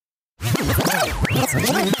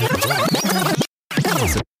Another digital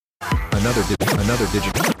citizen. Another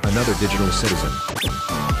digital citizen.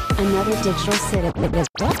 Another digital citizen.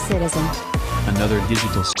 Another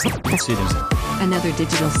digital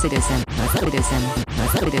citizen.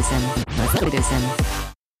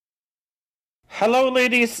 Hello,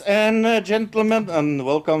 ladies and gentlemen, and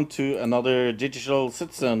welcome to another Digital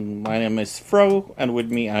Citizen. My name is Fro, and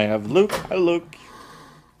with me I have Luke. Hello, Luke.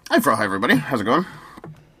 Hi, Fro. Hi, everybody. How's it going?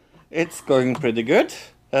 It's going pretty good.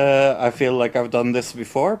 I feel like I've done this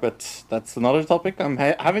before, but that's another topic. I'm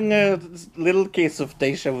having a little case of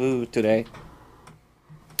deja vu today.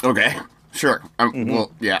 Okay, sure.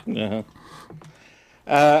 Well, yeah. Uh-huh.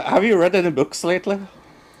 Have you read any books lately?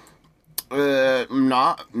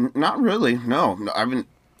 Not really. No, I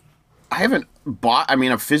haven't bought. I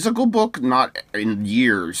mean, a physical book, not in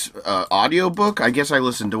years. Audio book. I guess I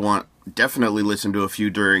listened to one. Definitely listened to a few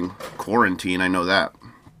during quarantine. I know that.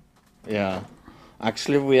 Yeah.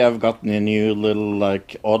 Actually, we have gotten a new little,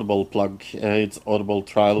 Audible plug. It's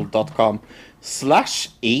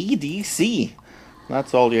audibletrial.com/ADC.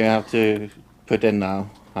 That's all you have to put in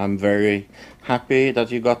now. I'm very happy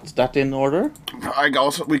that you got that in order.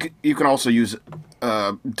 You can also use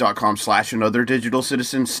 .com/another digital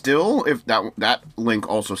citizen still, if that link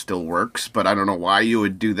also still works, but I don't know why you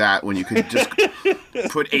would do that when you could just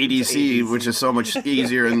put ADC, which is so much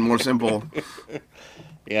easier and more simple.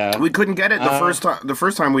 Yeah. We couldn't get it the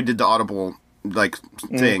first time we did the Audible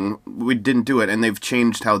thing. We didn't do it, and they've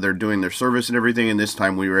changed how they're doing their service and everything, and this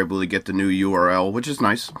time we were able to get the new URL, which is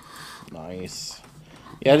nice. Nice.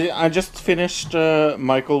 Yeah, I just finished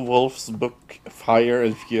Michael Wolff's book Fire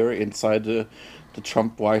and Fury Inside the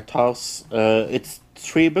Trump White House. It's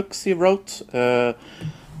 3 books he wrote.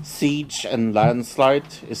 Siege and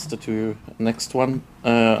Landslide is the 2 next one.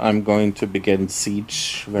 I'm going to begin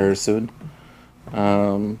Siege very soon.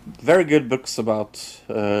 Very good books about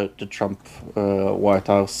the Trump White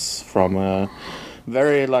House from a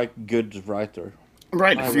very good writer.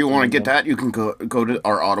 Right, if you want to get that, you can go to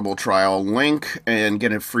our Audible trial link and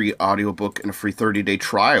get a free audiobook and a free 30-day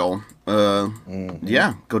trial.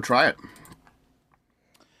 Yeah, go try it.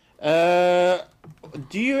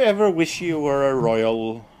 Do you ever wish you were a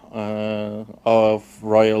royal of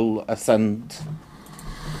royal ascent?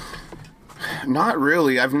 Not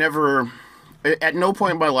really. I've never... At no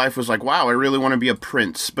point in my life was like, wow, I really want to be a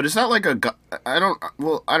prince. But is that I don't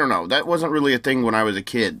know. That wasn't really a thing when I was a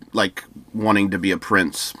kid, wanting to be a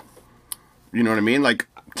prince. You know what I mean?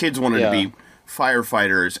 Kids wanted to be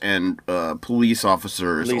firefighters and police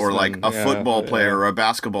officers, policemen, or a football player or a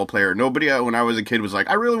basketball player. Nobody, when I was a kid, was like,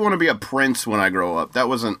 I really want to be a prince when I grow up. That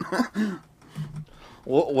wasn't...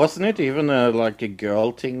 Wasn't it even a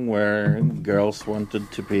girl thing where girls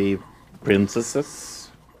wanted to be princesses?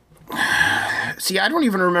 See, I don't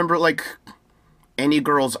even remember, any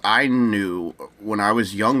girls I knew when I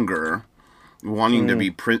was younger wanting to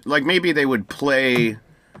be maybe they would play,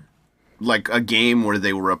 a game where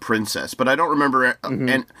they were a princess. But I don't remember...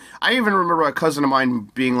 And I even remember a cousin of mine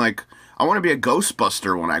being like, I want to be a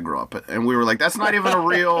Ghostbuster when I grow up. And we were like, that's not even a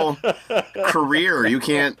real career. You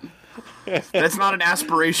can't... That's not an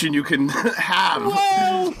aspiration you can have.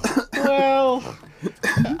 Well...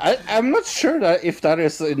 I'm not sure that if that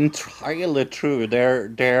is entirely true.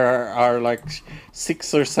 There are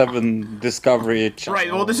 6 or 7 Discovery channels.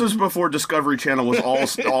 Right. Well, this was before Discovery Channel was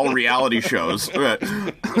all reality shows. Before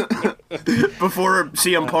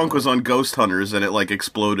CM Punk was on Ghost Hunters and it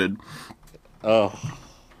exploded. Oh,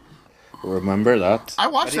 remember that? I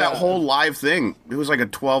watched that whole live thing. It was a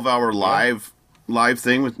 12-hour live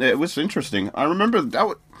thing. It was interesting. I remember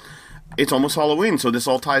that. It's almost Halloween, so this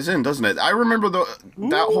all ties in, doesn't it? I remember that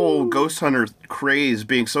whole Ghost Hunter craze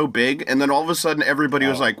being so big, and then all of a sudden everybody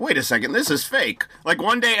was like, wait a second, this is fake.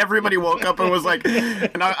 One day everybody woke up and was like,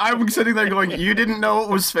 and I'm sitting there going, you didn't know it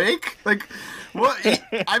was fake? What?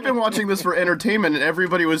 I've been watching this for entertainment, and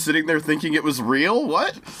everybody was sitting there thinking it was real?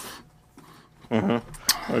 What?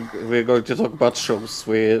 We're going to talk about shows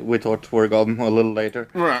we thought were gone a little later.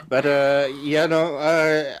 Right. But, I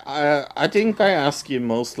think I ask you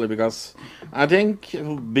mostly because I think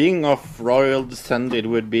being of royal descended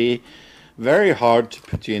would be very hard to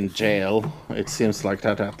put you in jail. It seems like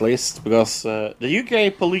that, at least, because the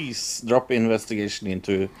UK police drop investigation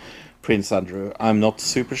into Prince Andrew. I'm not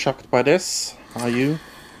super shocked by this. Are you?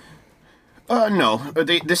 No.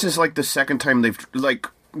 This is the second time they've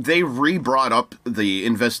they re-brought up the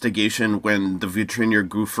investigation when the Virginia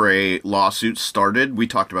Giuffre lawsuit started. We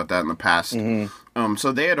talked about that in the past.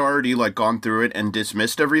 So they had already gone through it and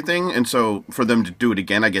dismissed everything, and so for them to do it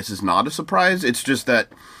again, I guess, is not a surprise. It's just that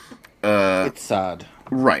it's sad,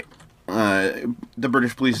 right? the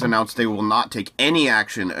British police announced they will not take any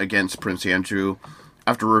action against Prince Andrew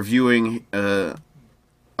after reviewing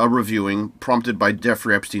prompted by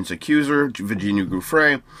Jeffrey Epstein's accuser, Virginia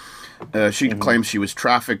Giuffre. She claims she was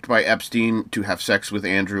trafficked by Epstein to have sex with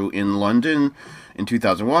Andrew in London in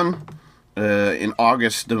 2001. In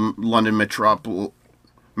August, the London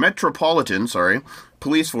Metropolitan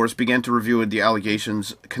Police Force began to review the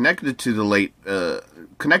allegations connected to the late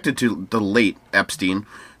Epstein.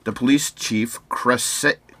 The police chief,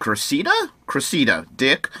 Cressida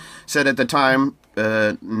Dick, said at the time,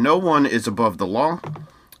 no one is above the law.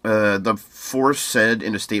 The force said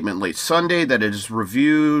in a statement late Sunday that its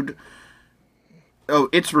review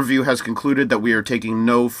has concluded that we are taking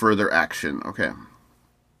no further action. Okay.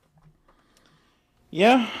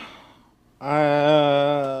 Yeah.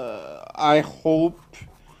 I hope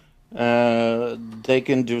they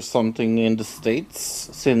can do something in the States,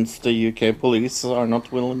 since the UK police are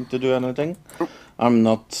not willing to do anything. I'm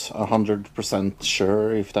not 100%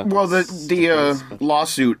 sure if that. Well, the case, but...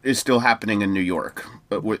 lawsuit is still happening in New York.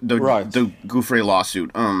 The Giuffre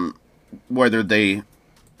lawsuit.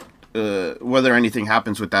 Whether anything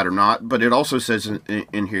happens with that or not, but it also says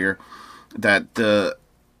in here that the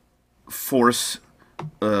force,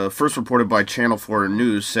 first reported by Channel 4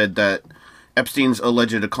 News, said that Epstein's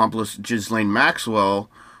alleged accomplice Ghislaine Maxwell,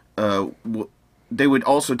 they would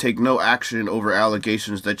also take no action over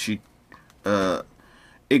allegations that she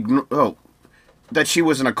that she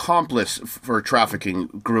was an accomplice for trafficking,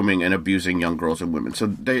 grooming, and abusing young girls and women. So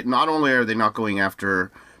they not only are they not going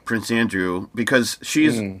after Prince Andrew because she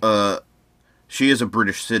is a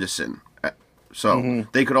British citizen, so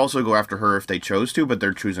they could also go after her if they chose to, but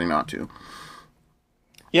they're choosing not to.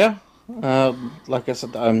 Yeah, like I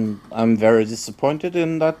said, I'm very disappointed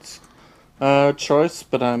in that choice,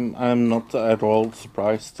 but I'm not at all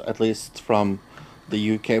surprised. At least from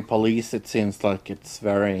the UK police, it seems like it's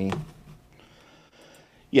very.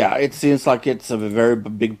 Yeah, it seems like it's a very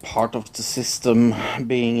big part of the system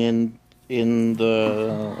being in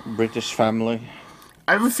the British family.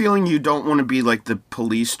 I have a feeling you don't want to be like the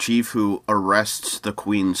police chief who arrests the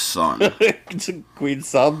Queen's son. The Queen's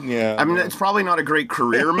son, yeah. I mean, it's probably not a great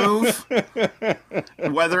career move,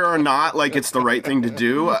 whether or not like it's the right thing to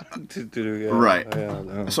do. Yeah. Right. Yeah,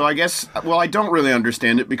 no. So I guess, well, I don't really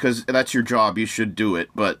understand it because that's your job. You should do it,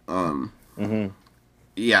 but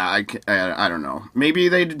yeah, I don't know. Maybe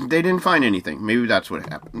they didn't find anything. Maybe that's what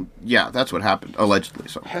happened. Yeah, that's what happened, allegedly.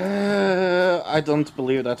 So I don't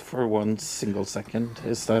believe that for one single second.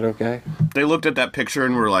 Is that okay? They looked at that picture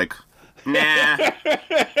and were like, nah.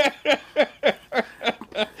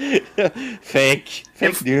 Fake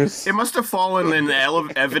news. It must have fallen in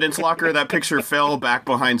the evidence locker. That picture fell back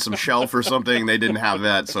behind some shelf or something. They didn't have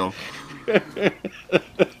that, so.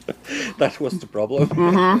 That was the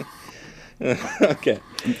problem. Okay.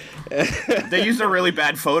 They used a really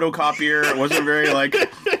bad photocopier. It wasn't very,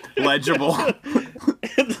 legible.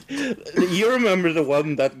 You remember the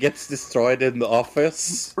one that gets destroyed in the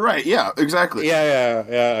office? Right, yeah, exactly.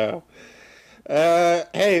 Yeah.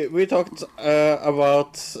 Hey, we talked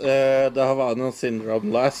about the Havana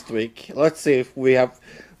syndrome last week. Let's see if we have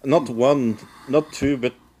not one, not two,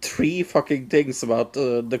 but three fucking things about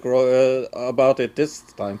about it this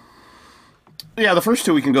time. Yeah, the first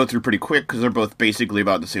two we can go through pretty quick because they're both basically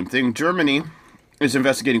about the same thing. Germany is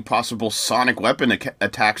investigating possible sonic weapon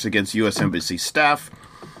attacks against U.S. Embassy staff.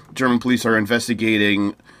 German police are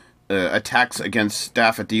investigating attacks against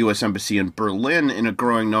staff at the U.S. Embassy in Berlin in a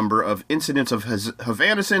growing number of incidents of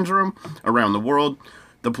Havana syndrome around the world.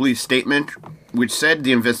 The police statement, which said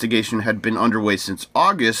the investigation had been underway since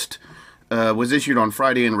August, was issued on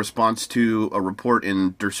Friday in response to a report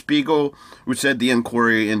in Der Spiegel, which said the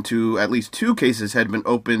inquiry into at least two cases had been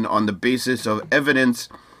opened on the basis of evidence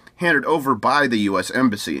handed over by the U.S.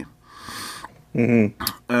 Embassy.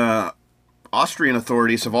 Austrian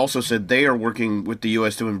authorities have also said they are working with the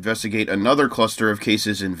U.S. to investigate another cluster of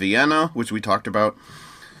cases in Vienna, which we talked about.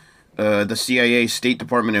 The CIA, State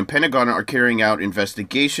Department, and Pentagon are carrying out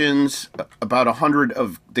investigations. About 100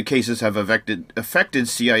 of the cases have affected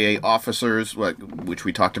CIA officers, which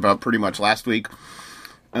we talked about pretty much last week.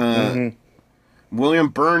 William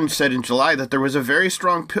Burns said in July that there was a very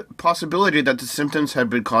strong possibility that the symptoms had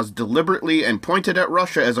been caused deliberately and pointed at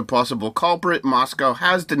Russia as a possible culprit. Moscow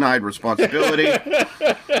has denied responsibility.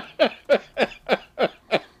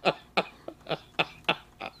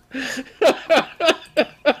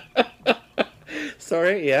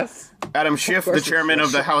 Sorry, yes? Adam Schiff, the chairman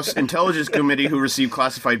of the House Intelligence Committee who received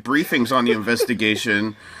classified briefings on the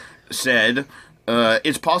investigation, said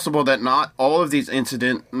It's possible that not all of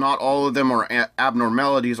all of them are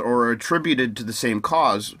abnormalities or are attributed to the same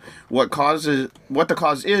cause. What the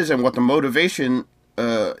cause is, and what the motivation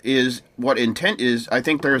is, what intent is, I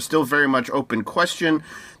think there is still very much open question.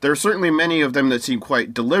 There are certainly many of them that seem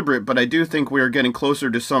quite deliberate, but I do think we are getting closer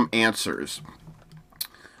to some answers.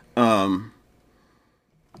 In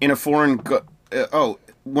a foreign...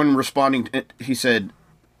 when responding, he said,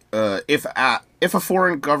 if a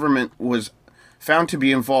foreign government was found to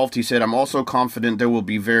be involved, he said, I'm also confident there will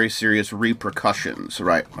be very serious repercussions.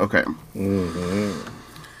 Right, okay. Mm-hmm.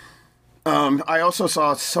 I also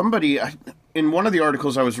saw somebody... in one of the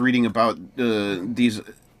articles I was reading about these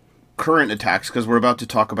current attacks, because we're about to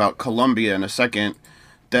talk about Colombia in a second,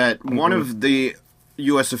 that one of the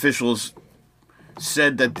U.S. officials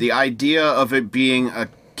said that the idea of it being a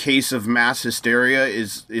case of mass hysteria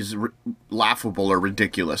is laughable or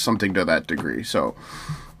ridiculous, something to that degree. So,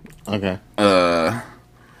 okay.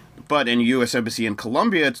 But in U.S. Embassy in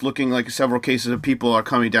Colombia, it's looking like several cases of people are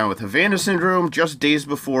coming down with Havana syndrome just days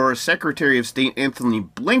before Secretary of State Anthony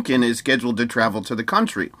Blinken is scheduled to travel to the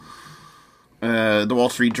country. The Wall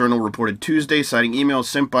Street Journal reported Tuesday, citing emails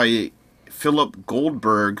sent by Philip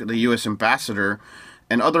Goldberg, the U.S. ambassador,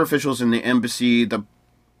 and other officials in the embassy, that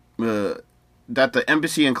the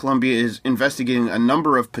embassy in Colombia is investigating a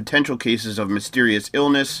number of potential cases of mysterious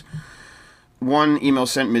illness. One email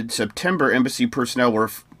sent mid-September, embassy personnel were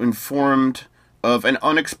informed of an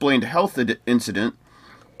unexplained health incident.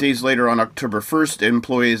 Days later, on October 1st,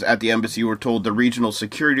 employees at the embassy were told the regional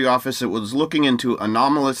security office it was looking into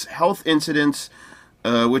anomalous health incidents,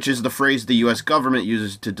 which is the phrase the U.S. government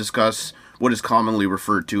uses to discuss what is commonly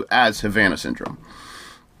referred to as Havana syndrome.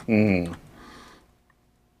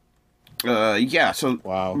 So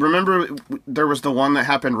wow. Remember there was the one that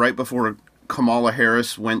happened right before Kamala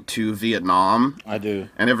Harris went to Vietnam? I do.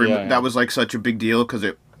 And that was like such a big deal because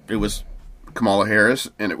it was Kamala Harris,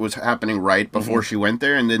 and it was happening right before she went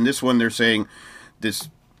there. And then this one, they're saying the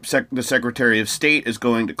Secretary of State is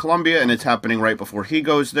going to Colombia, and it's happening right before he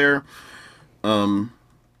goes there. Yeah.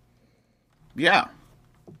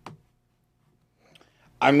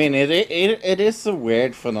 I mean, it is a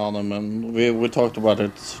weird phenomenon. We talked about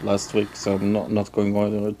it last week, so I'm not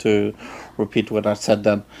going to repeat what I said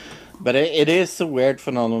then. But it is a weird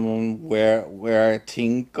phenomenon where I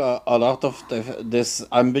think a lot of this...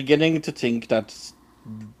 I'm beginning to think that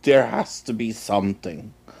there has to be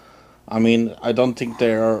something. I mean, I don't think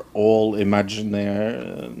they are all imagining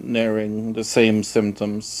the same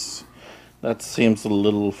symptoms. That seems a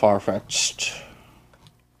little far-fetched.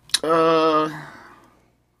 I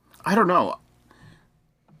don't know.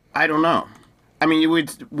 I mean,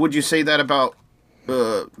 would you say that about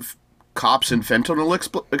cops and fentanyl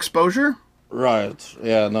exposure? Right.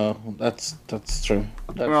 Yeah, no, that's true.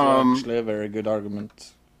 That's actually a very good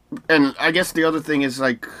argument. And I guess the other thing is,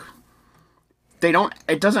 like,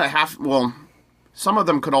 it doesn't have, well, some of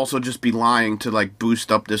them could also just be lying to, like,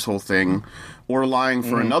 boost up this whole thing, or lying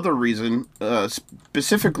for another reason,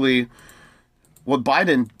 specifically what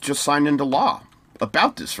Biden just signed into law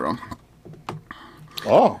about this from.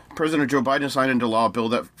 Oh. President Joe Biden signed into law a bill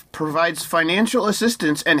that provides financial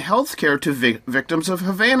assistance and health care to victims of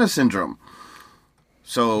Havana syndrome.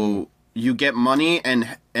 So you get money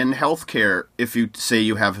and health care if you say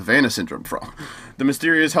you have Havana syndrome from. The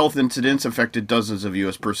mysterious health incidents affected dozens of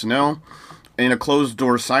U.S. personnel. In a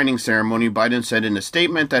closed-door signing ceremony, Biden said in a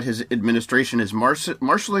statement that his administration is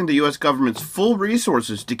marshaling the U.S. government's full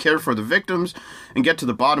resources to care for the victims and get to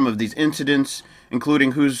the bottom of these incidents,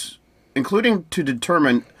 including to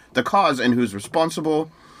determine the cause and who's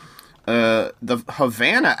responsible. The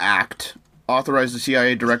Havana Act authorized the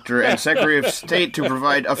CIA director and Secretary of State to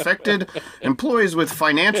provide affected employees with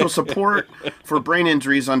financial support for brain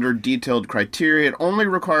injuries under detailed criteria. It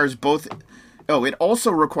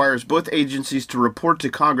also requires both agencies to report to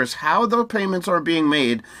Congress how the payments are being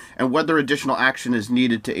made and whether additional action is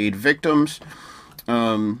needed to aid victims.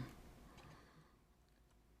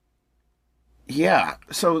 Yeah,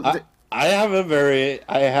 so... I have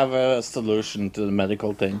a solution to the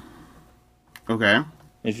medical thing. Okay.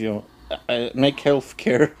 If you make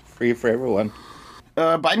healthcare free for everyone.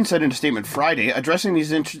 Biden said in a statement Friday, addressing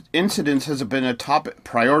these incidents has been a top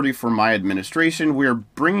priority for my administration. We are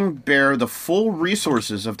bringing bare the full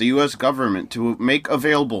resources of the U.S. government to make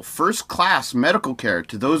available first-class medical care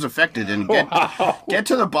to those affected and get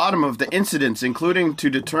to the bottom of the incidents, including to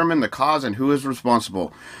determine the cause and who is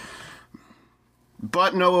responsible.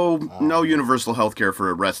 But no universal health care for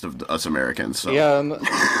the rest of us Americans. So. Yeah,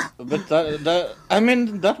 but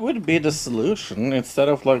that would be the solution instead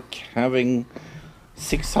of like having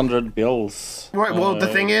 600 bills. Right. Well, the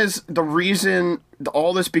thing is, the reason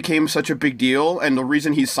all this became such a big deal, and the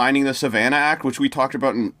reason he's signing the Savannah Act, which we talked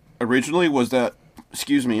about originally, was that,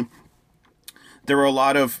 there were a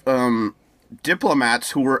lot of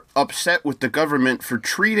diplomats who were upset with the government for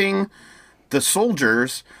treating the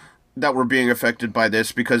soldiers that were being affected by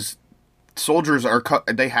this, because soldiers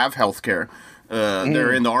they have health care.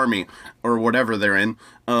 They're in the army or whatever they're in,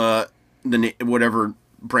 whatever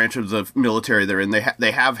branch of the military they're in.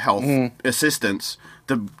 They have health assistance.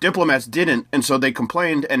 The diplomats didn't, and so they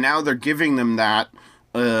complained, and now they're giving them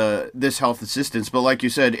this health assistance. But like you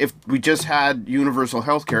said, if we just had universal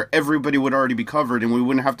health care, everybody would already be covered, and we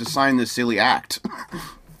wouldn't have to sign this silly act.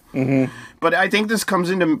 But I think this comes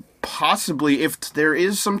into possibly, if there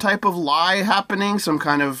is some type of lie happening, some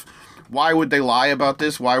kind of, why would they lie about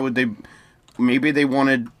this? Why would they, maybe they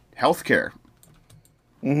wanted health care.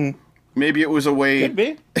 Maybe it was a way, Could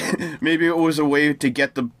be. maybe it was a way to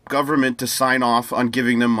get the government to sign off on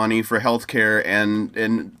giving them money for health care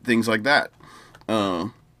and things like that.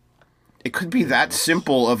 It could be that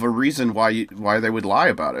simple of a reason why they would lie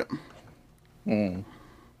about it.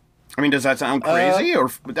 I mean, does that sound crazy?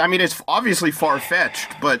 I mean, it's obviously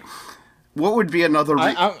far-fetched, but what would be another...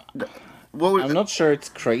 I'm not sure it's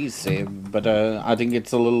crazy, but I think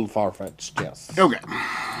it's a little far-fetched, yes. Okay.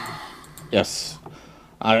 Yes.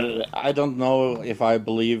 I don't know if I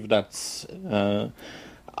believe that's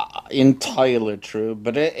entirely true,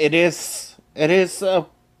 but it is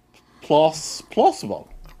plausible.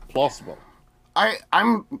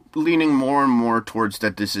 I'm leaning more and more towards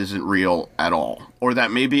that this isn't real at all, or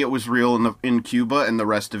that maybe it was real in Cuba and the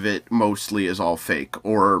rest of it mostly is all fake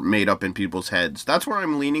or made up in people's heads. That's where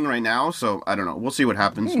I'm leaning right now. So I don't know. We'll see what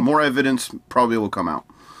happens. More evidence probably will come out.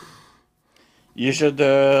 You should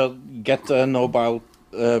get a Nobel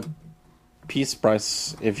Peace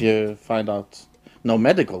Prize if you find out. No,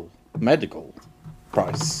 medical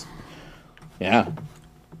prize. Yeah,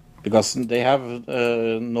 because they have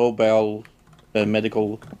Nobel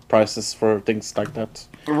medical prizes for things like that.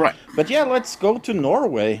 Right. But yeah, let's go to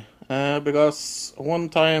Norway, because one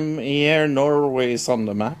time a year Norway is on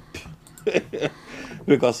the map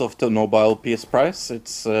because of the Nobel Peace Prize.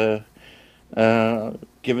 It's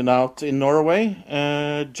given out in Norway.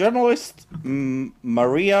 Journalist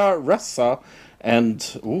Maria Ressa and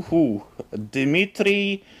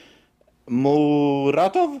Dmitry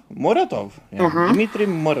Muratov, Dmitry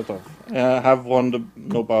Muratov have won the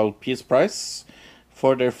Nobel Peace Prize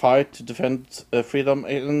for their fight to defend freedom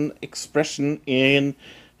and expression in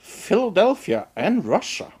Philadelphia and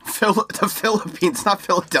Russia. The Philippines, not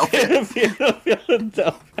Philadelphia.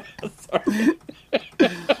 Philadelphia, sorry.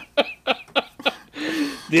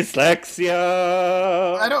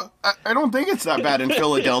 Dyslexia. I don't think it's that bad in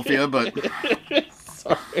Philadelphia, but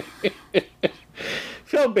Sorry.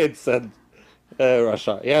 Philippines said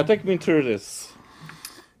Russia. Yeah, take me through this.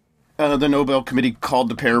 the Nobel Committee called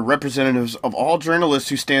the pair representatives of all journalists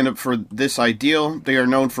who stand up for this ideal. They are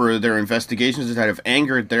known for their investigations that have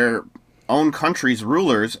angered their own country's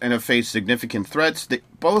rulers and have faced significant threats. They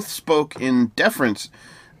both spoke in deference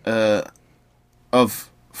of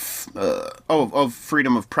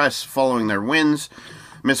freedom of press following their wins.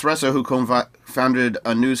 Ms. Ressa, who co-founded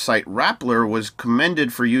a news site Rappler, was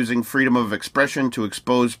commended for using freedom of expression to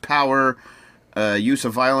expose power, use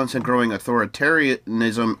of violence, and growing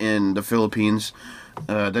authoritarianism in the Philippines.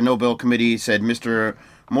 The Nobel Committee said Mr.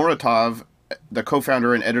 Muratov, the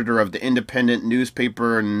co-founder and editor of the independent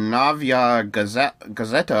newspaper Novaya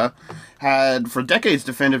Gazeta, had for decades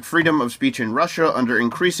defended freedom of speech in Russia under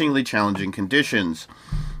increasingly challenging conditions.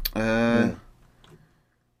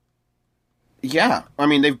 Yeah, I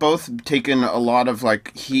mean, they've both taken a lot of,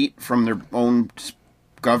 heat from their own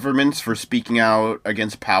governments for speaking out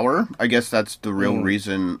against power. I guess that's the real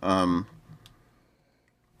reason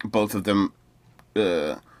both of them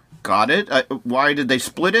got it. Why did they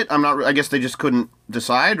split it? I guess they just couldn't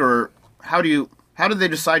decide, or how did they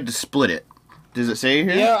decide to split it? Does it say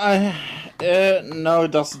here? Yeah, no,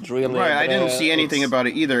 it doesn't really. Right, I didn't see anything about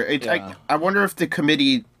it either. Yeah. I wonder if the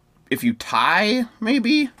committee, if you tie,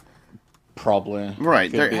 maybe? Probably. Right,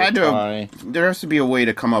 Could there has to be a way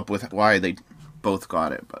to come up with why they both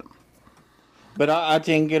got it, But I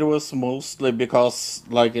think it was mostly because,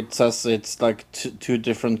 it says it's two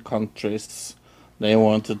different countries. They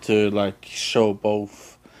wanted to show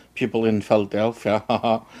both people in Philadelphia,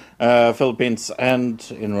 Philippines, and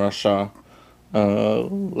in Russia.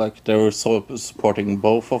 They were supporting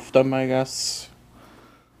both of them, I guess.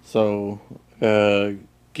 So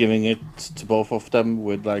giving it to both of them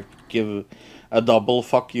would give a double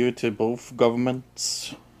fuck you to both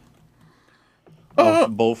governments. Oh,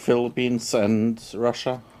 both Philippines and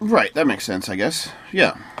Russia. Right, that makes sense, I guess.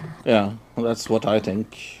 Yeah. Yeah, that's what I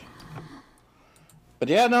think. But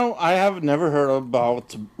yeah, no, I have never heard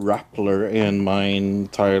about Rappler in my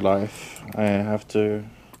entire life. I have to.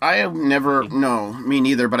 I have never, no, me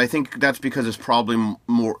neither, but I think that's because it's probably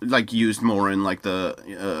more, like, used more in, like,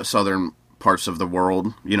 the southern parts of the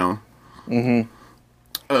world, you know? Mm-hmm.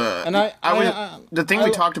 And the thing we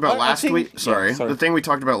talked about last week, sorry. The thing we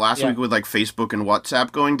talked about last week with, like, Facebook and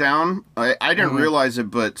WhatsApp going down, I didn't realize it,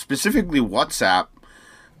 but specifically WhatsApp,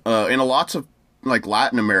 in lots of, like,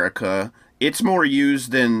 Latin America, it's more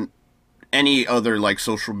used than any other, like,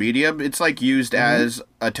 social media. It's, like, used as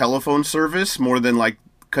a telephone service more than, like,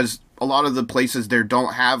 because a lot of the places there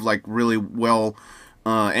don't have, like, really well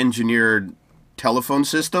engineered telephone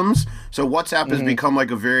systems. So WhatsApp has become, like,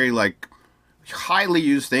 a very, like, highly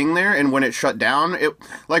used thing there. And when it shut down, it,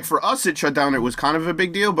 like, for us, it shut down, it was kind of a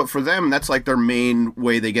big deal. But for them, that's, like, their main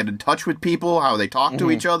way they get in touch with people, how they talk to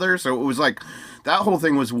each other. So it was, like, that whole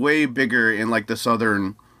thing was way bigger in, like, the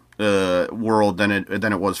southern world than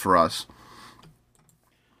it was for us.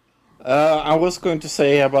 I was going to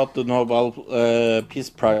say about the Nobel Peace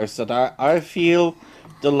Prize that I feel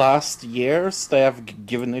the last years they have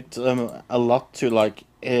given it a lot to like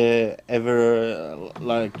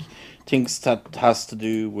like things that has to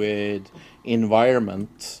do with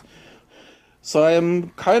environment. So I'm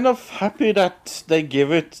kind of happy that they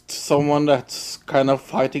give it to someone that's kind of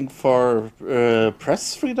fighting for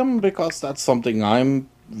press freedom, because that's something I'm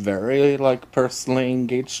very like personally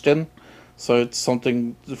engaged in. So it's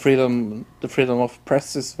something, the freedom of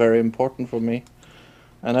press is very important for me,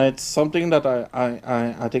 and it's something that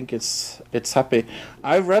I think it's happy.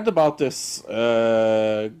 I read about this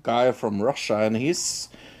guy from Russia, and he's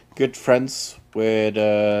good friends with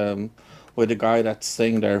the guy that's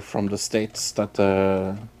staying there from the States. That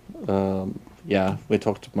we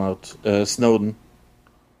talked about Snowden.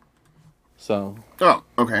 So. Oh,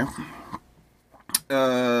 okay.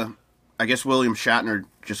 I guess William Shatner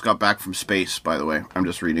just got back from space, by the way. I'm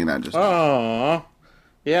just reading that just now. Oh,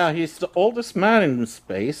 yeah, he's the oldest man in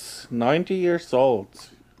space, 90 years old.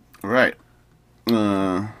 Right.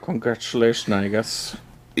 Congratulations, I guess.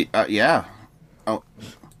 Yeah. Oh,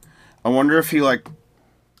 I wonder if he, like,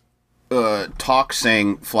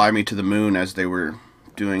 sang Fly Me to the Moon as they were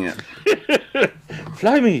doing it.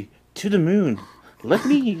 Fly me to the moon. Let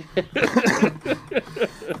me...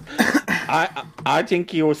 I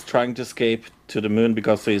think he was trying to escape to the moon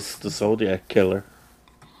because he's the Zodiac killer.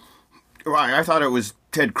 Right, I thought it was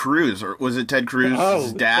Ted Cruz, or was it Ted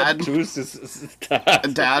Cruz's dad? Ted Cruz's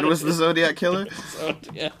dad. Dad was the Zodiac killer?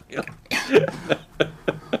 Zodiac killer.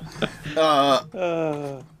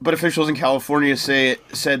 But officials in California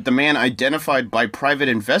said the man identified by private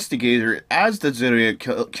investigator as the Zodiac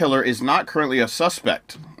killer is not currently a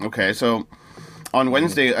suspect. Okay, so on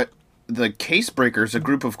Wednesday, the Casebreakers, a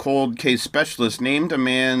group of cold case specialists, named a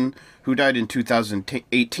man who died in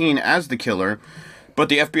 2018 as the killer, but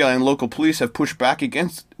the FBI and local police have pushed back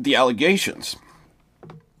against the allegations.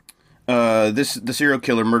 The serial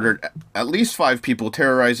killer murdered at least 5 people,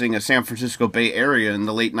 terrorizing a San Francisco Bay Area in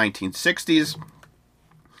the late 1960s.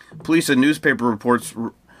 Police and newspaper reports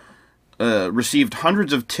received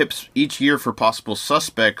hundreds of tips each year for possible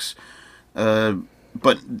suspects,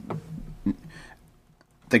 but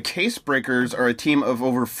the Casebreakers are a team of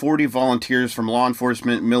over 40 volunteers from law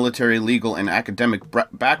enforcement, military, legal, and academic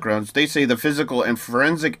backgrounds. They say the physical and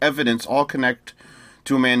forensic evidence all connect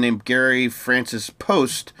to a man named Gary Francis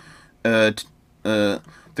Post. The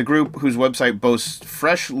group, whose website boasts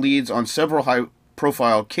fresh leads on several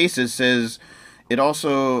high-profile cases, says it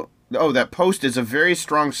also... that Post is a very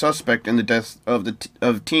strong suspect in the death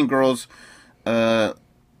of teen girls, and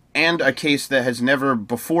a case that has never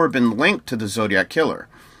before been linked to the Zodiac killer.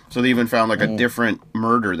 So they even found, like, a different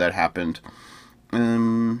murder that happened.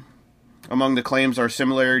 Among the claims are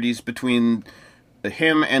similarities between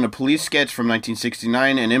him and a police sketch from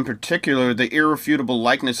 1969, and in particular, the irrefutable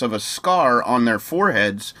likeness of a scar on their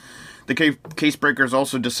foreheads. The Casebreakers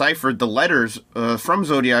also deciphered the letters from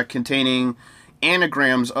Zodiac containing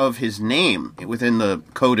anagrams of his name within the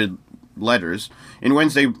coded letters. In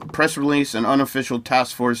Wednesday press release, an unofficial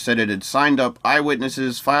task force said it had signed up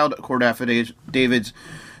eyewitnesses, filed court affidavits,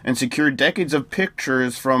 and secured decades of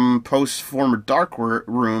pictures from Post's former dark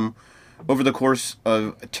room over the course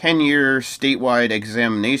of a 10-year statewide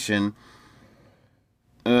examination.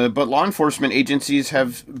 But law enforcement agencies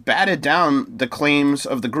have batted down the claims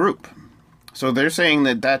of the group. So they're saying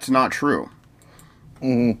that that's not true.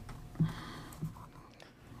 Mm-hmm.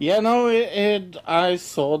 Yeah, no, I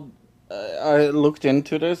looked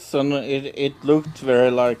into this, and it looked very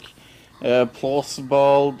like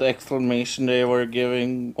plausible. The explanation they were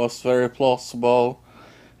giving was very plausible.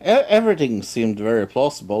 Everything seemed very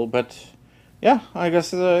plausible, but yeah, I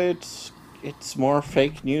guess it's more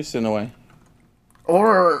fake news in a way.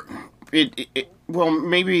 Or well,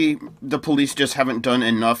 maybe the police just haven't done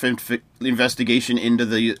enough investigation into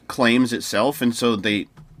the claims itself, and so they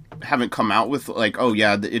haven't come out with like, oh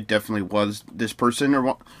yeah, it definitely was this person, or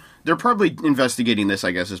what. They're probably investigating this,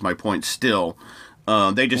 I guess, is my point still.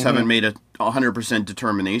 They just haven't made a 100%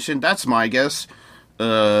 determination. That's my guess.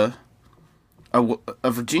 A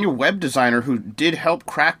Virginia web designer who did help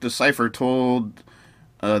crack the cipher told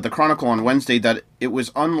the Chronicle on Wednesday that it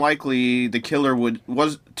was unlikely the killer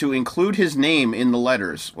was to include his name in the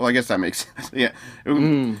letters. Well, I guess that makes sense. Yeah,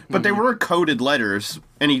 but they were coded letters,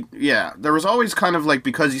 and there was always kind of like,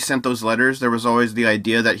 because he sent those letters, there was always the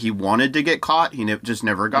idea that he wanted to get caught. He just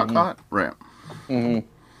never got caught. Right.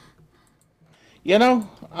 You know,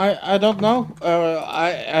 I don't know.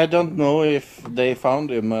 I don't know if they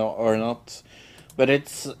found him or not, but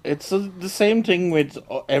it's the same thing with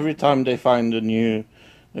every time they find a new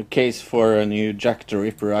case for a new Jack the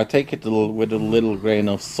Ripper. I take it with a little grain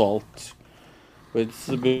of salt. It's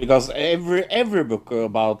because every book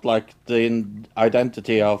about like the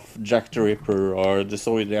identity of Jack the Ripper or the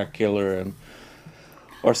Zodiac Killer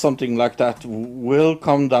or something like that will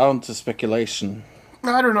come down to speculation.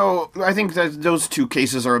 I don't know. I think that those two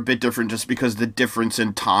cases are a bit different just because the difference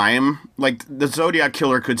in time. Like, the Zodiac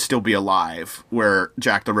Killer could still be alive, where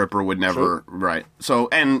Jack the Ripper would never... Sure. Right. So,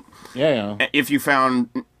 and... Yeah. If you found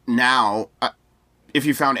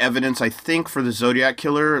evidence, I think, for the Zodiac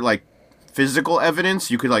Killer, like, physical evidence,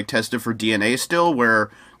 you could, like, test it for DNA still, where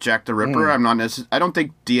Jack the Ripper, I don't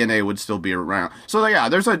think DNA would still be around. So, yeah,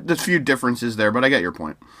 there's a few differences there, but I get your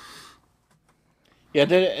point. Yeah,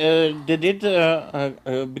 they did,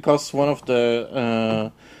 because one of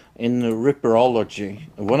the, in Ripperology,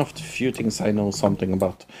 one of the few things I know something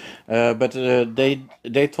about, but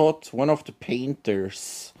they thought one of the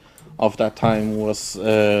painters of that time was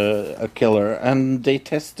a killer, and they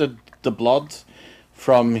tested the blood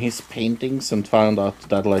from his paintings and found out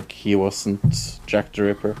that, like, he wasn't Jack the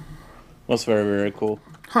Ripper. It was very, very cool.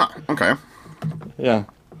 Huh, okay. Yeah.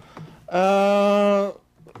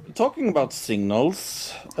 Talking about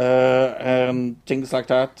signals and things like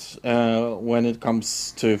that, when it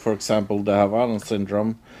comes to, for example, the Havana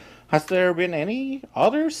syndrome, has there been any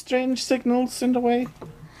other strange signals in the way?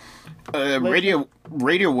 Radio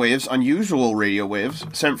waves, unusual radio waves,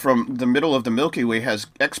 sent from the middle of the Milky Way has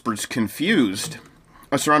experts confused.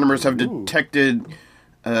 Astronomers have detected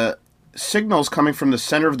signals coming from the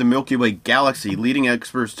center of the Milky Way galaxy, leading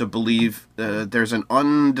experts to believe there's an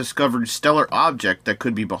undiscovered stellar object that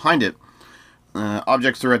could be behind it.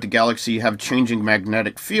 Objects throughout the galaxy have changing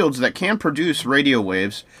magnetic fields that can produce radio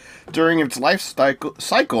waves. During its life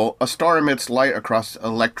cycle, a star emits light across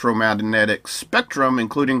electromagnetic spectrum,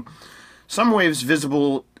 including some waves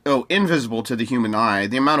invisible to the human eye.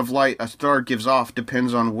 The amount of light a star gives off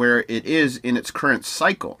depends on where it is in its current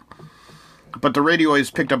cycle. But the radio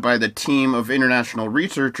waves picked up by the team of international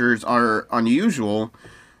researchers are unusual.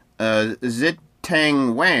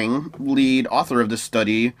 Zitang Wang, lead author of the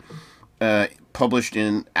study, published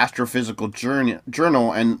in Astrophysical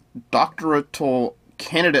Journal, and doctoral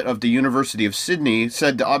candidate of the University of Sydney,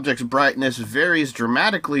 said the object's brightness varies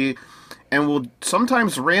dramatically and will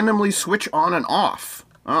sometimes randomly switch on and off.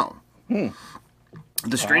 Oh.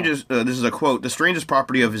 The strangest, this is a quote, the strangest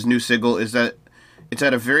property of his new signal is that it's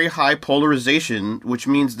at a very high polarization, which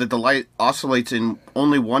means that the light oscillates in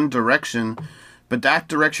only one direction, but that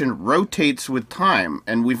direction rotates with time,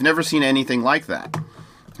 and we've never seen anything like that,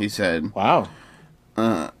 he said. Wow.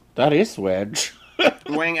 That is wedge.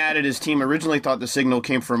 Wang added his team originally thought the signal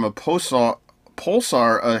came from a pulsar,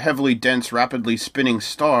 a heavily dense, rapidly spinning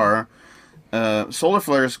star. Solar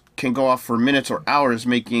flares can go off for minutes or hours,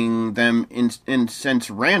 making them, in sense,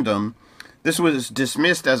 random. This was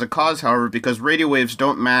dismissed as a cause, however, because radio waves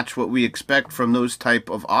don't match what we expect from those type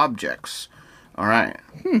of objects. All right.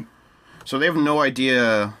 So they have no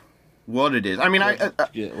idea what it is. I mean,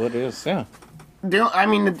 what it is, yeah. I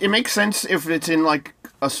mean, it makes sense if it's in, like,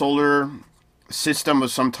 a solar system of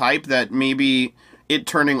some type that maybe it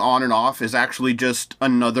turning on and off is actually just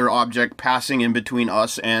another object passing in between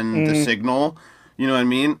us and the signal. You know what I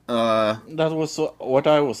mean? That was what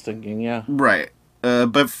I was thinking, yeah. Right.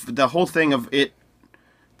 But the whole thing of it,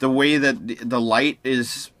 the way that the light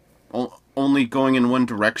is only going in one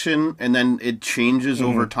direction and then it changes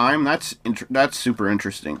over time, that's super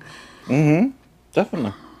interesting.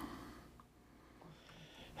 Definitely.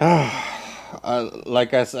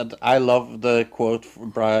 like I said, I love the quote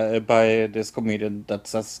by this comedian that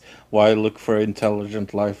says, "Why look for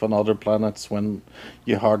intelligent life on other planets when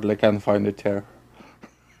you hardly can find it here?"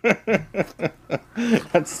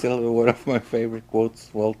 That's still one of my favorite quotes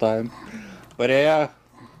of all time. But yeah,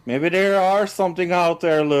 maybe there are something out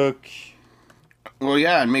there, Luke. Well,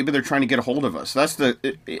 yeah, and maybe they're trying to get a hold of us. That's that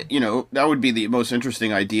would be the most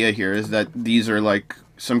interesting idea here, is that these are like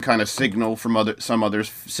some kind of signal from some other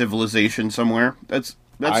civilization somewhere. That's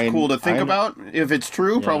cool to think about. If it's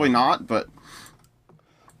true, probably not, but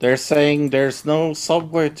they're saying there's no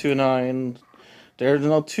Subway tuna there's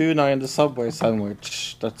no tuna in the Subway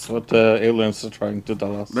sandwich. That's what the aliens are trying to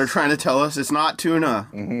tell us. They're trying to tell us it's not tuna.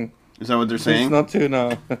 Mm-hmm. Is that what they're saying? It's not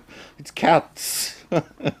tuna. It's cats.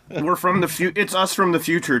 We're from the future. It's us from the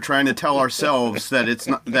future trying to tell ourselves that it's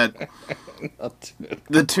not that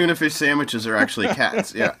the tuna fish sandwiches are actually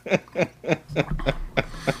cats. Yeah.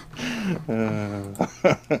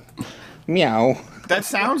 Meow. That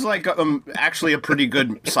sounds like actually a pretty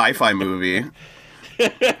good sci-fi movie.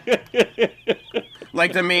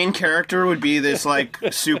 Like the main character would be this like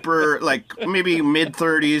super like maybe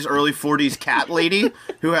mid-30s, early 40s cat lady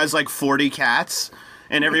who has like 40 cats.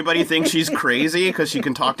 And everybody thinks she's crazy because she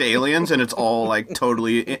can talk to aliens, and it's all like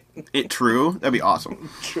totally true. That'd be awesome.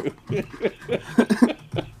 True.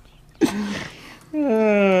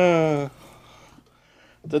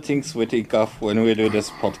 The things we think of when we do this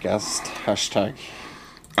podcast. Hashtag.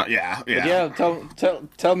 Yeah. But yeah,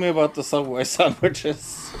 tell me about the Subway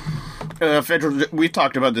sandwiches. We've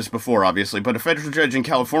talked about this before, obviously, but a federal judge in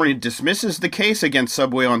California dismisses the case against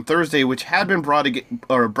Subway on Thursday, which had been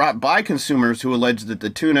brought by consumers who alleged that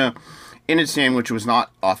the tuna in its sandwich was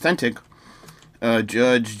not authentic.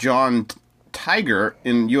 Judge John Tiger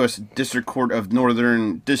in U.S. District Court of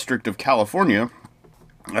Northern District of California,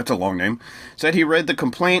 that's a long name, said he read the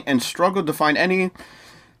complaint and struggled to find any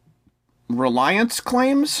reliance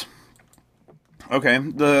claims. Okay,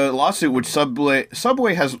 the lawsuit which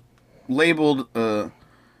Subway has labeled the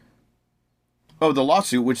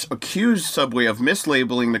lawsuit which accused Subway of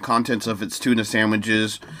mislabeling the contents of its tuna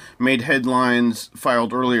sandwiches made headlines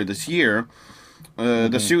filed earlier this year.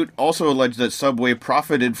 The suit also alleged that Subway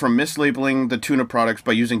profited from mislabeling the tuna products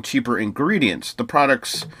by using cheaper ingredients. The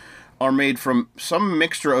products are made from some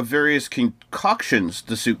mixture of various concoctions,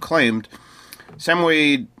 the suit claimed.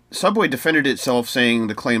 Subway defended itself, saying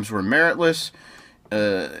the claims were meritless.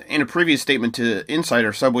 In a previous statement to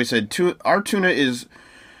Insider, Subway said, "Our tuna is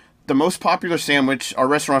the most popular sandwich. Our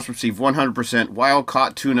restaurants receive 100%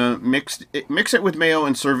 wild-caught tuna. Mix it with mayo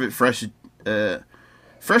and serve it freshly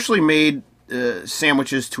made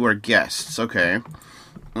sandwiches to our guests." Okay.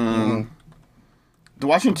 The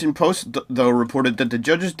Washington Post, though, reported that the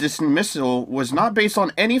judge's dismissal was not based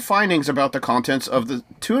on any findings about the contents of the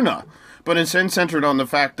tuna, but instead centered on the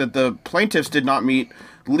fact that the plaintiffs did not meet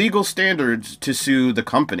legal standards to sue the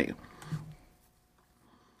company.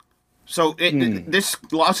 So this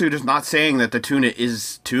lawsuit is not saying that the tuna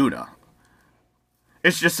is tuna.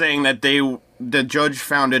 It's just saying that the judge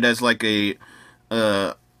found it as like the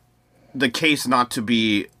case not to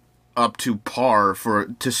be up to par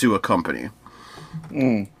to sue a company.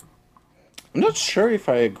 I'm not sure if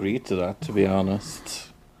I agree to that, to be honest.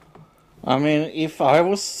 I mean, if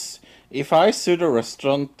I sued a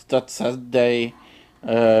restaurant that said they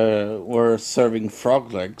were serving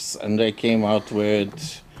frog legs and they came out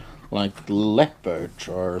with like leopard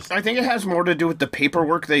or I think it has more to do with the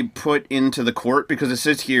paperwork they put into the court, because it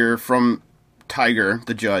says here from Tiger,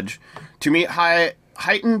 the judge, to meet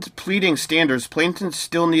heightened pleading standards, plaintiffs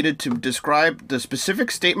still needed to describe the specific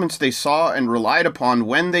statements they saw and relied upon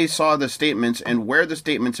when they saw the statements and where the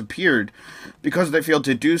statements appeared. Because they failed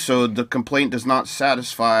to do so, the complaint does not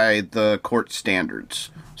satisfy the court standards.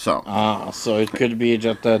 So it could be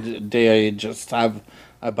just that they just have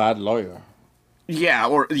a bad lawyer. Yeah,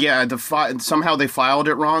 somehow they filed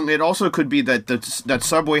it wrong. It also could be that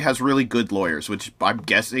Subway has really good lawyers, which I'm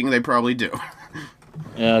guessing they probably do.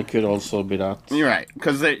 Yeah, it could also be that. You're right,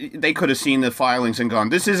 because they could have seen the filings and gone,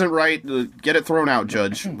 "This isn't right. Get it thrown out,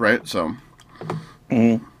 Judge." Right? So.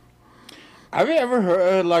 Mm-hmm. Have you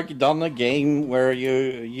ever done a game where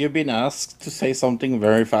you've been asked to say something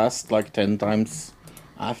very fast, like 10 times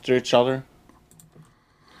after each other?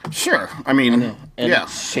 Sure. I mean, and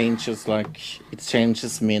it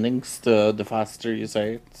changes meanings the faster you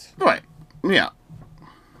say it. Right. Yeah.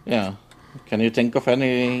 Yeah. Can you think of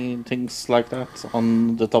any things like that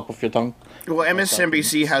on the top of your tongue? Well,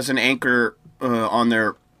 MSNBC has an anchor on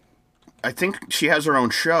their... I think she has her own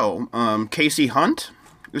show. Casey Hunt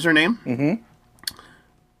is her name. Mm-hmm.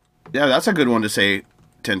 Yeah, that's a good one to say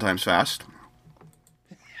 10 times fast.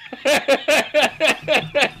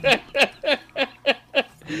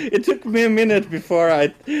 It took me a minute before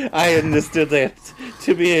I understood it.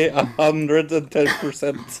 To be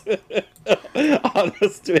 110%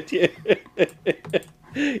 honest with you.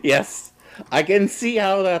 Yes, I can see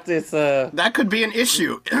how that is. That could be an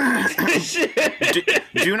issue.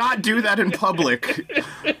 do not do that in public.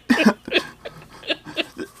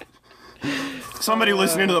 Somebody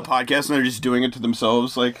listening to the podcast and they're just doing it to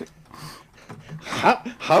themselves, like.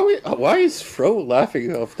 Why is Fro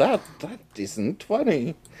laughing off that? That isn't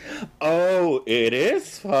funny. Oh, it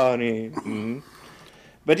is funny.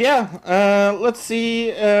 But yeah, let's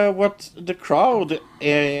see what the crowd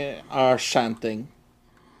are chanting.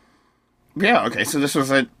 Yeah, okay, so this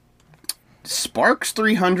was at Sparks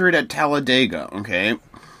 300 at Talladega, okay?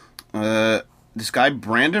 This guy,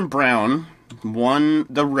 Brandon Brown, won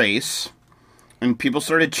the race, and people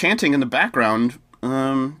started chanting in the background.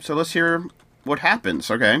 So let's hear what happens,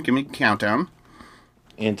 okay? Give me a countdown.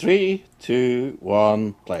 In 3, 2,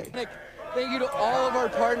 1, play. Thank you to all of our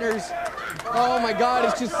partners. Oh my God,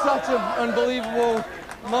 it's just such an unbelievable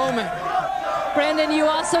moment. Brandon, you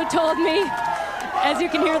also told me, as you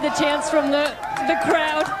can hear the chants from the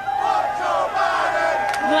crowd,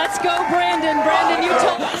 let's go Brandon. Brandon, you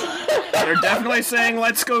told us. They're definitely saying,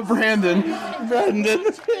 let's go, Brandon. Brandon.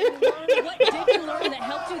 What did you learn that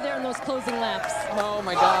helped you there in those closing laps? Oh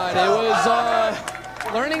my God, it was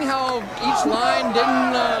learning how each line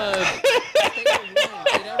didn't stay the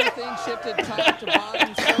one. Everything shifted top to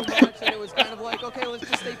bottom so much that it was kind of like, okay, let's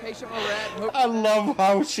just stay patient where we're at. And hope I love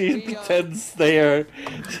how she pretends there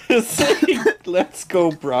to say, let's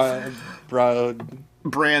go, Brandon.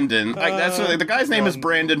 Brandon. Like, that's the guy's name is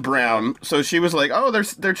Brandon Brown. So she was like, "Oh,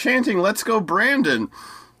 they're chanting, let's go, Brandon."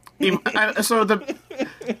 So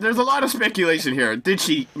there's a lot of speculation here. Did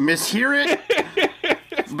she mishear it?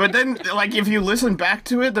 But then, like, if you listen back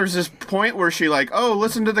to it, there's this point where she like, "Oh,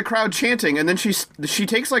 listen to the crowd chanting," and then she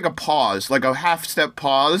takes like a pause, like a half-step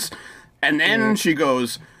pause, and then she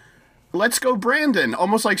goes, "Let's go, Brandon,"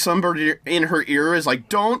 almost like somebody in her ear is like,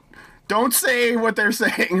 "Don't say what they're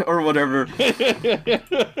saying," or whatever.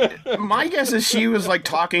 My guess is she was like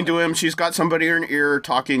talking to him. She's got somebody in her ear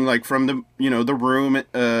talking like from the the room,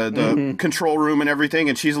 the control room and everything,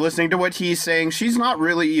 and she's listening to what he's saying. She's not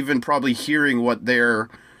really even probably hearing what they're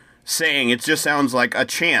saying. It just sounds like a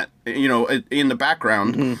chant, in the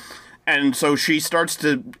background. And so she starts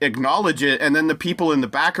to acknowledge it, and then the people in the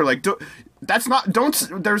back are like,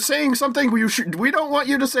 they're saying something we don't want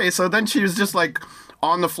you to say. So then she was just like,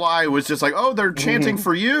 on the fly, was just like, "Oh, they're chanting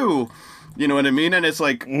for you." You know what I mean? And it's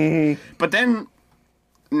like, but then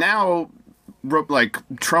now, like,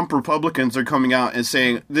 Trump Republicans are coming out and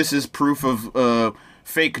saying this is proof of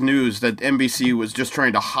fake news, that NBC was just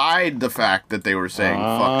trying to hide the fact that they were saying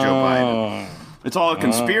fuck Joe Biden. It's all a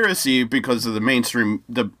conspiracy because of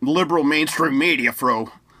the liberal mainstream media, Fro.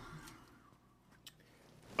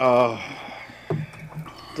 The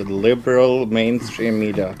liberal mainstream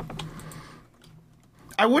media.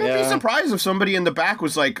 I wouldn't be surprised if somebody in the back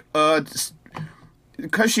was like,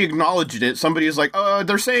 because she acknowledged it, somebody is like,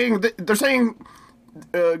 they're saying,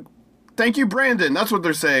 thank you, Brandon. That's what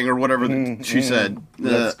they're saying, or whatever she said.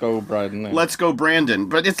 Let's go, Brandon. Let's go, Brandon.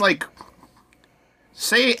 But it's like,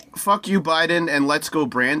 say fuck you, Biden, and let's go,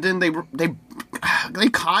 Brandon. They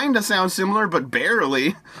kind of sound similar, but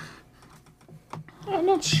barely. I'm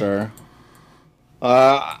not sure.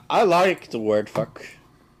 I like the word fuck.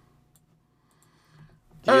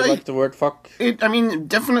 Do you like the word fuck?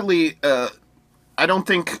 Definitely. I don't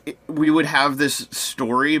think we would have this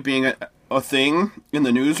story being a thing in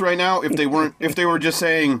the news right now if they were just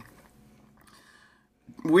saying,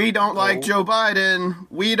 "We don't like Joe Biden.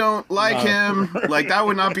 We don't like him." Like, that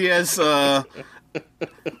would not be as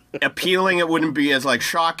appealing. It wouldn't be as like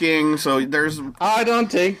shocking. So I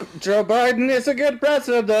don't think Joe Biden is a good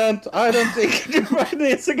president. I don't think Joe Biden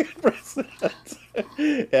is a good president.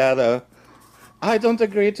 Yeah, no. I don't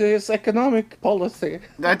agree to his economic policy.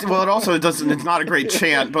 It also doesn't. It's not a great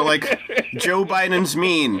chant, but like, Joe Biden's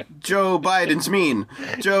mean. Joe Biden's mean.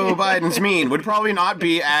 Joe Biden's mean would probably not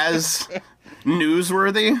be as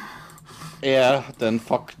newsworthy. Yeah, then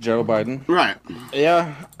fuck Joe Biden. Right.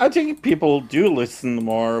 Yeah, I think people do listen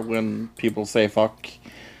more when people say fuck.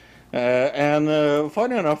 And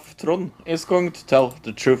funny enough, Trond is going to tell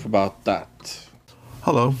the truth about that.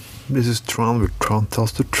 Hello, this is Trond with Trond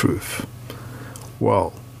Tells the Truth.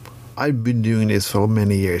 Well, I've been doing this for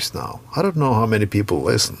many years now. I don't know how many people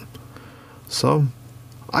listen. So,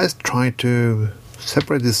 I tried to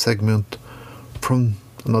separate this segment from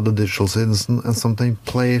another digital citizen and something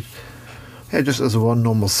play it just as one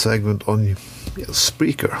normal segment on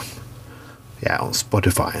Spreaker. on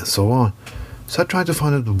Spotify and so on. So I tried to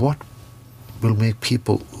find out what will make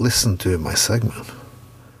people listen to my segment.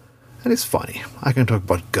 And it's funny. I can talk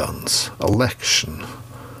about guns, election,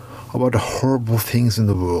 about the horrible things in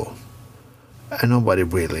the world. And nobody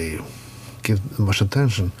really gives much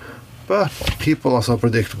attention. But people are so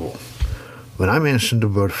predictable. When I mention the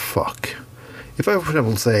word fuck, if I, for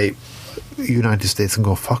example, say United States can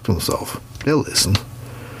go fuck themselves, they'll listen.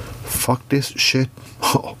 Fuck this shit.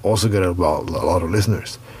 Also get a lot of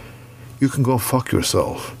listeners. You can go fuck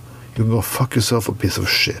yourself. You can go fuck yourself, a piece of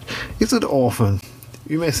shit. Is it often?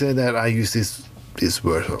 You may say that I use this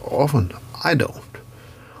word often. I don't.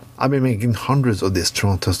 I've been making hundreds of this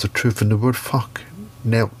Tron Tells the Truth, and the word fuck.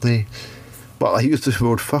 Well, I use the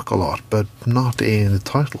word fuck a lot, but not in the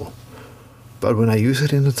title. But when I use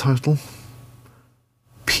it in the title,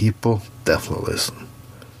 people definitely listen.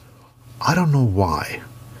 I don't know why.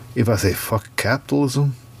 If I say fuck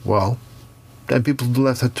capitalism, well, then people on the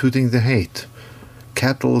left have two things they hate.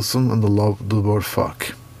 Capitalism and the word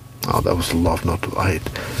fuck. Oh, that was love, not hate.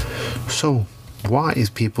 So, why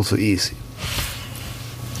is people so easy?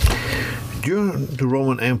 During the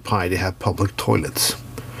Roman Empire, they had public toilets.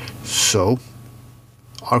 So,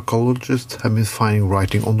 archaeologists have been finding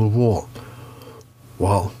writing on the wall.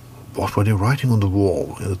 Well, what were they writing on the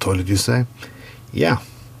wall in the toilet, you say? Yeah,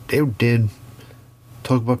 they did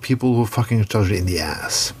talk about people who were fucking each other in the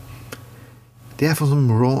ass. They have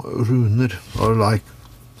some runer, or like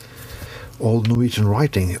old Norwegian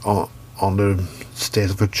writing on the state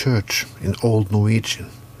of a church in Old Norwegian.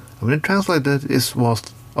 And when it translated, it was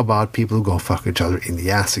about people who go fuck each other in the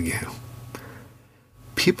ass again.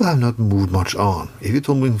 People have not moved much on. If you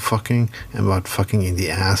told me fucking and about fucking in the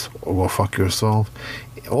ass or go fuck yourself,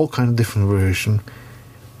 all kind of different variation,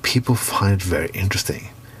 people find it very interesting.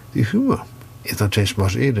 The humor is not changed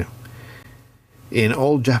much either. In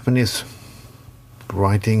old Japanese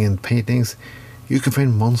writing and paintings, you can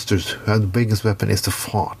find monsters who have the biggest weapon is the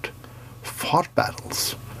fart. Fart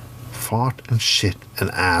battles. Fart and shit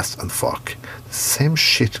and ass and fuck. The same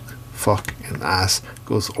shit, fuck and ass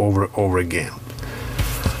goes over and over again.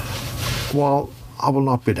 Well, I will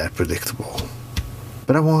not be that predictable.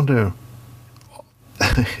 But I wonder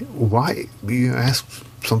why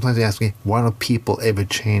sometimes you ask me, why don't people ever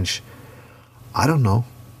change? I don't know.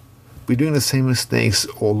 We're doing the same mistakes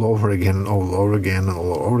all over again and all over again and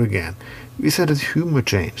all over again. We said that humor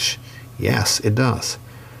change. Yes, it does.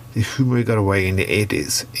 The humor we got away in the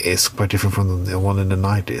 80s is quite different from the one in the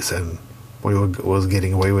 90s, and what was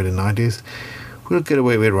getting away with in the 90s, we'll get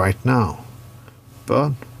away with right now.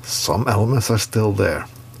 But some elements are still there.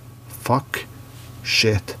 Fuck,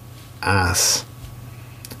 shit, ass,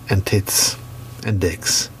 and tits, and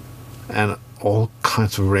dicks, and all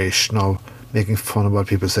kinds of variation of making fun about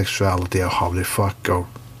people's sexuality or how they fuck, or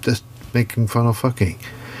just making fun of fucking.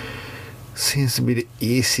 Seems to be the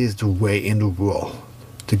easiest way in the world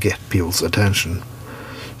to get people's attention.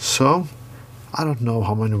 So, I don't know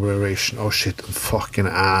how many variations of shit and fucking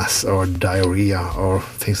ass or diarrhea or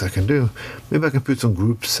things I can do. Maybe I can put some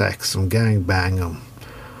group sex, some gang bang,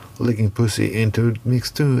 licking pussy into it mix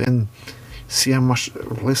too, and see how much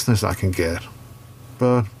listeners I can get.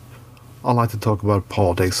 But I like to talk about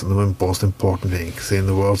politics and the most important things in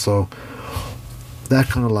the world, so that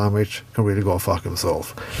kind of language can really go fuck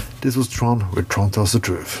himself. This was Tron with Tron Tells the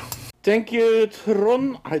Truth. Thank you,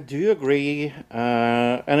 Tron. I do agree.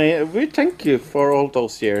 And we thank you for all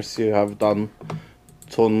those years you have done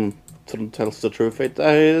Tron Tells the Truth.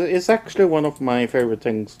 It's actually one of my favorite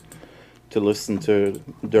things to listen to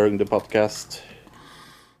during the podcast.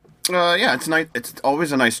 Yeah, it's nice. It's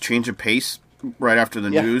always a nice change of pace right after the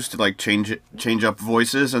news to like change up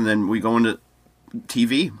voices, and then we go into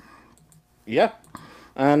TV. Yeah.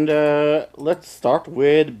 And let's start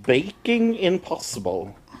with Baking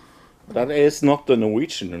Impossible. That is not the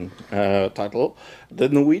Norwegian title. The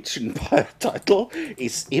Norwegian title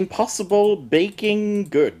is Impossible Baking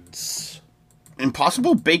Goods.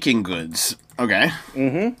 Impossible Baking Goods. Okay.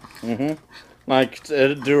 Like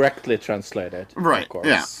directly translated. Right. Of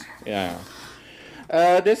course. Yeah.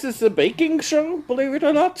 This is a baking show, believe it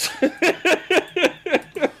or not.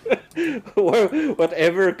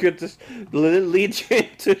 Whatever could lead you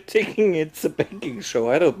into thinking it's a baking show,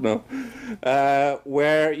 I don't know.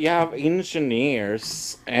 Where you have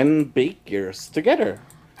engineers and bakers together.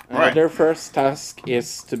 Right. Their first task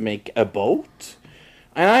is to make a boat.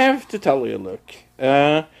 And I have to tell you, look,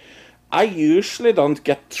 I usually don't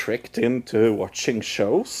get tricked into watching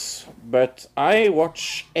shows, but I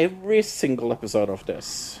watch every single episode of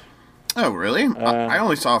this. Oh, really? I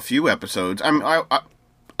only saw a few episodes.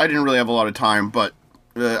 I didn't really have a lot of time, but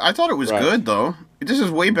I thought it was good, though. This is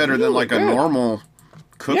way better than like a good. normal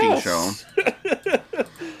cooking Yes. show.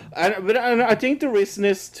 But I think the reason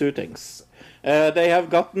is two things. They have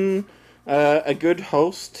gotten a good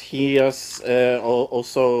host. He has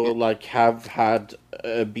also like have had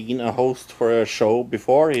been a host for a show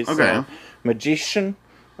before. He's Okay. a magician.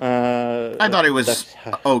 I thought it was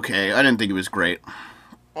okay. I didn't think it was great.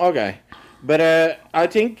 Okay. But I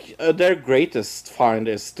think their greatest find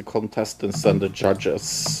is the contestants and the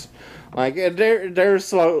judges. Like there's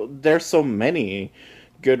so many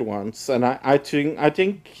good ones, and I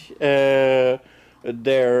think their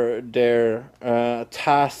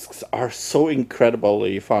tasks are so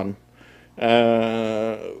incredibly fun.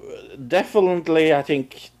 Definitely, I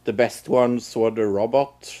think the best ones were the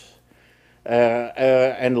robot,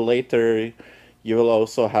 and later you will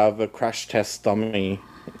also have a crash test dummy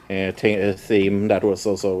theme that was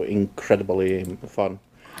also incredibly fun.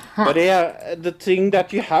 But yeah, the thing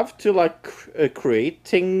that you have to like create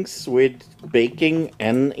things with baking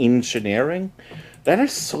and engineering, that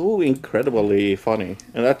is so incredibly funny,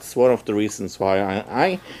 and that's one of the reasons why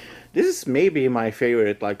I this is maybe my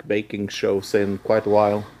favorite like baking shows in quite a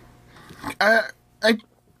while.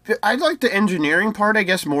 I like the engineering part, I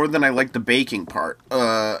guess, more than I like the baking part.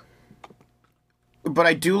 But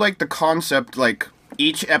I do like the concept, like,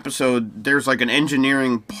 each episode, there's, like, an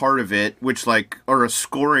engineering part of it, which, like, or a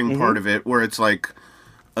scoring part of it, where it's, like,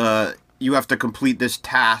 you have to complete this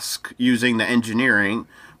task using the engineering,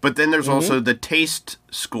 but then there's also the taste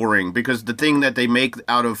scoring, because the thing that they make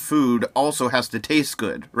out of food also has to taste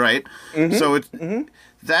good, right? So it's...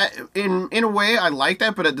 That in a way I like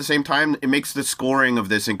that, but at the same time it makes the scoring of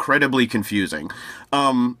this incredibly confusing.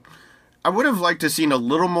 I would have liked to seen a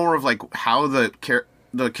little more of like how the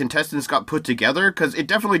contestants got put together, because it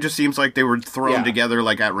definitely just seems like they were thrown together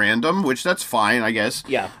like at random, which that's fine, I guess.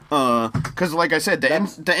 Yeah. Because like I said,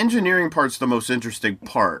 the engineering part's the most interesting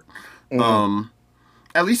part.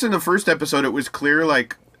 At least in the first episode, it was clear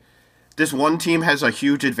like this one team has a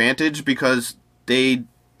huge advantage because they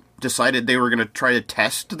decided they were going to try to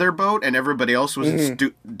test their boat, and everybody else was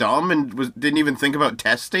dumb and didn't even think about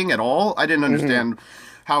testing at all. I didn't understand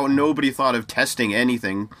how nobody thought of testing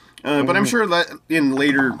anything. But I'm sure that in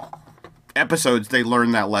later episodes they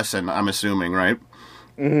learned that lesson, I'm assuming, right?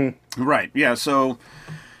 Right, yeah, so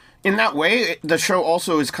in that way, the show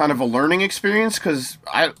also is kind of a learning experience, because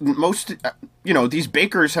these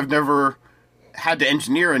bakers have never had to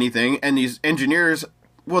engineer anything, and these engineers...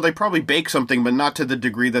 Well, they probably bake something, but not to the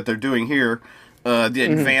degree that they're doing here, the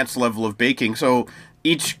advanced level of baking. So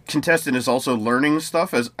each contestant is also learning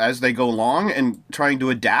stuff as they go along and trying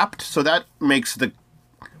to adapt. So that makes the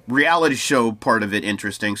reality show part of it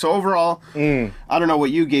interesting. So overall, I don't know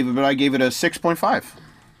what you gave it, but I gave it a 6.5.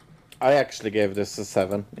 I actually gave this a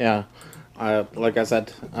 7. Yeah. Like I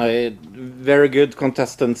said, very good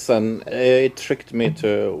contestants, and it tricked me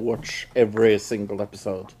to watch every single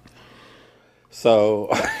episode. So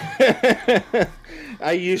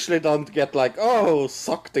I usually don't get like,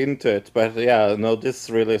 sucked into it. But yeah, no, this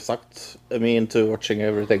really sucked me into watching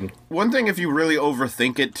everything. One thing, if you really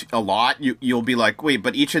overthink it a lot, you'll be like, wait,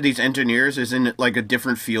 but each of these engineers is in like a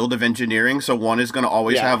different field of engineering. So one is going to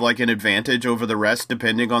always have like an advantage over the rest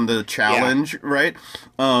depending on the challenge, right?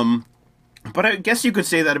 But I guess you could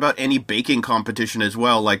say that about any baking competition as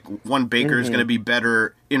well. Like, one baker is going to be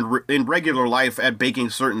better in regular life at baking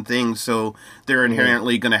certain things, so they're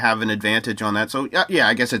inherently going to have an advantage on that. So, yeah,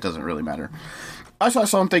 I guess it doesn't really matter. I saw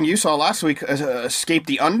something you saw last week, Escape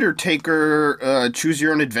the Undertaker, Choose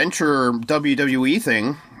Your Own Adventure WWE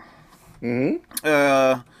thing.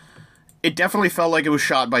 It definitely felt like it was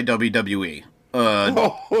shot by WWE.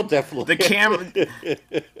 Definitely.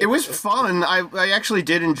 It was fun. I actually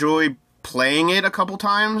did enjoy playing it a couple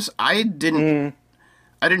times. I didn't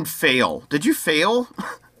fail. Did you fail?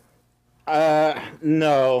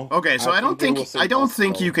 No. Okay, so I don't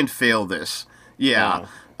think you can fail this. Yeah.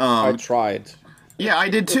 I tried. Yeah, I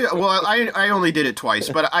did too. Well, I only did it twice,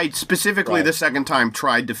 but I specifically the second time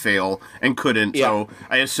tried to fail and couldn't. So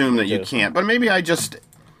I assume that you can't. But maybe I just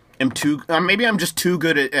am too. Maybe I'm just too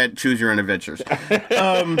good at Choose Your Own Adventures.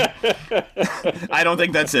 I don't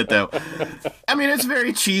think that's it though. I mean, it's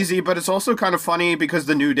very cheesy, but it's also kind of funny because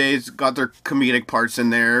the New Days got their comedic parts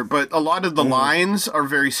in there. But a lot of the lines are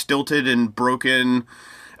very stilted and broken,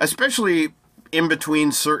 especially in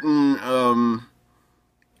between certain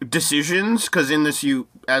decisions. Because in this,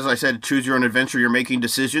 as I said, Choose Your Own Adventure, you're making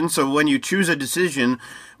decisions. So when you choose a decision,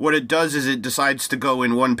 what it does is it decides to go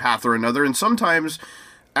in one path or another. And sometimes,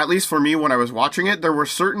 at least for me when I was watching it, there were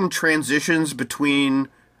certain transitions between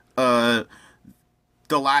the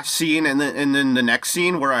last scene and then the next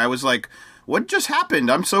scene where I was like, what just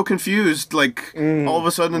happened? I'm so confused. Like, all of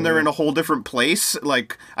a sudden they're in a whole different place.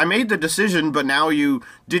 Like, I made the decision, but now you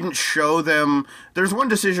didn't show them. There's one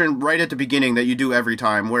decision right at the beginning that you do every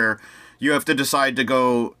time where you have to decide to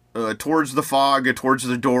go towards the fog, or towards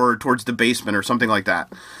the door, or towards the basement, or something like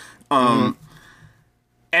that. And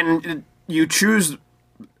you choose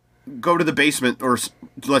go to the basement, or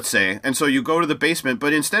let's say, and so you go to the basement,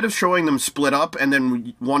 but instead of showing them split up and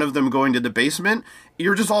then one of them going to the basement,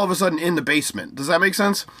 you're just all of a sudden in the basement. Does that make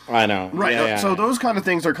sense? I know. Right. Yeah, So those kind of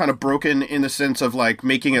things are kind of broken in the sense of like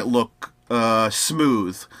making it look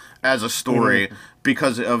smooth as a story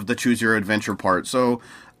because of the choose your adventure part. So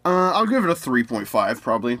I'll give it a 3.5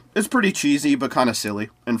 probably. It's pretty cheesy but kind of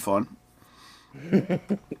silly and fun.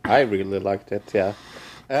 I really liked it, yeah.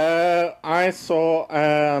 I saw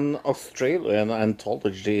an Australian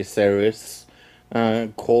anthology series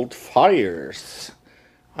called Fires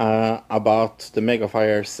about the mega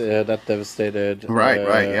fires that devastated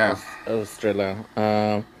Australia.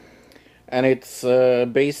 And it's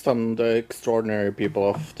based on the extraordinary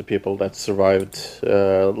people that survived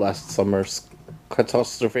last summer's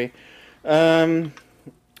catastrophe. 6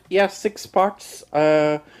 parts.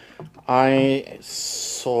 I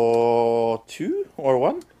saw 2 or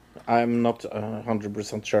 1. I'm not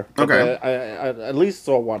 100% sure. But, Okay. I at least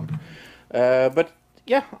saw 1. But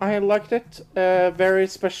yeah, I liked it. Very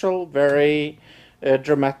special, very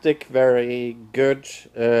dramatic, very good.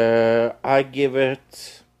 I give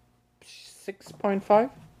it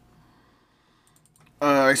 6.5.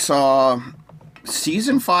 I saw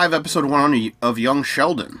season 5, episode 1 of Young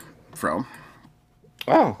Sheldon, Fro.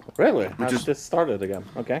 Oh, really? Has this started again?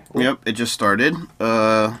 Okay. Cool. Yep, it just started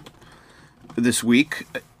this week.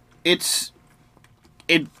 I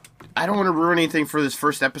don't want to ruin anything for this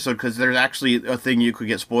first episode because there's actually a thing you could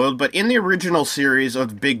get spoiled. But in the original series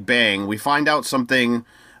of Big Bang, we find out something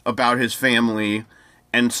about his family,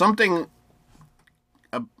 and something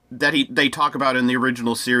that they talk about in the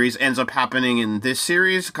original series ends up happening in this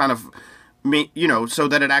series, kind of, so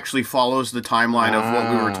that it actually follows the timeline of what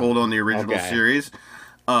we were told on the original series.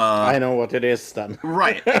 I know what it is then.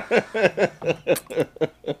 Right.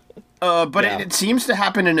 But it seems to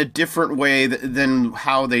happen in a different way than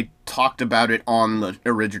how they talked about it on the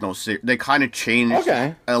original series. They kind of changed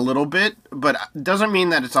a little bit, but doesn't mean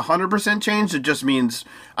that it's 100% changed. It just means,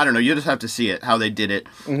 I don't know, you just have to see it, how they did it.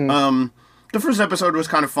 The first episode was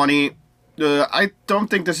kind of funny. I don't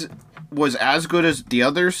think this was as good as the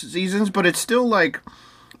other seasons, but it's still, like,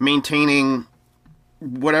 maintaining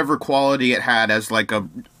whatever quality it had as, like, a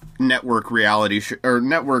network reality or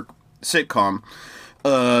network sitcom.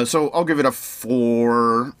 So I'll give it a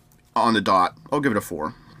 4 on the dot. I'll give it a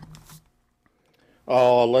 4.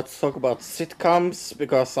 Oh, let's talk about sitcoms,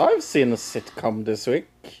 because I've seen a sitcom this week.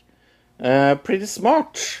 Pretty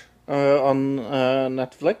Smart on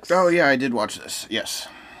Netflix. Oh, yeah, I did watch this. Yes.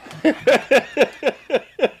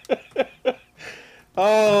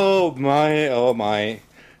 Oh my.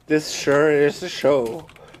 This sure is a show.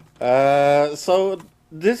 So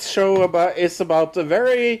this show is about a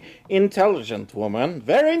very intelligent woman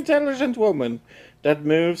that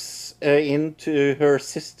moves into her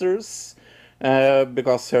sister's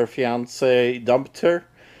because her fiance dumped her.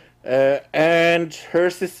 And her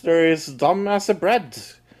sister is dumb as a bread.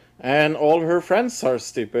 And all her friends are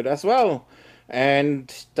stupid as well.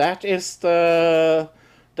 And that is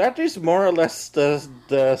more or less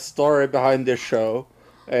the story behind this show.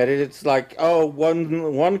 And it's like,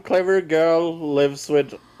 one clever girl lives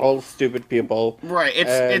with all stupid people. Right.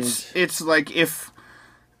 It's like if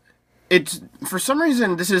it's for some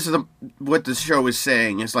reason this is what the show is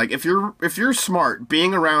saying is like if you're smart,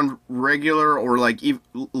 being around regular or like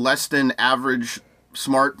less than average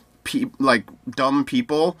smart like dumb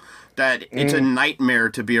people, that it's a nightmare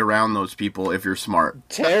to be around those people if you're smart.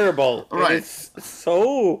 Terrible. Right. It's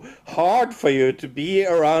so hard for you to be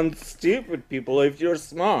around stupid people if you're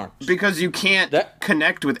smart. Because you can't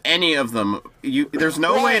connect with any of them. There's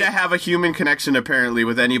no way to have a human connection, apparently,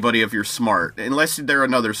 with anybody if you're smart. Unless they're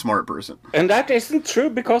another smart person. And that isn't true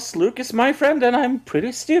because Luke is my friend and I'm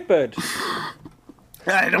pretty stupid.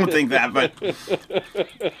 I don't think that, but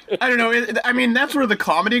I don't know. I mean, that's where the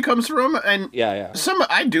comedy comes from, and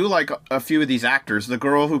I do like a few of these actors. The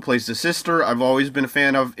girl who plays the sister, I've always been a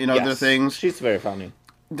fan of in other things. She's very funny.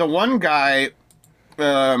 The one guy,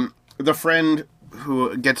 the friend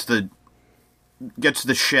who gets the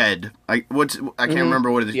shed. I can't remember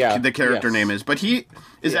what the character name is, but he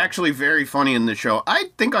is actually very funny in the show. I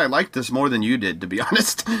think I liked this more than you did, to be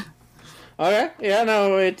honest. Okay, yeah,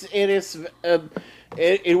 no, it is.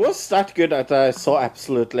 it was that good that I saw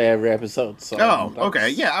absolutely every episode. So Oh, that's- okay.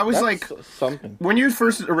 Yeah, I was that's like, something. when you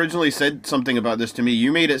first originally said something about this to me,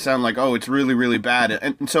 you made it sound like, oh, it's really, really bad.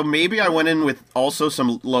 And so maybe I went in with also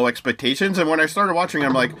some low expectations. And when I started watching,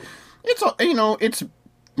 I'm like, it's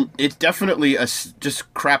definitely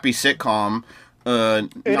just crappy sitcom.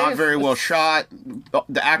 Not is. very well shot.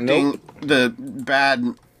 The acting, the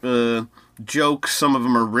bad jokes. Some of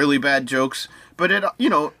them are really bad jokes. But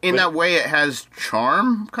in that way, it has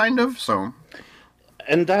charm, kind of. So,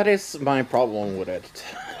 And that is my problem with it.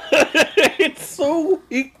 It's so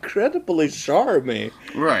incredibly charming.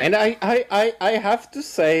 Right. And I have to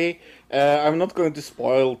say, I'm not going to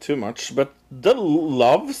spoil too much, but the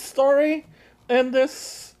love story in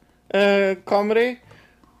this comedy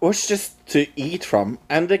was just to eat from.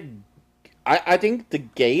 And I think the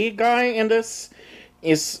gay guy in this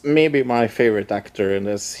is maybe my favorite actor in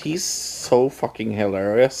this. He's so fucking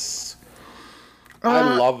hilarious.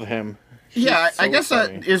 I love him. yeah, He's I so guess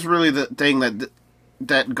funny. that is really the thing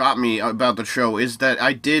that got me about the show, is that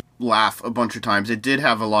I did laugh a bunch of times. It did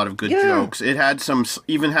have a lot of good Yeah. jokes. It had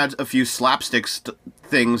even had a few slapstick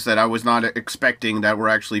things that I was not expecting that were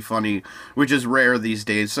actually funny, which is rare these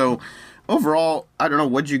days. So overall, I don't know,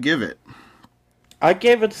 what'd you give it? I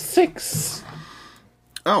gave it 6.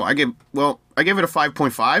 Oh, I gave it a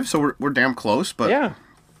 5.5, so we're damn close, but Yeah.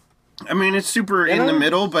 I mean, it's super in the know?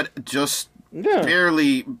 middle, but just Yeah.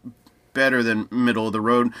 barely better than middle of the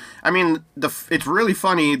road. I mean, it's really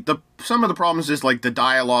funny. Some of the problems is like the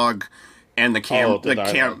dialogue and the the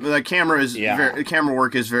dialogue. the camera is Yeah. the camera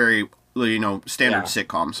work is very standard Yeah.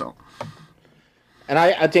 sitcom. So And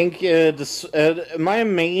I think my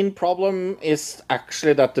main problem is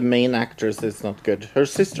actually that the main actress is not good. Her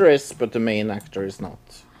sister is, but the main actor is not.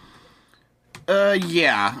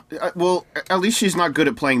 yeah. Well, at least she's not good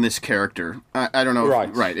at playing this character. I don't know.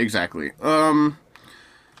 Right. Exactly.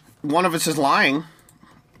 One of us is lying.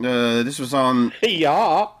 This was on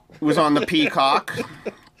Yeah. the Peacock.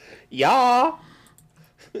 Yeah.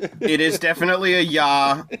 It is definitely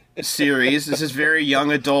a series. This is very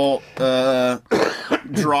young adult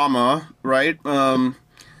drama, right?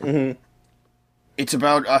 It's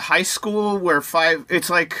about a high school where it's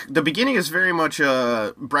like, the beginning is very much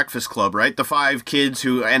a Breakfast Club, right? The 5 kids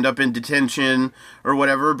who end up in detention or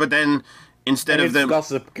whatever, but then instead And of it's them...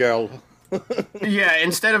 Gossip Girl.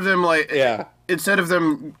 instead of them Yeah. instead of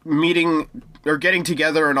them meeting or getting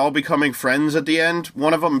together and all becoming friends at the end,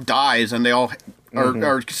 one of them dies and they all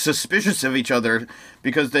are suspicious of each other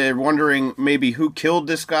because they're wondering maybe who killed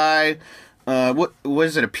this guy. What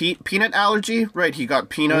was it, a peanut allergy? Right, he got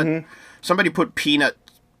peanut. Somebody put peanut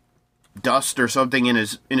dust or something in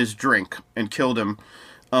his drink and killed him.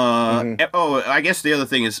 Oh, I guess the other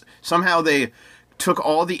thing is somehow they took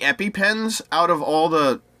all the EpiPens out of all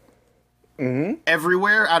the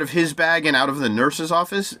everywhere, out of his bag and out of the nurse's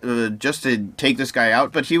office, just to take this guy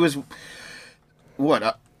out. But he was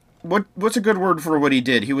what's a good word for what he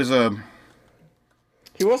did? He was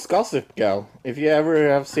He was Gossip Girl. If you ever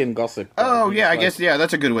have seen Gossip Girl. oh he's yeah, I like- guess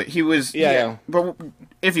that's a good way. He was Yeah. But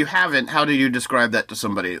if you haven't, how do you describe that to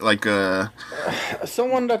somebody? Like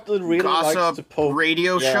someone that really likes to gossip poke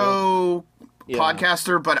radio yeah. show Yeah.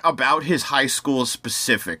 podcaster, but about his high school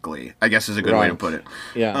specifically, I guess is a good way to Right. put it.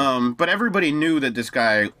 Yeah. But everybody knew that this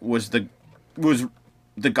guy was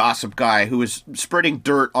the gossip guy who was spreading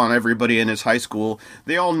dirt on everybody in his high school.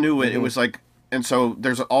 They all knew it. It was like, and so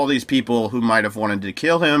there's all these people who might have wanted to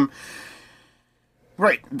kill him.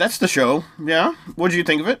 Right, that's the show. Yeah, what did you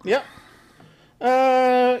think of it? Yeah.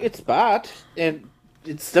 It's bad.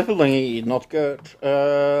 It's definitely not good.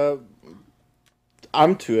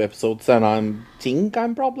 I'm 2 episodes and I think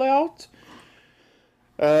I'm probably out.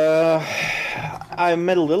 I'm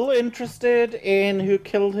a little interested in who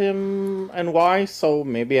killed him and why, so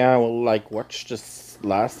maybe I will watch this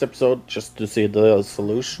last episode just to see the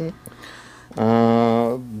solution.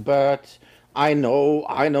 But I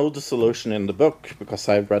know the solution in the book because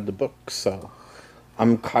I've read the book, so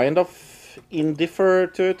I'm kind of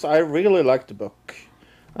indifferent to it. I really like the book,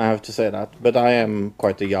 I have to say that, but I am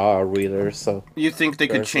quite a reader, so You think they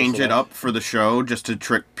could There's change also it that. up for the show just to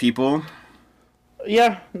trick people?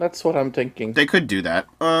 yeah, that's what I'm thinking. They could do that.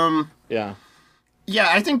 Yeah. Yeah,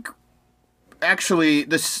 I think actually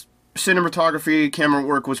this cinematography, camera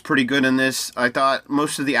work was pretty good in this. I thought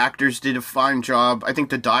most of the actors did a fine job. I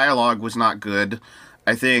think the dialogue was not good.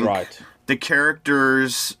 I think Right. the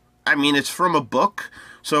characters, I mean, it's from a book,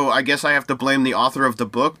 so I guess I have to blame the author of the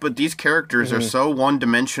book, but these characters are so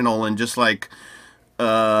one-dimensional and just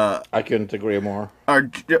I couldn't agree more.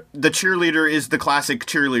 The cheerleader is the classic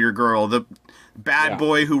cheerleader girl, the bad Yeah.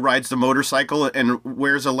 boy who rides the motorcycle and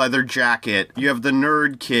wears a leather jacket. You have the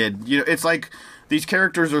nerd kid. You know, it's like these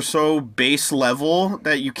characters are so base level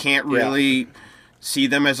that you can't really see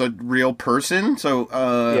them as a real person. So,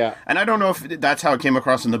 and I don't know if that's how it came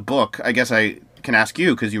across in the book. I guess I can ask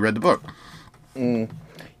you because you read the book.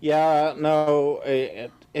 Yeah, no,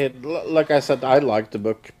 like I said, I like the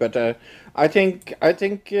book, but I think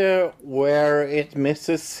where it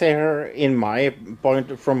misses here,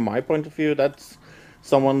 from my point of view, that's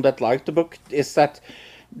someone that liked the book, is that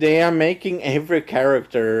they are making every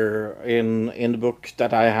character in the book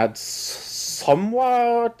that I had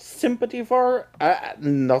somewhat sympathy for,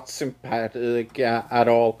 not sympathetic at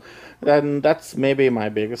all. Then that's maybe my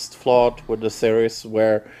biggest flaw with the series,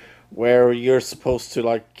 where you're supposed to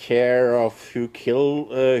like care of who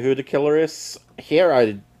the killer is. Here,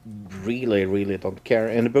 I really don't care.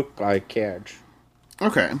 In the book, I cared.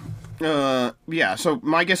 Okay. Yeah, so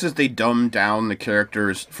my guess is they dumbed down the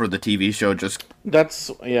characters for the TV show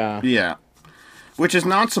Yeah. Which is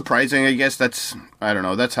not surprising. I guess that's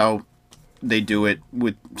how they do it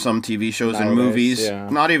with some TV shows and movies. Yeah.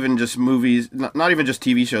 Not even just movies, not even just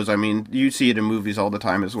TV shows. I mean, you see it in movies all the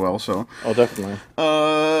time as well, so. Oh, definitely.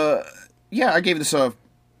 Yeah, I'll give it a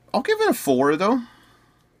 4, though.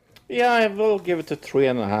 Yeah, I will give it a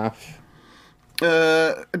 3.5.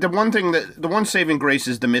 The one saving grace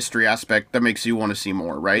is the mystery aspect that makes you want to see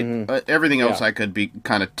more, right? Everything else I could be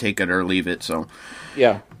kind of take it or leave it, so.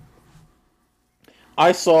 Yeah.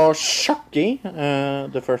 I saw Chucky,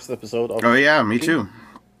 the first episode of. Oh yeah, me too.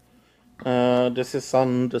 This is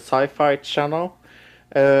on the Sci-Fi Channel.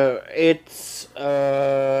 It's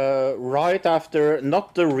right after,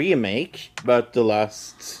 not the remake, but the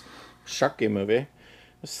last Chucky movie.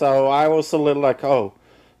 So I was a little like, I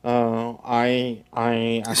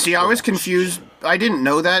See, I was confused. I didn't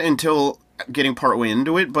know that until getting partway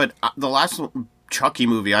into it, but the last Chucky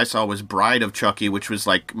movie I saw was Bride of Chucky, which was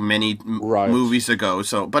like many movies ago.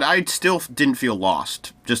 So, but I still didn't feel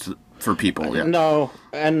lost, just for people. Yeah. No,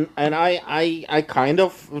 and I kind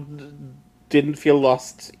of didn't feel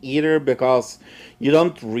lost either, because you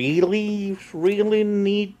don't really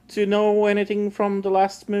need to know anything from the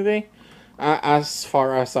last movie, as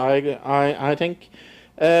far as I think.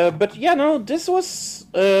 But yeah, no, this was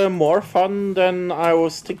more fun than I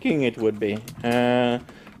was thinking it would be.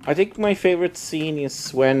 I think my favorite scene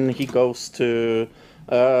is when he goes to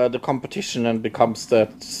the competition and becomes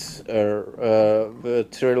that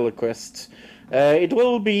ventriloquist. It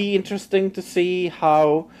will be interesting to see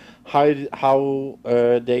how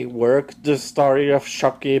they work the story of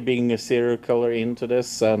Chucky being a serial killer into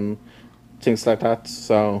this and things like that.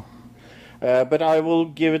 So, but I will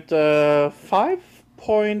give it a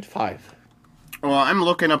 5.5. Well, I'm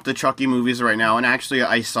looking up the Chucky movies right now, and actually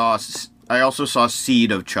I also saw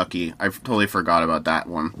Seed of Chucky. I totally forgot about that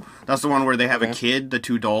one. That's the one where they have a kid, the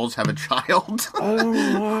two dolls have a child.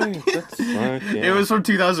 Oh, right. That's right, yeah. It was from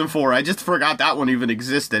 2004. I just forgot that one even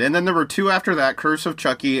existed. And then there were two after that, Curse of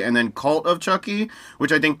Chucky and then Cult of Chucky,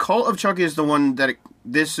 which I think Cult of Chucky is the one that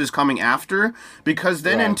this is coming after. Because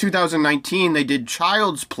then in 2019, they did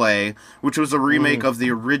Child's Play, which was a remake of the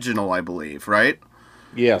original, I believe, right?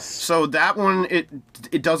 Yes. So that one,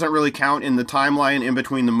 it doesn't really count in the timeline in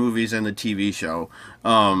between the movies and the TV show,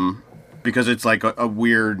 because it's like a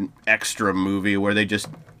weird extra movie where they just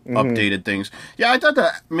updated things. Yeah, I thought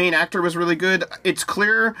the main actor was really good. It's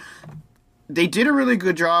clear they did a really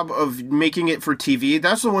good job of making it for TV.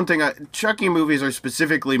 That's the one thing. Chucky movies are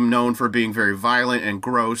specifically known for being very violent and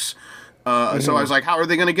gross. So I was like, how are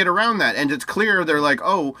they going to get around that? And it's clear they're like,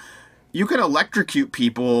 oh, you can electrocute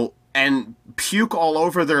people and puke all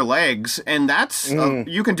over their legs, and that's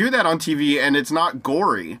you can do that on TV, and it's not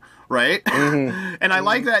gory, right? And I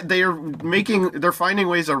like that they're finding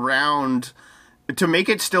ways around to make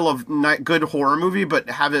it still a good horror movie, but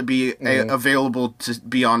have it be available to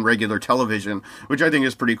be on regular television, which I think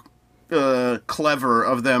is pretty clever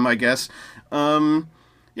of them, I guess. Yeah,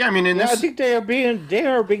 I mean, I think they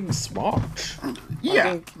are being smart. Yeah, I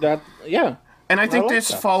think that And I think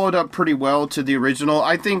this followed up pretty well to the original.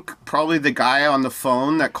 I think probably the guy on the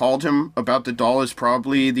phone that called him about the doll is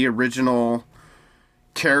probably the original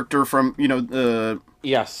character from,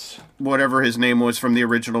 yes, whatever his name was from the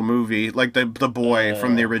original movie, like the boy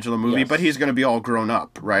from the original movie, yes. but he's going to be all grown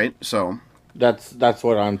up, right? So that's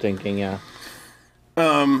what I'm thinking, yeah.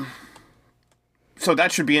 So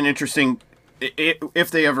that should be an interesting,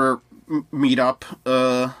 if they ever meet up,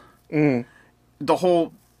 the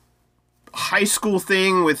whole high school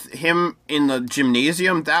thing with him in the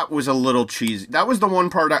gymnasium, that was a little cheesy. That was the one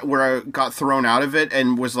part where I got thrown out of it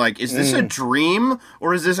and was like, is this a dream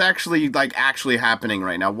or is this actually happening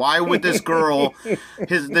right now? Why would this girl,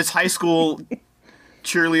 this high school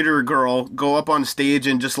cheerleader girl, go up on stage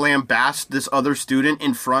and just lambast this other student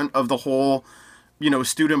in front of the whole,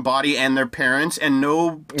 student body and their parents, and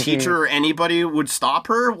no teacher or anybody would stop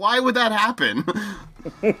her? Why would that happen?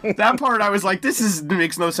 That part I was like,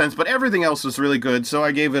 makes no sense, but everything else was really good, so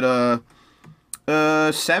I gave it a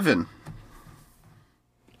 7.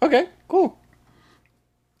 Okay, cool.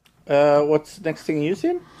 What's the next thing you've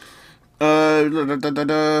seen?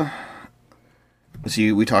 Let's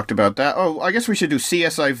see, we talked about that. Oh, I guess we should do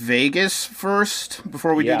CSI Vegas first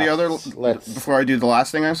before we do the other. Before I do the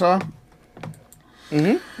last thing I saw.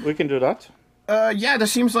 We can do that. Yeah,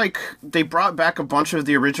 this seems like they brought back a bunch of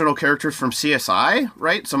the original characters from CSI,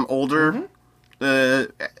 right? Some older,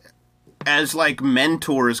 as like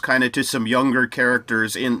mentors, kind of to some younger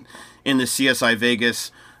characters in the CSI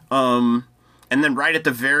Vegas. And then right at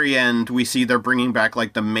the very end, we see they're bringing back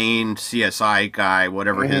like the main CSI guy,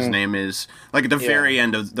 whatever his name is, like at the very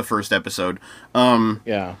end of the first episode.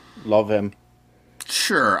 Yeah, love him.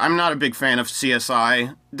 Sure, I'm not a big fan of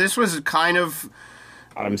CSI. This was kind of.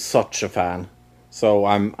 I'm such a fan. So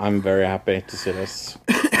I'm very happy to see this.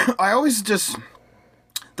 I always just...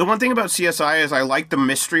 The one thing about CSI is I like the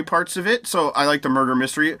mystery parts of it, so I like the murder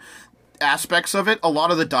mystery aspects of it. A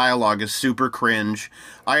lot of the dialogue is super cringe.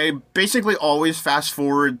 I basically always fast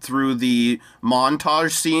forward through the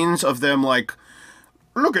montage scenes of them like,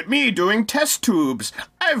 look at me doing test tubes.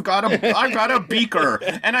 I've got a beaker,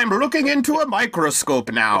 and I'm looking into a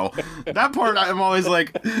microscope now. That part, I'm always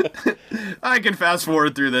like, I can fast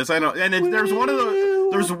forward through this. I know, and there's one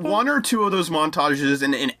or two of those montages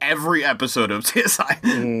in every episode of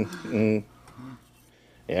CSI.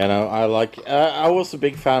 Yeah, no, I was a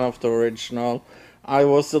big fan of the original. I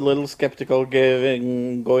was a little skeptical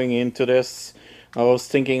going into this. I was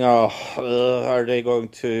thinking, are they going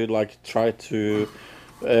to like try to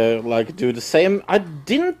do the same? I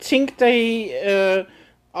didn't think they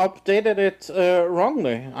updated it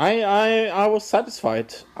wrongly. I was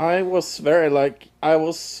satisfied. I was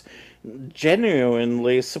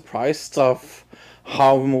genuinely surprised of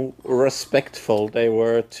how respectful they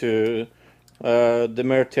were to the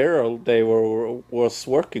material they was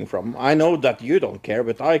working from. I know that you don't care,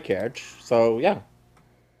 but I cared. So yeah.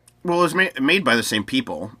 Well, it was made by the same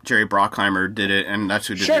people. Jerry Bruckheimer did it, and that's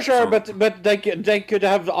who did it. Sure, but they could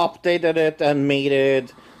have updated it and made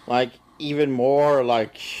it like even more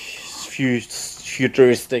like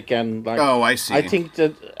futuristic and like. Oh, I see. I think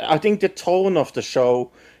the tone of the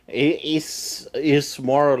show is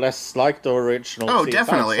more or less like the original. Oh, CSI,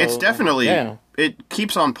 definitely. so, It's definitely yeah. It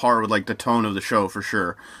keeps on par with like the tone of the show for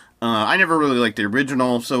sure. I never really liked the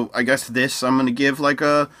original, so I guess this I'm gonna give like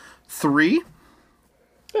a 3.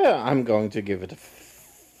 Yeah, I'm going to give it a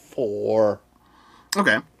 4.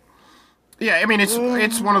 Okay. Yeah, I mean it's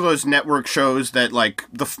one of those network shows that like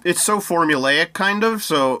it's so formulaic kind of.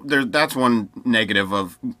 So that's one negative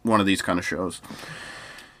of one of these kind of shows.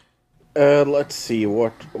 Let's see,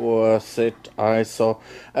 what was it I saw?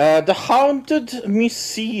 The Haunted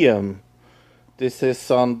Museum. This is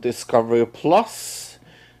on Discovery Plus.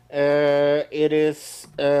 It is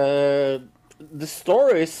the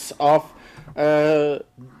stories of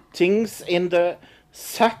things in the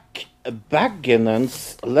Zach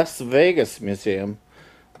Bagans Las Vegas Museum.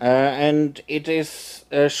 And it is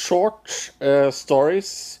short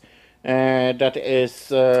stories that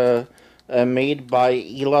is made by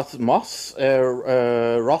Elas Moss,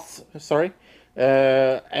 Roth, sorry.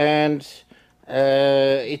 And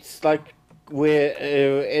it's like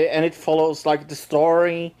and it follows like the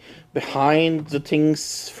story behind the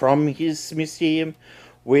things from his museum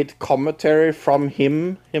with commentary from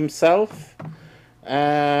himself.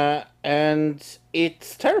 And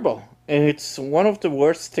it's terrible. It's one of the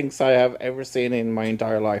worst things I have ever seen in my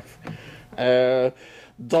entire life.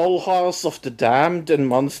 Dollhouse of the Damned and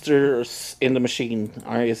Monsters in the Machine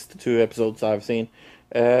is the 2 episodes I've seen.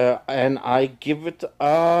 And I give it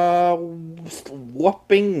a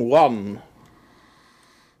whopping 1.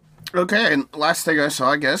 Okay, and last thing I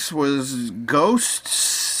saw, I guess, was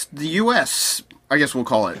Ghosts, the U.S., I guess we'll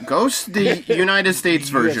call it. Ghost, the United States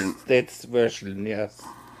version. United States version, yes.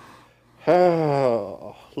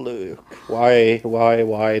 Oh, Luke, why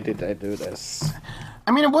did I do this?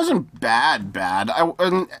 I mean, it wasn't bad.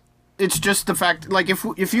 It's just the fact, like,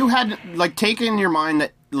 if you had, like, taken your mind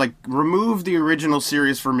that, like, remove the original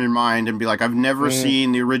series from your mind and be like, I've never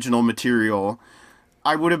seen the original material,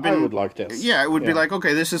 I would have been... I would like this. Yeah, it would be like,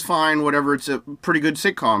 okay, this is fine, whatever, it's a pretty good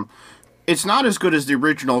sitcom. it's not as good as the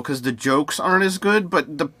original because the jokes aren't as good.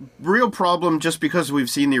 But the real problem, just because we've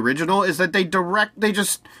seen the original, is that they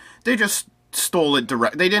just stole it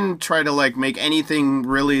direct. They didn't try to like make anything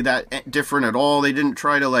really that different at all. They didn't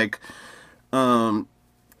try to like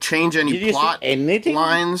change any Did you plot see anything?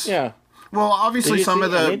 lines. Yeah. Well, obviously Did you some see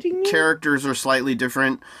of the anything new? characters are slightly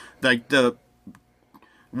different. Like the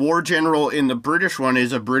war general in the British one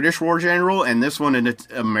is a British war general, and this one is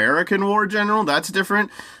an American war general. That's different.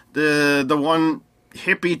 The one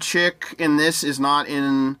hippie chick in this is not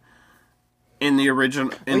in the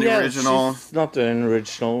original. She's not an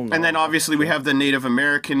original. No. And then obviously we have the Native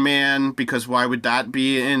American man, because why would that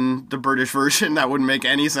be in the British version? That wouldn't make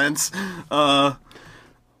any sense.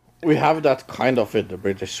 We have that kind of in the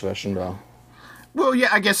British version, though. Well, yeah,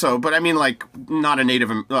 I guess so. But I mean, like, not a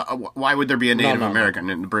Native. Why would there be a Native No.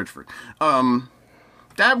 American in the British version?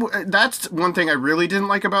 That's one thing I really didn't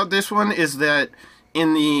like about this one, is that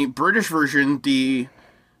in the British version, the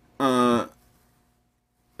one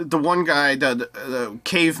guy, the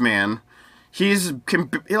caveman, he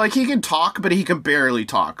can talk, but he can barely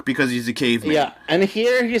talk because he's a caveman. Yeah, and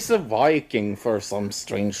here he's a Viking for some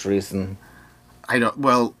strange reason.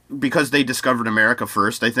 Because they discovered America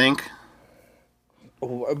first, I think.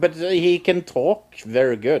 But he can talk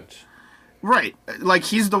very good. Right. Like,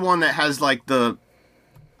 he's the one that has, like, the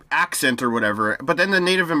accent or whatever. But then the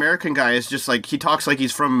Native American guy is just, like, he talks like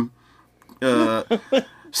he's from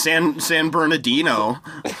San Bernardino.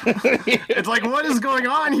 It's like, what is going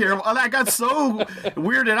on here? Well, I got so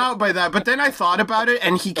weirded out by that. But then I thought about it,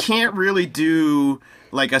 and he can't really do,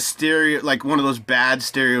 like, like one of those bad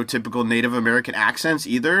stereotypical Native American accents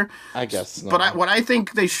either. I guess not. But what I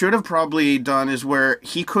think they should have probably done is where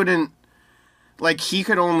he couldn't, like, he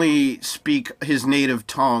could only speak his native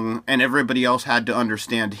tongue, and everybody else had to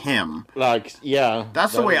understand him. Like, yeah.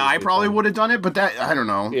 That's the way I probably would have done it, but that, I don't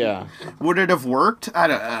know. Yeah. Would it have worked? I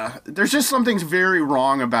don't there's just something's very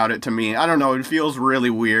wrong about it to me. I don't know, it feels really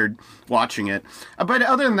weird watching it. But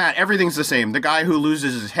other than that, everything's the same. The guy who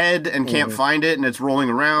loses his head and can't find it, and it's rolling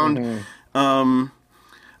around.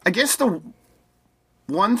 I guess the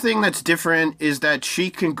one thing that's different is that she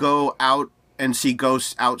can go out and see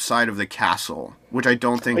ghosts outside of the castle, which I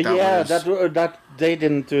don't think that was... that they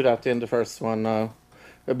didn't do that in the first one, no.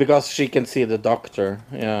 Because she can see the doctor.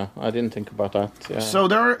 Yeah, I didn't think about that. Yeah. So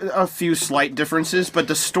there are a few slight differences, but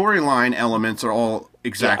the storyline elements are all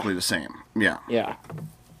exactly the same. Yeah. Yeah.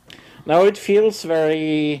 Now it feels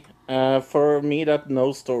very, for me that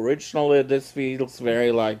knows the original, this feels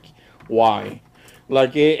very like, why?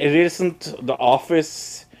 Like, it isn't The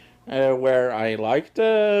Office, where I like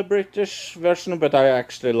the British version, but I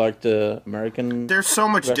actually like the American. They're so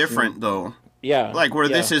much version. different, though. Yeah. Like, where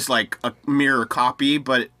this is like a mirror copy,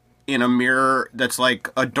 but in a mirror that's like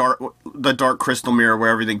the dark crystal mirror where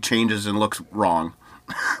everything changes and looks wrong.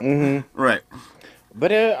 Mm-hmm. Right.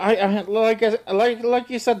 But I like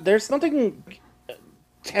you said, there's nothing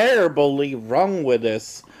terribly wrong with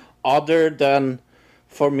this, other than,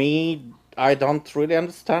 for me, I don't really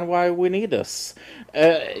understand why we need this.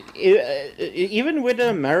 Even with the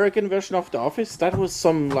American version of The Office, that was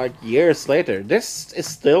some like years later. This is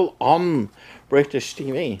still on British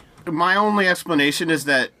TV. My only explanation is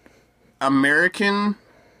that American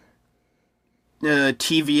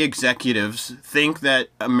TV executives think that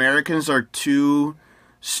Americans are too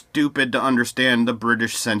stupid to understand the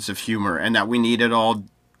British sense of humor, and that we need it all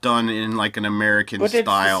done in like an American but style.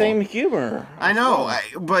 But it's the same humor. I know,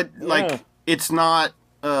 but like it's not.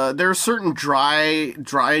 There's certain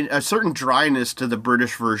a certain dryness to the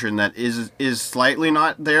British version that is slightly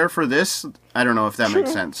not there for this. I don't know if that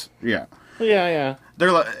makes sense. Yeah. Yeah.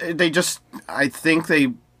 I think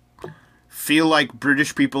they feel like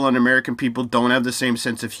British people and American people don't have the same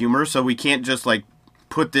sense of humor, so we can't just like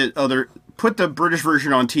put the British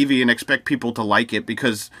version on TV and expect people to like it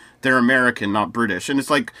because they're American, not British. And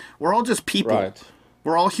it's like, we're all just people. Right.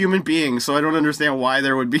 We're all human beings, so I don't understand why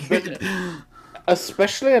there would be...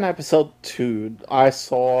 Especially in episode 2, I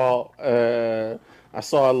saw a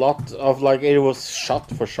lot of, like, it was shot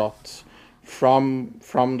for shot from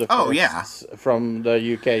the from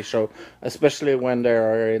the UK show, especially when they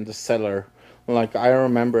are in the cellar. Like, I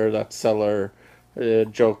remember that cellar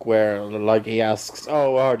joke where, like, he asks,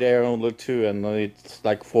 "Oh, are there only 2?" And it's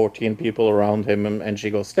like 14 people around him, and she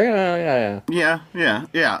goes, "Yeah." I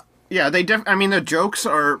mean, the jokes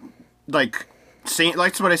are like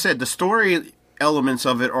that's what I said. The story elements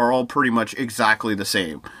of it are all pretty much exactly the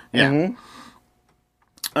same. Yeah. Mm-hmm.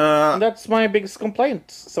 That's my biggest complaint.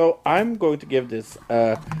 So I'm going to give this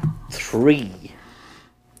a 3.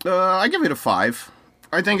 I give it a 5.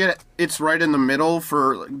 I think it's right in the middle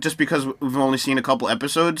for just because we've only seen a couple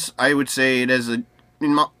episodes. I would say it is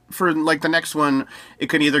for like the next one, it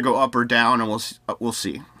could either go up or down, and we'll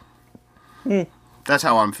see. That's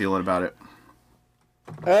how I'm feeling about it.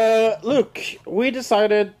 Look, we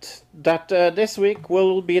decided that this week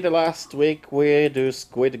will be the last week we do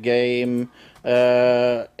Squid Game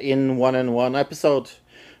in 1-in-1 episode.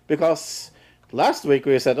 Because last week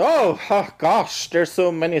we said, oh gosh, there's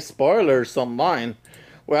so many spoilers online.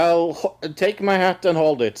 Well, take my hat and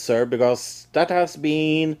hold it, sir, because that has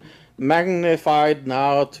been magnified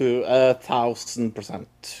now to 1,000%.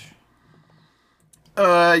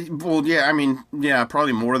 Well, yeah, I mean, yeah,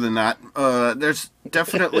 probably more than that. There's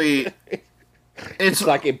definitely... It's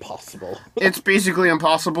like impossible. It's basically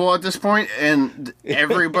impossible at this point, and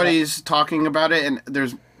everybody's talking about it, and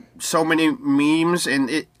there's so many memes,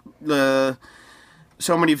 and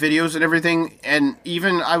so many videos and everything, and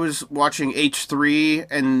even I was watching H3,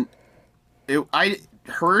 and I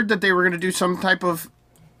heard that they were going to do some type of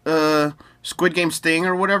Squid Game sting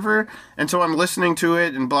or whatever, and so I'm listening to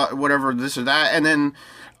it and whatever, this or that, and then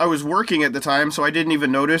I was working at the time, so I didn't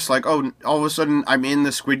even notice, like, oh, all of a sudden I'm in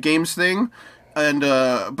the Squid Games thing, and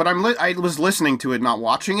but I was listening to it, not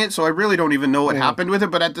watching it, so I really don't even know what happened with it,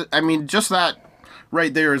 but I mean, just that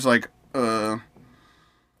right there is like, I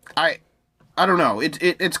don't know,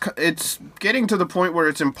 it's getting to the point where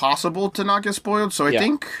it's impossible to not get spoiled, so I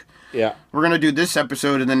think... Yeah, we're going to do this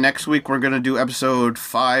episode, and then next week we're going to do episode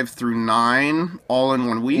 5 through 9, all in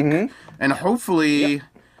 1 week. And hopefully,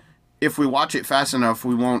 if we watch it fast enough,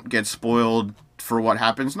 we won't get spoiled for what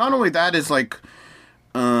happens. Not only that, is like,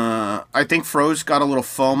 I think Fro's got a little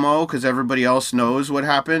FOMO, because everybody else knows what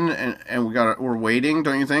happened, and we're waiting,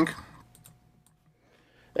 don't you think?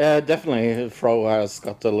 Definitely, Fro has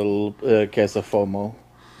got a little case of FOMO.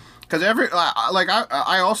 Because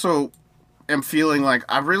I also... am feeling like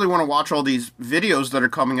I really want to watch all these videos that are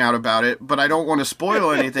coming out about it, but I don't want to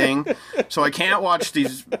spoil anything, so I can't watch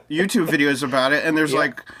these YouTube videos about it, and there's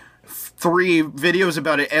like 3 videos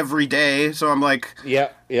about it every day, so I'm like,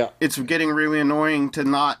 it's getting really annoying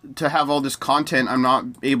to have all this content I'm not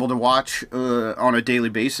able to watch on a daily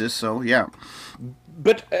basis, so yeah.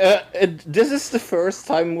 But this is the first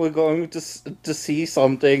time we're going to see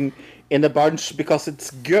something in a bunch because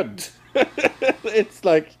it's good. It's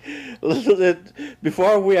like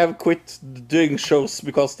before we have quit doing shows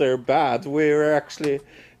because they're bad, we're actually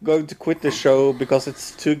going to quit the show because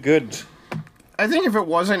it's too good. I think if it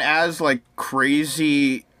wasn't as like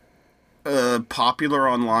crazy popular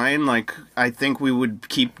online, like I think we would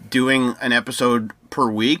keep doing an episode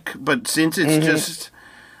per week, but since it's just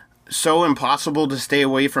so impossible to stay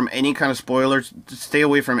away from any kind of spoilers, to stay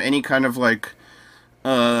away from any kind of like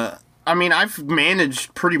I mean, I've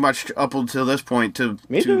managed pretty much up until this point to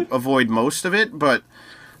avoid most of it, but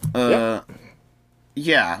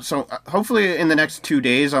yeah. So hopefully in the next 2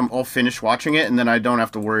 days I'll finish watching it, and then I don't have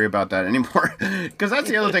to worry about that anymore. Because that's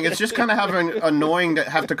the other thing; it's just kind of annoying to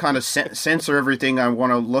have to kind of censor everything I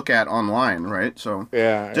want to look at online, right? So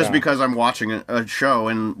because I'm watching a show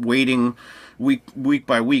and waiting week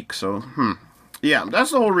by week. So yeah, that's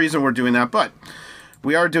the whole reason we're doing that, but.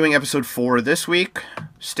 We are doing episode 4 this week.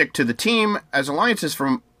 Stick to the team. As alliances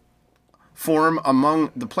form among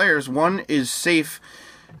the players, one is safe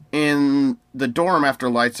in the dorm after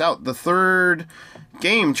lights out. The third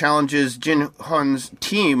game challenges Jin Hun's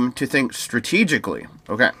team to think strategically.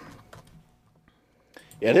 Okay.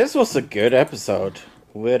 Yeah, this was a good episode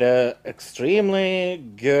with a extremely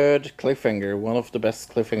good cliffhanger. One of the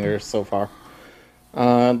best cliffhangers so far.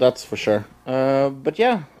 That's for sure. But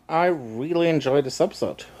yeah. I really enjoyed this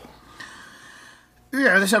episode.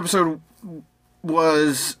 Yeah, this episode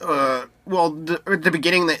was at the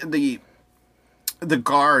beginning the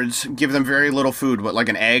guards give them very little food, but like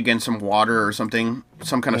an egg and some water or something,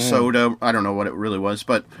 some kind of soda. I don't know what it really was,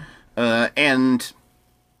 but some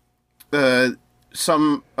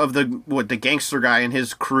of the gangster guy and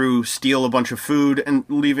his crew steal a bunch of food and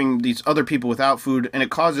leaving these other people without food, and it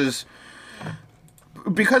causes.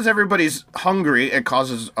 Because everybody's hungry, it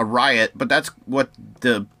causes a riot, but that's what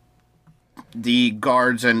the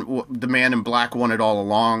guards and the man in black wanted all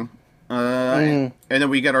along. And then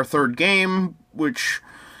we get our third game, which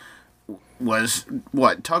was,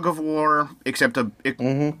 tug of war, except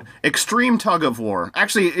extreme tug of war.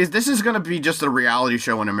 Actually, this is going to be just a reality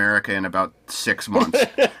show in America in about 6 months.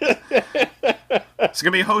 It's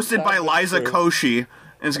going to be hosted by Liza Koshy.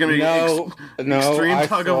 And it's going to be extreme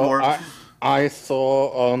tug of war. I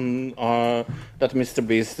saw on that Mr.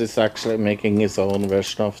 Beast is actually making his own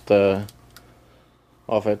version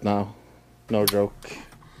of it now. No joke.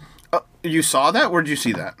 You saw that? Where'd you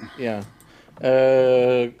see that? Yeah.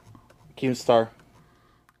 Keemstar.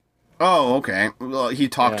 Oh, okay. Well, he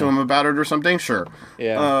talked to him about it or something? Sure.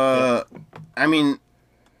 Yeah. I mean,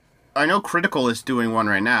 I know Critical is doing one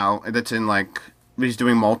right now. That's in, like, he's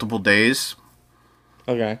doing multiple days.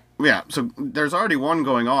 Okay. Yeah, so there's already one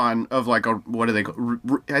going on of, like, what do they call,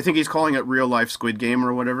 I think he's calling it Real Life Squid Game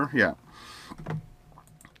or whatever. Yeah.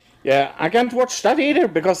 Yeah, I can't watch that either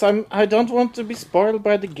because I don't want to be spoiled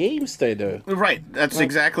by the games they do. Right, that's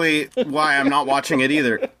exactly why I'm not watching it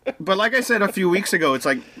either. But like I said a few weeks ago, it's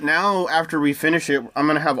like now after we finish it, I'm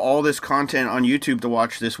going to have all this content on YouTube to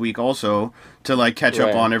watch this week also to like catch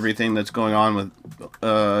up on everything that's going on with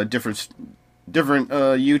different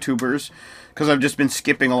YouTubers because I've just been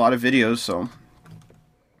skipping a lot of videos, so.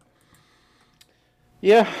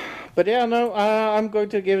 Yeah, but yeah, no, I'm going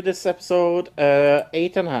to give this episode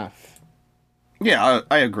 8.5. Yeah,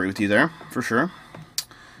 I agree with you there, for sure.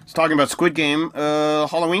 It's talking about Squid Game.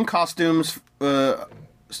 Halloween costumes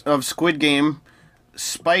of Squid Game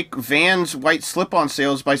spike Vans white slip-on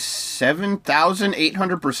sales by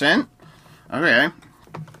 7,800%. Okay.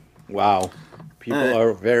 Wow. People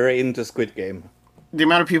are very into Squid Game. The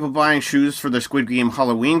amount of people buying shoes for their Squid Game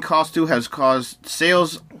Halloween costume has caused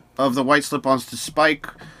sales of the white slip-ons to spike,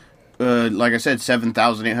 like I said,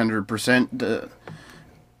 7,800%.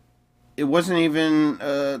 It wasn't even...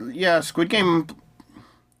 Squid Game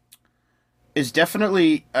is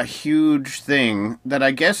definitely a huge thing that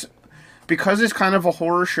I guess... Because it's kind of a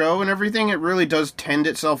horror show and everything, it really does tend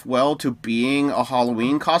itself well to being a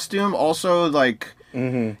Halloween costume. Also, like,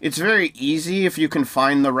 it's very easy if you can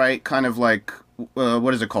find the right kind of, like,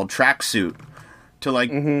 what is it called? Tracksuit. To, like,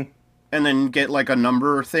 and then get, like, a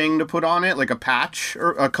number thing to put on it, like a patch,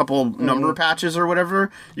 or a couple number patches or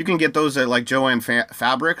whatever. You can get those at, like, Joann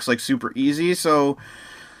Fabrics, like, super easy. So,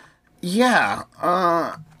 yeah,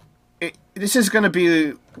 this is going to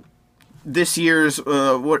be... This year's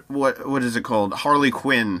what is it called? Harley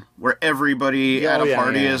Quinn, where everybody at a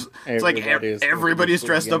party is. It's like everybody's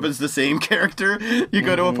dressed up as the same character. You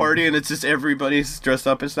go to a party and it's just everybody's dressed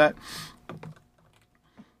up as that.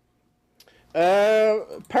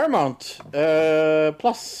 Paramount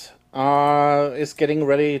Plus is getting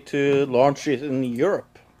ready to launch it in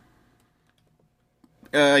Europe.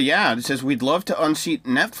 It says we'd love to unseat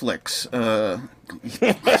Netflix.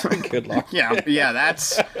 Good luck. Yeah,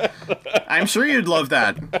 that's. I'm sure you'd love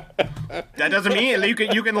that. That doesn't mean you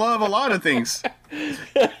can love a lot of things.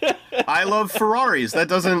 I love Ferraris. That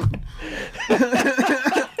doesn't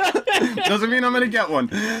mean I'm gonna get one.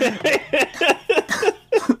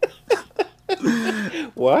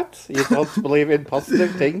 What? You don't believe in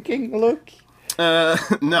positive thinking, Luke?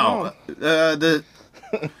 No. The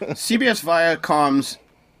CBS Viacom's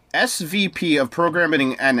SVP of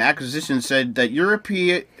Programming and Acquisition said that Europe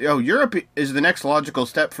is the next logical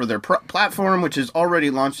step for their platform, which is already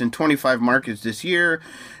launched in 25 markets this year,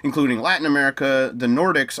 including Latin America, the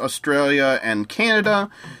Nordics, Australia, and Canada.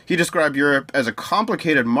 He described Europe as a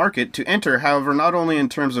complicated market to enter, however, not only in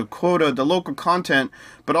terms of quota, the local content,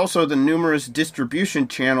 but also the numerous distribution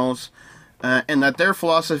channels, and that their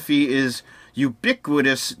philosophy is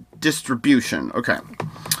ubiquitous distribution. Okay.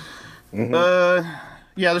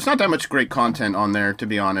 Yeah, there's not that much great content on there, to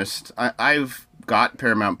be honest. I've got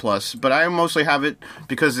Paramount Plus, but I mostly have it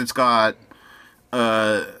because it's got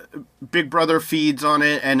Big Brother feeds on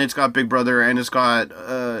it, and it's got Big Brother, and it's got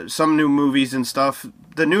some new movies and stuff.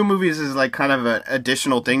 The new movies is like kind of an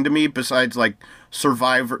additional thing to me, besides like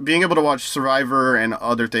Survivor, being able to watch Survivor and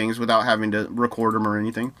other things without having to record them or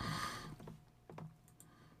anything.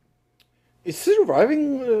 Is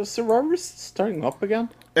Survivor starting up again?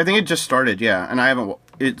 I think it just started, yeah, and I haven't.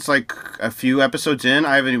 It's like a few episodes in.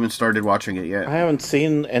 I haven't even started watching it yet. I haven't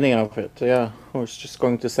seen any of it. Yeah, I was just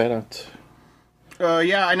going to say that.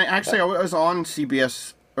 Yeah, and actually, I was on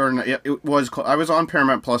CBS, or no, yeah, I was on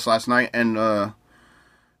Paramount Plus last night, and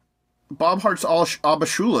Bob Hart's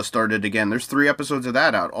Abashula started again. There's 3 episodes of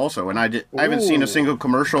that out also, and I haven't seen a single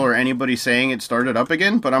commercial or anybody saying it started up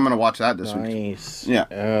again, but I'm gonna watch that this week. Nice. Yeah,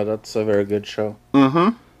 that's a very good show.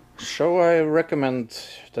 Show I recommend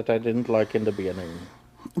that I didn't like in the beginning.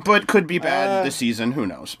 But could be bad this season, who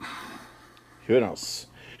knows? Who knows?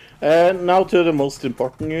 Now to the most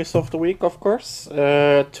important news of the week, of course.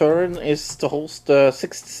 Turin is to host the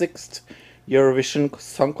 66th Eurovision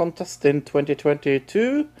Song Contest in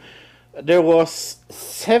 2022. There was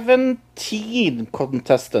 17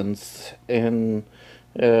 contestants in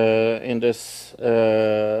this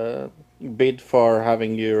bid for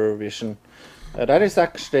having Eurovision. That is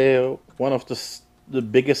actually one of the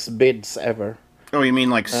biggest bids ever. Oh, you mean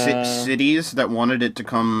like cities that wanted it to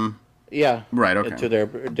come Yeah. Right, okay. To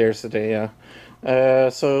their city, yeah.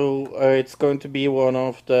 So it's going to be one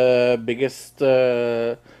of the biggest,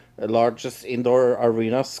 largest indoor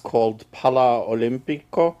arenas called Pala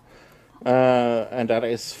Olimpico. And that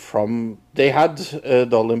is from... They had the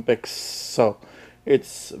Olympics, so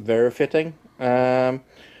it's very fitting.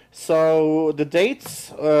 So the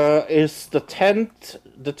dates is the 10th,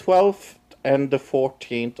 the 12th, and the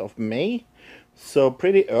 14th of May. So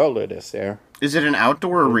pretty early this year. Is it an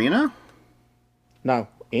outdoor arena? No,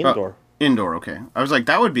 indoor. Indoor, okay. I was like,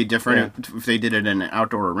 that would be different if they did it in an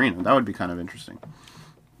outdoor arena. That would be kind of interesting.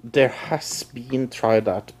 There has been tried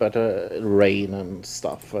that, but rain and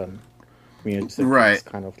stuff and music is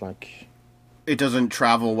kind of like... It doesn't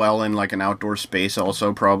travel well in like an outdoor space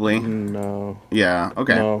also, probably? No. Yeah,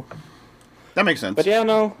 okay. No. That makes sense. But yeah,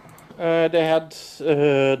 no. They had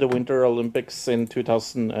the Winter Olympics in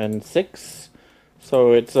 2006,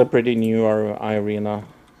 so it's a pretty new arena.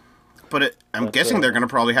 But I'm guessing they're going to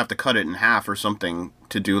probably have to cut it in half or something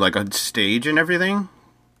to do like a stage and everything.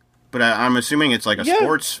 But I'm assuming it's like a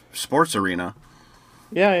sports arena.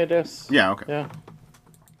 Yeah, it is. Yeah, okay. Yeah.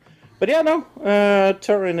 But yeah, no.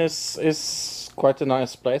 Turin is quite a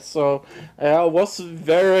nice place. So I was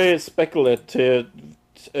very speculative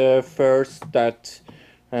first that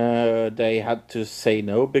they had to say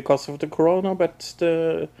no because of the corona, but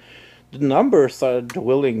the numbers are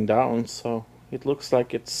dwindling down, so it looks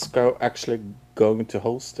like it's actually going to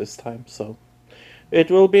host this time. So it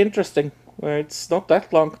will be interesting. It's not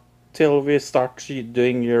that long till we start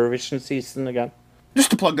doing Eurovision season again. Just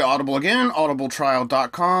to plug the Audible again,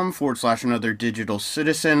 audibletrial.com/another digital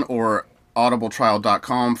citizen or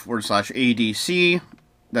audibletrial.com/ADC.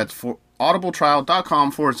 That's for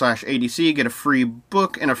audibletrial.com/ADC. Get a free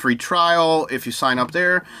book and a free trial if you sign up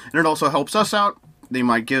there. And it also helps us out. They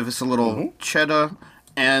might give us a little cheddar.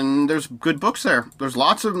 And there's good books there. There's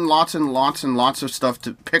lots and lots and lots and lots of stuff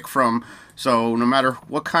to pick from. So no matter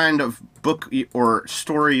what kind of book or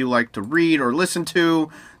story you like to read or listen to,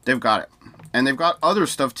 they've got it. And they've got other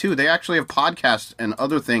stuff too. They actually have podcasts and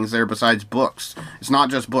other things there besides books. It's not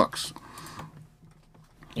just books.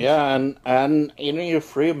 Yeah, and in your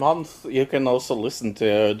free month, you can also listen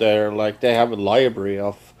to they have a library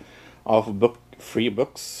of free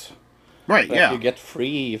books. Right, that you get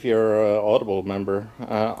free if you're an Audible member.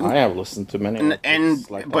 I have listened to many.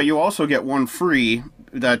 But you also get one free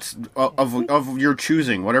that's of your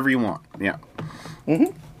choosing, whatever you want. Yeah.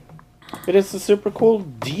 Mm-hmm. It is a super cool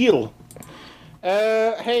deal.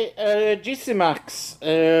 Hey, GC Max.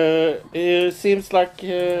 It seems like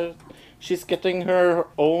she's getting her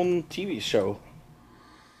own TV show.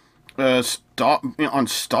 On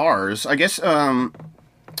Stars, I guess.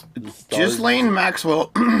 Ghislaine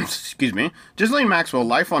Maxwell, excuse me, Ghislaine Maxwell,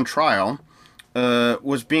 Life on Trial,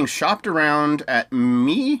 was being shopped around at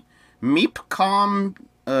Meepcom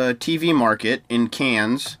TV Market in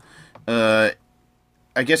Cannes. I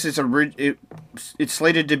guess it's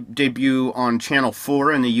slated to debut on Channel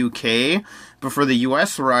 4 in the UK, but for the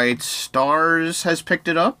US rights, Stars has picked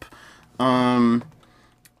it up.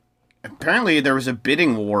 Apparently there was a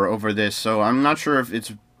bidding war over this, so I'm not sure if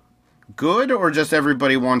it's good or just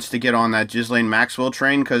everybody wants to get on that Ghislaine Maxwell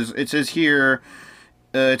train, because it says here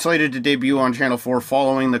it's slated to debut on Channel 4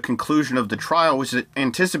 following the conclusion of the trial, which is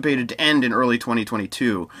anticipated to end in early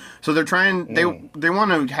 2022. So they're trying, they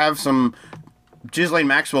want to have some Ghislaine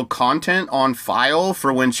Maxwell content on file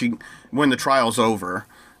for when the trial's over.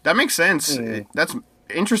 That makes sense. That's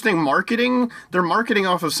interesting marketing. They're marketing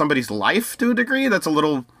off of somebody's life to a degree. That's a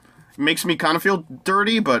little, makes me kind of feel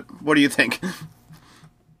dirty, but what do you think?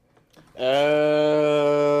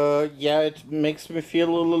 Yeah, it makes me feel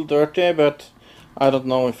a little dirty, but I don't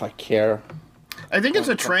know if I care. I think it's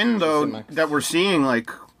a trend, though, that we're seeing,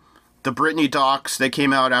 like, the Britney docs, they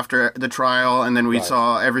came out after the trial, and then we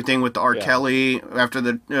saw everything with the R. Kelly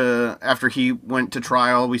after he went to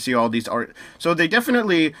trial. We see all these so they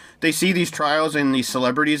see these trials and these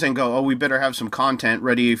celebrities and go, oh, we better have some content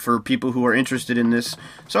ready for people who are interested in this.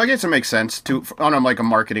 So I guess it makes sense on a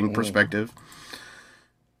marketing perspective.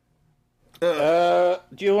 Do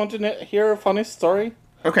you want to hear a funny story?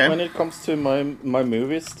 Okay. When it comes to my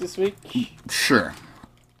movies this week? Sure.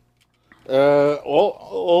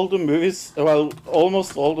 All the movies, well,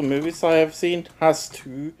 almost all the movies I have seen has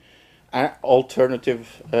two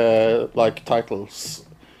alternative titles.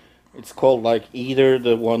 It's called like either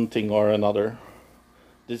the one thing or another,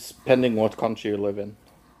 depending what country you live in.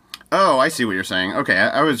 Oh, I see what you're saying. Okay,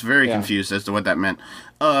 I was very confused as to what that meant.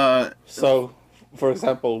 So, for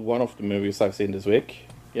example, one of the movies I've seen this week,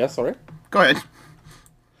 sorry? Go ahead.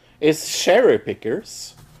 Is Cherry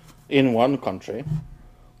Pickers in one country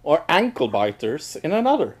or Ankle Biters in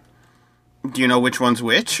another. Do you know which one's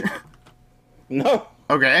which? No.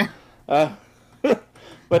 Okay.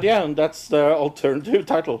 But yeah, that's the alternative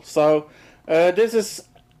title. So, this is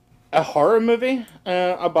a horror movie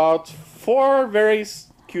about four very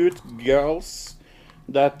cute girls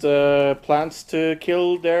that plans to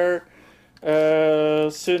kill their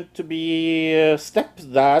soon-to-be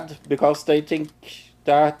stepdad because they think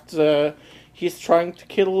that he's trying to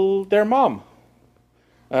kill their mom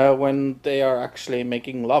when they are actually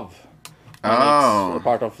making love. And it's a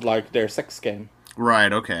part of like their sex game.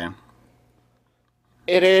 Right, okay.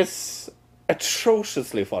 It is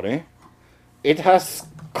atrociously funny. It has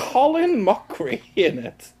Colin Mockery in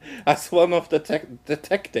it as one of the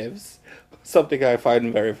detectives, something I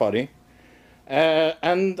find very funny.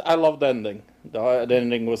 And I love the ending. The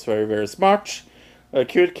ending was very, very smart.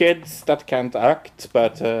 Cute kids that can't act,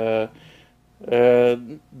 but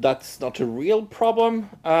that's not a real problem.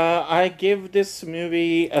 I give this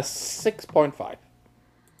movie a 6.5.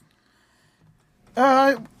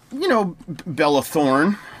 You know Bella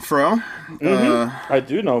Thorne, Fro. I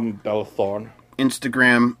do know Bella Thorne.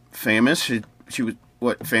 Instagram famous. She was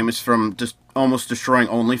famous from just almost destroying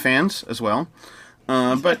OnlyFans as well.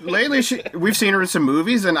 But lately we've seen her in some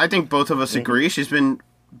movies, and I think both of us agree she's been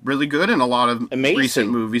really good in a lot of recent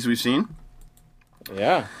movies we've seen.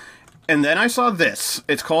 Yeah. And then I saw this.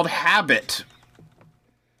 It's called Habit.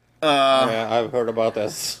 Yeah, I've heard about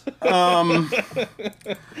this.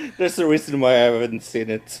 There's a reason why I haven't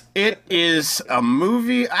seen it. It is a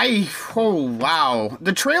movie. Oh wow,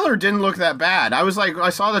 the trailer didn't look that bad. I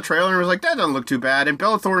saw the trailer and was like, that doesn't look too bad. And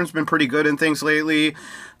Bella Thorne's been pretty good in things lately.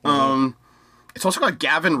 It's also got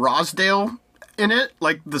Gavin Rossdale in it,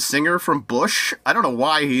 like the singer from Bush. I don't know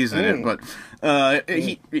why he's in it, but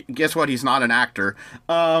he guess what? He's not an actor.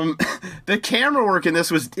 The camera work in this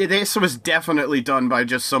was definitely done by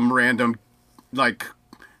just some random, like,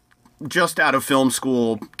 just out of film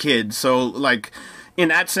school kid. So like, in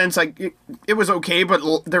that sense, like it was okay, but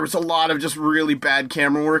there was a lot of just really bad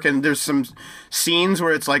camera work, and there's some scenes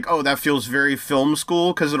where it's like, oh, that feels very film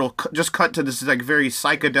school because it'll just cut to this like very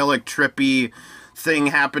psychedelic, trippy thing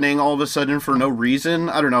happening all of a sudden for no reason.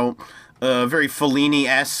 I don't know. Very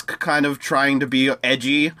Fellini-esque, kind of trying to be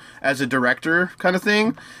edgy as a director kind of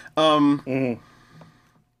thing.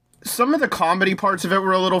 Some of the comedy parts of it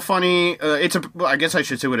were a little funny. I guess I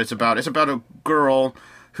should say what it's about. It's about a girl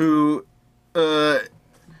who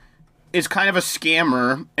is kind of a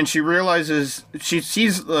scammer, and she realizes she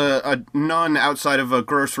sees a nun outside of a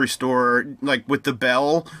grocery store, like with the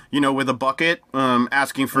bell, with a bucket,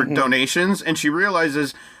 asking for donations, and she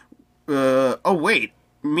realizes, oh wait,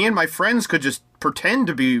 me and my friends could just pretend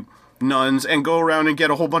to be nuns and go around and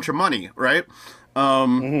get a whole bunch of money, right?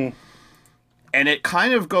 And it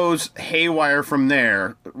kind of goes haywire from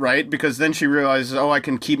there, right? Because then she realizes, oh, I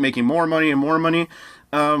can keep making more money and more money.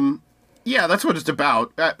 Yeah, that's what it's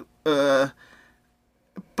about. But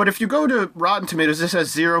if you go to Rotten Tomatoes, this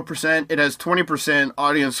has 0%. It has 20%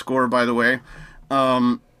 audience score, by the way.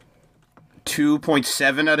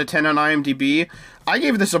 2.7 out of 10 on IMDb. I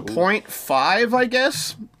gave this a 0.5, I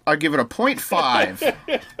guess. I'll give it a 0.5.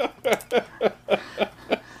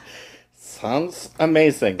 Sounds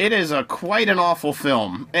amazing. It is quite an awful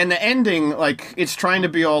film. And the ending, like, it's trying to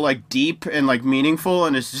be all, like, deep and, like, meaningful,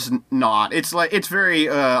 and it's just not. It's, like, it's very,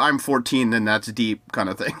 I'm 14, then that's deep kind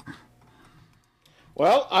of thing.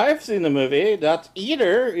 Well, I've seen a movie that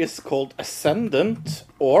either is called Ascendant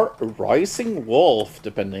or Rising Wolf,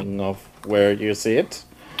 depending on where you see it.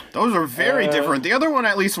 Those are very different. The other one,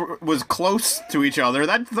 at least, was close to each other.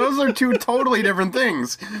 Those are two totally different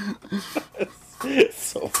things.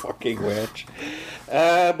 So fucking weird.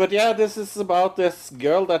 But yeah, this is about this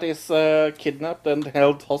girl that is kidnapped and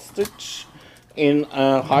held hostage in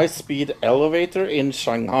a high-speed elevator in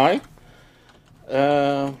Shanghai.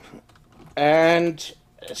 And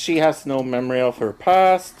she has no memory of her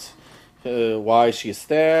past, why she's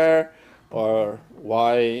there, or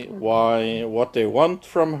what they want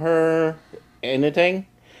from her, anything.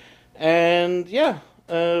 And yeah,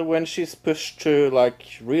 when she's pushed to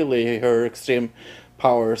like really her extreme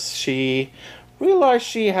powers, she realizes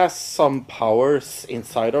she has some powers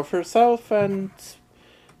inside of herself, and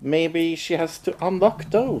maybe she has to unlock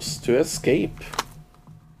those to escape.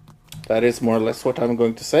 That is more or less what I'm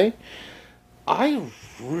going to say. I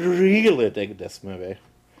really dig this movie.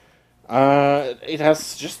 It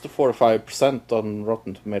has just 45% on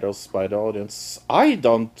Rotten Tomatoes by the audience. I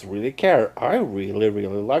don't really care. I really,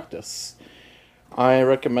 really like this. I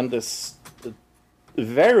recommend this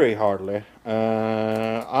very hardly.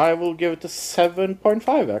 I will give it a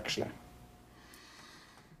 7.5 actually.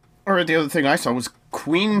 Alright, the other thing I saw was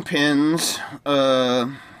Queen Pins,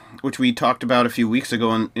 which we talked about a few weeks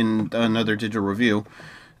ago in another digital review,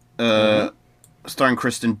 starring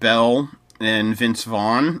Kristen Bell and Vince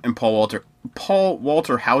Vaughn and Paul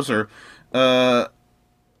Walter Hauser.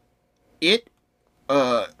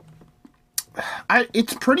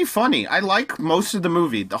 It's pretty funny. I like most of the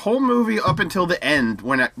movie. The whole movie up until the end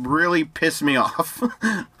when it really pissed me off.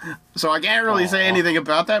 So I can't really say anything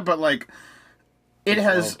about that, but like it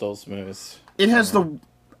has those movies. It has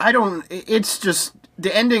it's just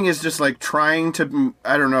the ending is just like trying to,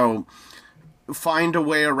 I don't know, find a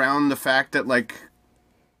way around the fact that like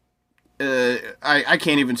I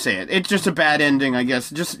can't even say it. It's just a bad ending, I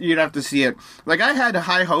guess. Just you'd have to see it. Like I had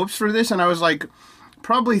high hopes for this and I was like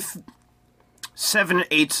probably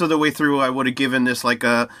 7/8 of the way through, I would have given this like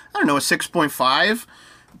a 6.5.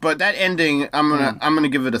 But that ending, I'm gonna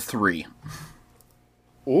give it a 3.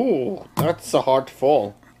 Ooh, that's a hard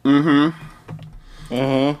fall. Yeah,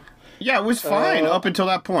 it was fine up until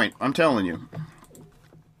that point. I'm telling you.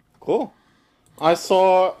 Cool. I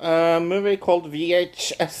saw a movie called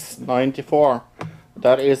VHS 94.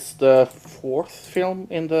 That is the 4th film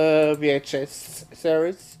in the VHS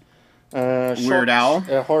series. Weird Al.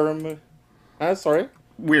 Horror movie. Sorry?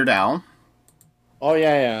 Weird Al. Oh,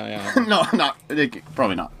 yeah. No,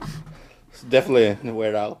 probably not. It's definitely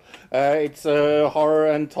Weird Al. It's a horror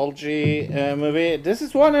anthology movie. This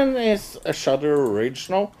is one and is a Shudder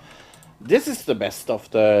original. This is the best of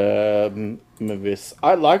the movies.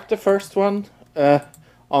 I liked the first one.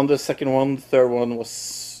 On the second one, third one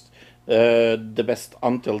was the best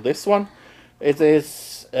until this one. It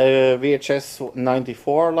is VHS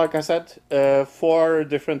 94, like I said. 4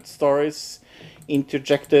 different stories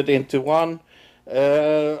interjected into one.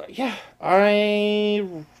 I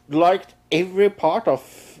liked every part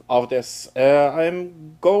of this.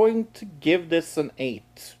 I'm going to give this an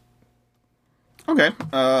 8. Okay.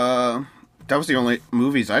 That was the only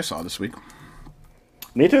movies I saw this week.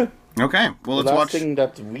 Me too. Okay. Well, let's the last watch. thing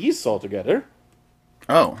that we saw together.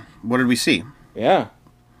 Oh, what did we see? Yeah.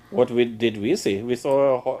 What did we see? We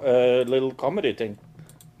saw a little comedy thing.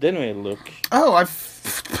 Didn't we, Luke? Oh,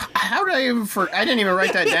 how did I even... I didn't even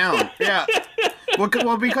write that down. Yeah.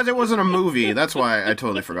 Well, because it wasn't a movie. That's why I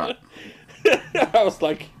totally forgot. I was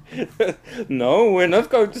like, no, we're not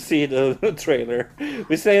going to see the trailer.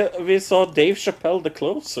 We saw Dave Chappelle, The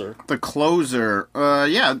Closer. The Closer.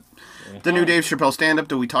 Yeah. The new Dave Chappelle stand-up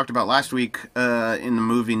that we talked about last week in the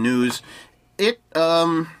movie news. It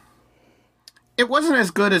wasn't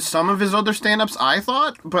as good as some of his other stand-ups, I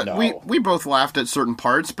thought, but No. we both laughed at certain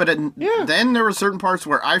parts, but then there were certain parts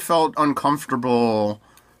where I felt uncomfortable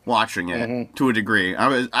watching it to a degree.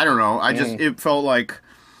 I don't know, it felt like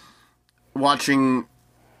watching,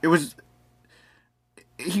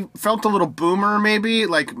 he felt a little boomer, maybe,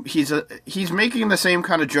 like he's making the same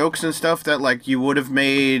kind of jokes and stuff that like you would have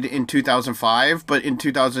made in 2005, but in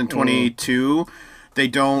 2022, they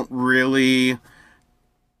don't really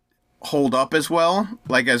hold up as well,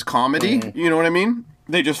 like as comedy. You know what I mean?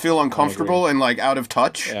 They just feel uncomfortable and like out of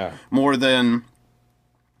touch more than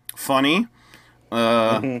funny.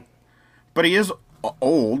 But he is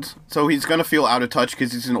old, so he's gonna feel out of touch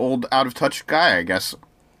because he's an old, out of touch guy, I guess.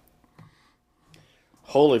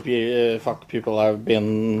 Holy fuck, people have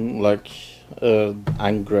been like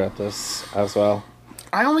angry at this as well.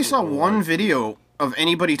 I only saw one video of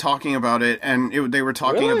anybody talking about it, and they were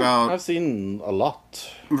talking Really? about... I've seen a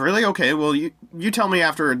lot. Really? Okay, well, you tell me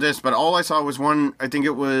after this, but all I saw was one, I think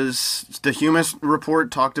it was the Humus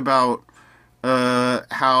Report talked about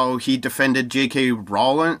how he defended J.K.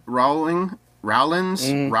 Rowling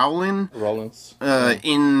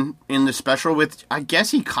in the special with... I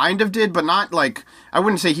guess he kind of did, but not like... I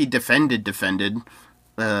wouldn't say he defended.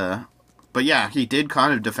 But yeah, he did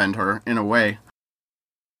kind of defend her in a way.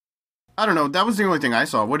 I don't know, that was the only thing I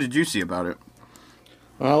saw. What did you see about it?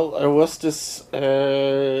 Well, there was this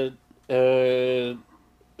big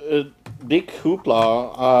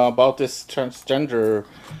hoopla about this transgender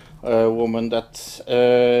woman that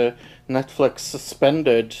Netflix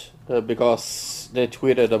suspended because they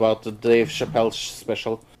tweeted about the Dave Chappelle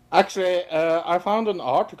special. Actually, I found an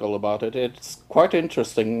article about it. It's quite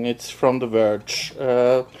interesting. It's from The Verge.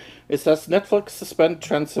 It says Netflix suspend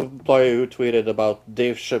trans employee who tweeted about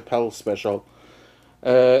Dave Chappelle special.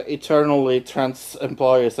 Eternally trans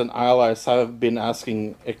employees and allies have been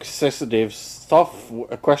asking excessive tough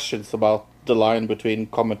questions about the line between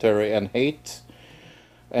commentary and hate.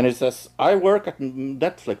 And it says, I work at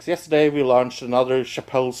Netflix. Yesterday we launched another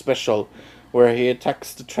Chappelle special where he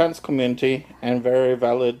attacks the trans community and very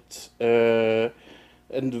validity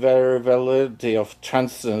of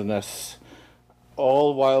transness.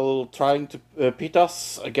 all while trying to pit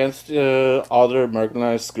us against other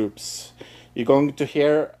marginalized groups. You're going to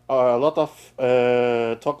hear a lot of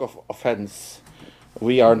talk of offense.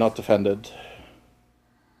 We are not offended.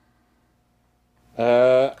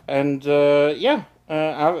 One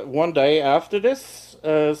day after this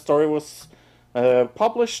story was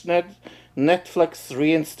published, Netflix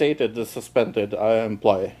reinstated the suspended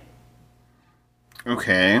employee.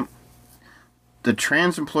 Okay. The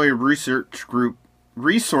Trans Employee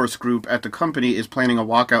Resource Group at the company is planning a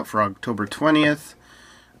walkout for October 20th.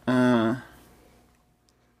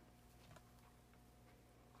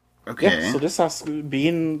 Okay. Yeah, so this has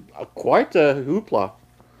been quite a hoopla,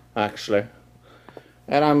 actually.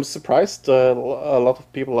 And I'm surprised a lot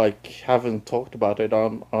of people haven't talked about it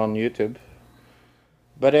on YouTube.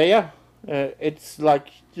 But it's like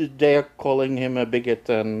they're calling him a bigot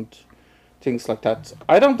and things like that.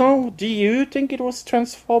 I don't know. Do you think it was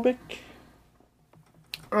transphobic?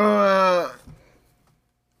 I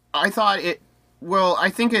thought it. Well, I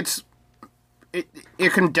think it's.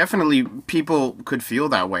 It can definitely, people could feel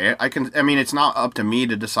that way. I mean, it's not up to me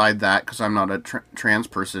to decide that because I'm not a trans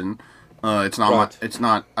person. It's not. Right. It's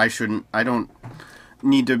not. I don't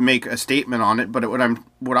need to make a statement on it. But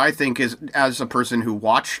what I think is, as a person who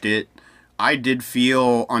watched it, I did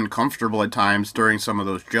feel uncomfortable at times during some of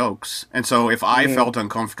those jokes. And so, if I felt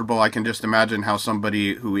uncomfortable, I can just imagine how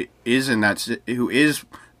somebody who is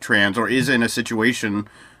trans or is in a situation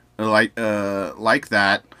like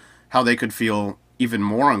that, how they could feel even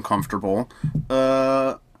more uncomfortable.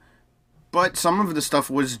 But some of the stuff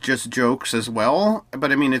was just jokes as well.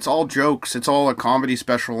 But I mean, it's all jokes. It's all a comedy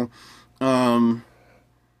special. Yeah,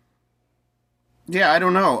 I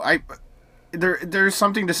don't know. There's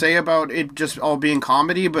something to say about it just all being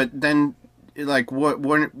comedy, but then like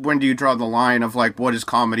when do you draw the line of like what is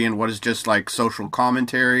comedy and what is just like social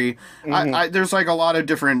commentary? There's like a lot of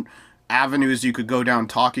different avenues you could go down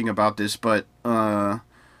talking about this, but I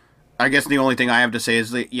guess the only thing I have to say is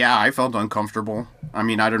that, yeah, I felt uncomfortable. I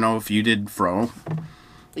mean, I don't know if you did, Fro.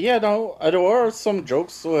 Yeah, no, there were some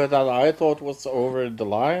jokes that I thought was over the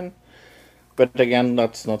line. But again,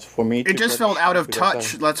 that's not for me to It just felt out of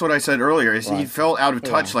touch. That's what I said earlier. Right. He felt out of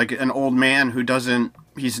touch, like an old man who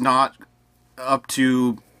he's not up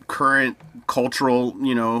to current cultural,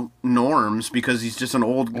 norms because he's just an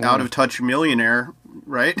old, out of touch millionaire,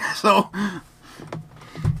 right? So...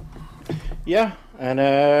 Yeah, and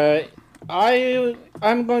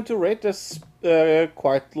I'm going to rate this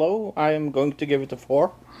quite low. I am going to give it a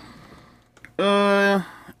 4. I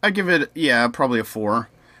give it, probably a 4.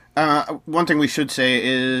 One thing we should say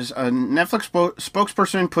is a Netflix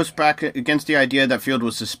spokesperson pushed back against the idea that Field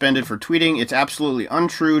was suspended for tweeting. It's absolutely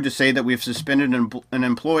untrue to say that we've suspended an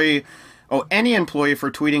employee any employee for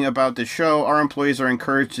tweeting about the show. Our employees are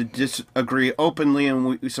encouraged to disagree openly,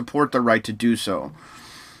 and we support the right to do so.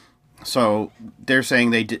 So they're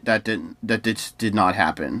saying that did not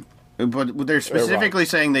happen, but they're specifically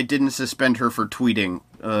saying they didn't suspend her for tweeting.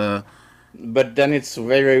 But then it's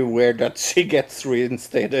very weird that she gets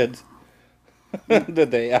reinstated the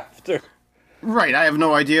day after. Right, I have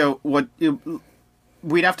no idea what...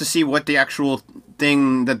 We'd have to see what the actual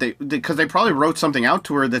thing that because they probably wrote something out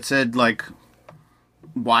to her that said, like,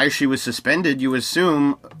 why she was suspended, you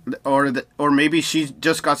assume, or maybe she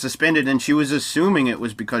just got suspended and she was assuming it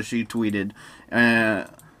was because she tweeted. But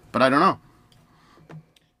I don't know.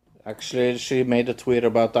 Actually, she made a tweet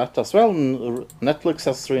about that as well. Netflix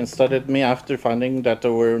has reinstated me after finding that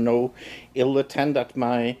there were no ill intent at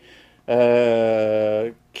my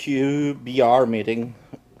QBR meeting.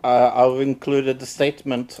 I've included the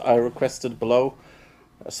statement I requested below,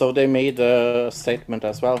 so they made a statement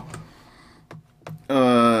as well.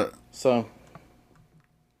 So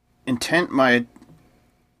ill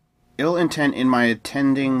intent in my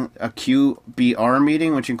attending a QBR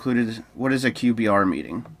meeting, which included, what is a QBR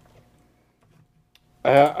meeting?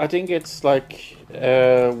 I think it's like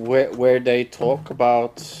where they talk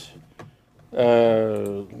about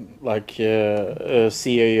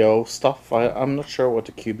CEO stuff. I'm not sure what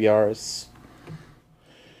the QBR is.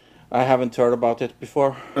 I haven't heard about it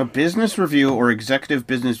before. A business review or executive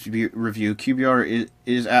business review, QBR,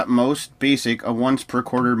 is at most basic, a once per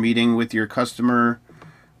quarter meeting with your customer.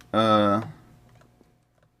 It's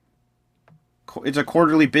a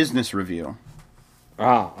quarterly business review.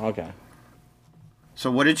 Ah, okay. So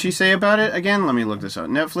what did she say about it again? Let me look this up.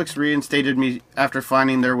 Netflix reinstated me after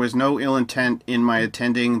finding there was no ill intent in my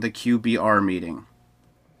attending the QBR meeting.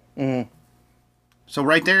 Mm. So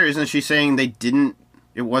right there, isn't she saying they didn't...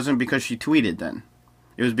 It wasn't because she tweeted then?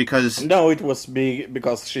 It was because... No, it was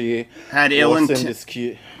because she had ill intent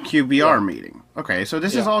QBR meeting. Okay, so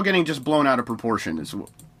this is all getting just blown out of proportion.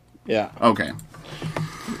 Yeah. Okay.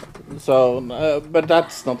 So, but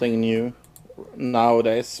that's nothing new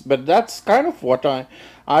nowadays. But that's kind of what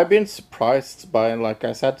I've been surprised by. Like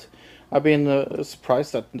I said, I've been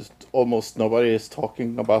surprised that almost nobody is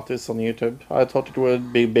talking about this on YouTube. I thought it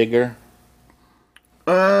would be bigger.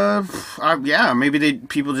 Yeah, maybe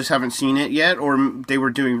people just haven't seen it yet, or they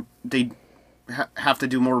have to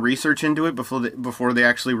do more research into it before they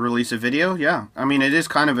actually release a video. Yeah, I mean, it is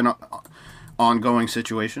kind of an ongoing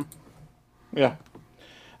situation. Yeah.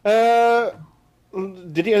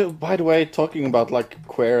 Did you, by the way, talking about like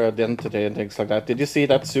queer identity and things like that, did you see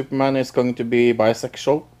that Superman is going to be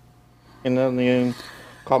bisexual in the new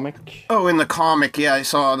comic? Oh, in the comic, yeah, I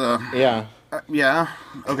saw the... Yeah. Yeah,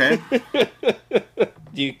 okay.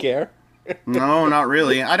 Do you care? No, not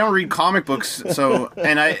really. I don't read comic books, so...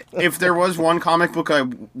 And if there was one comic book I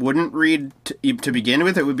wouldn't read to begin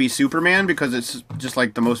with, it would be Superman, because it's just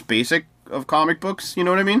like the most basic of comic books, you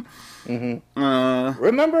know what I mean? Mm-hmm.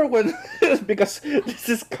 Remember when... because this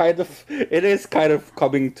is kind of... It is kind of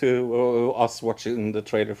coming to us watching the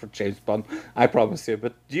trailer for James Bond, I promise you.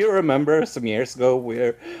 But do you remember some years ago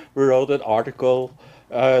where we wrote an article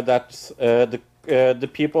that the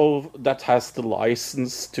people that has the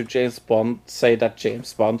license to James Bond say that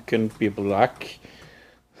James Bond couldn't be black?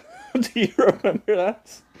 Do you remember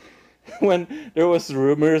that? When there was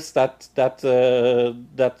rumors that they're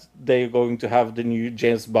going to have the new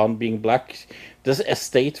James Bond being black, the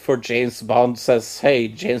estate for James Bond says, "Hey,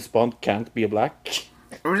 James Bond can't be black."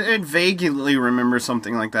 I vaguely remember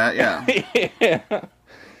something like that. Yeah. Yeah.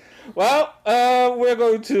 Well, we're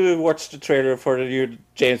going to watch the trailer for the new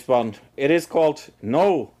James Bond. It is called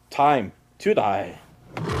No Time to Die.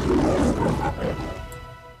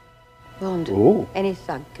 Bond. Ooh. Any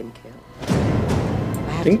thug can kill.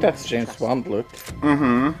 I think that's James Bond look.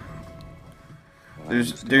 Mm-hmm.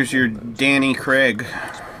 There's your Danny Craig.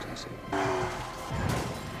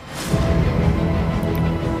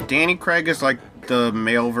 Danny Craig is like the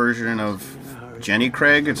male version of Jenny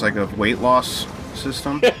Craig. It's like a weight loss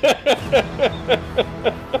system. Is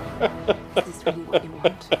this really what you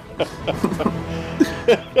want?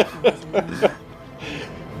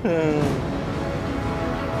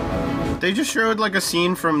 They just showed like a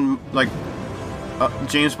scene from like a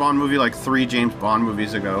James Bond movie, like 3 James Bond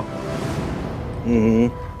movies ago. Mm-hmm.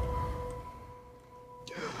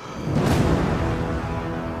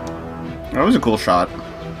 That was a cool shot.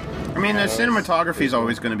 I mean, the cinematography is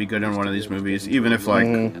always going to be good in one of these movies, even if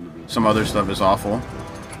like some other stuff is awful.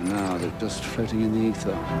 Now they're just floating in the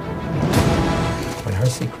ether. When her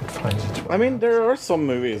secret finds its way. I mean, there are some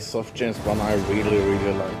movies of James Bond I really,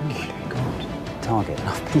 really like. Target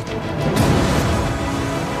enough people.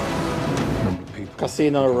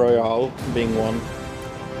 Casino Royale being one.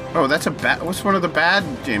 Oh, that's what's one of the bad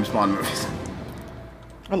James Bond movies?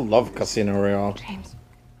 I love Casino Royale. James,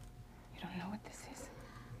 you don't know what this is.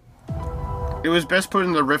 It was best put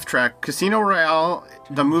in the riff track. Casino Royale,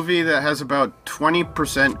 the movie that has about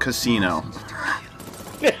 20% casino.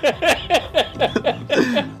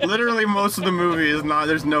 Literally most of the movie is not,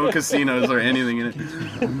 there's no casinos or anything in it.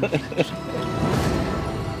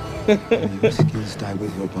 Your skills die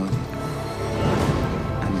with your body.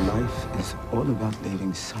 And life is all about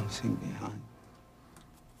leaving something behind.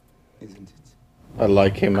 Isn't it? I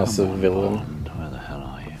like him as a villain. Where the hell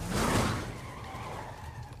are you?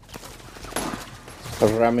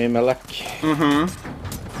 Rami Malek. Mm-hmm.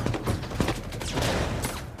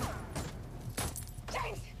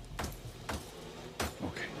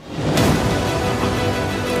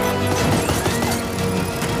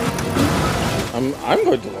 I'm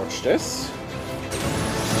going to watch this.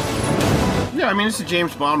 Yeah, I mean, it's a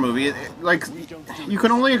James Bond movie. Like, you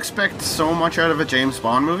can only expect so much out of a James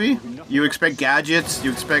Bond movie. You expect gadgets,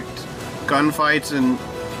 you expect gunfights and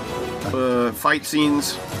fight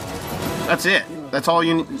scenes. That's it. That's all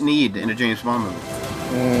you need in a James Bond movie.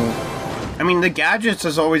 I mean, the gadgets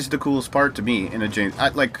is always the coolest part to me in a James...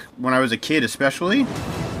 like, when I was a kid especially,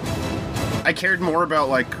 I cared more about,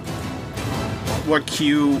 like, what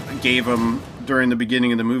Q gave him during the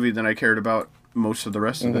beginning of the movie than I cared about most of the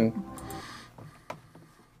rest of it.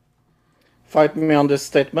 Fight me on this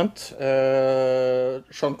statement.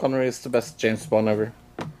 Sean Connery is the best James Bond ever.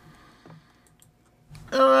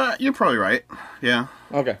 You're probably right. Yeah.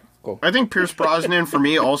 Okay, cool. I think Pierce Brosnan for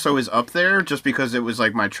me also is up there just because it was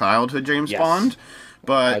like my childhood James Bond.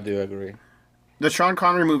 But I do agree. The Sean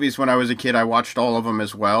Connery movies when I was a kid, I watched all of them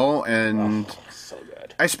as well, and so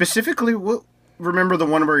good. I specifically remember the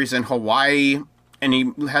one where he's in Hawaii and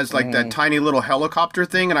he has like that tiny little helicopter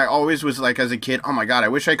thing, and I always was like as a kid, oh my god, I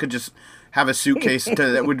wish I could just have a suitcase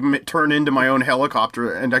that would turn into my own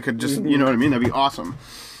helicopter, and I could just, you know what I mean? That'd be awesome.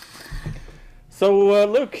 So,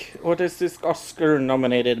 Luke, what is this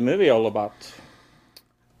Oscar-nominated movie all about?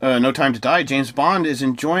 No Time to Die. James Bond is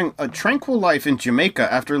enjoying a tranquil life in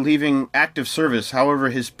Jamaica after leaving active service. However,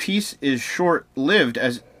 his peace is short-lived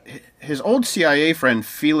as his old CIA friend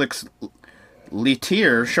Felix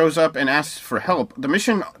Leterrier shows up and asks for help. The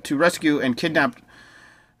mission to rescue and kidnap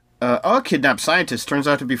a kidnapped scientist turns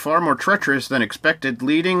out to be far more treacherous than expected,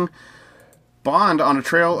 leading Bond on a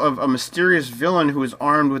trail of a mysterious villain who is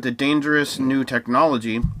armed with a dangerous new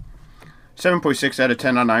technology. 7.6 out of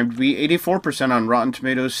 10 on IMDb, 84% on Rotten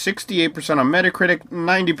Tomatoes, 68% on Metacritic,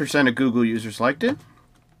 90% of Google users liked it.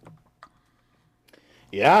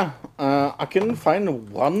 Yeah, I couldn't find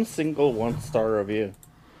one single one-star review.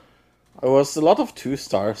 There was a lot of 2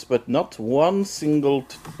 stars, but not one single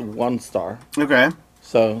 1 star. Okay.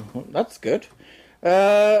 So, that's good.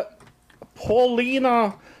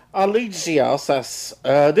 Paulina Aligia says,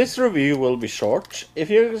 this review will be short. If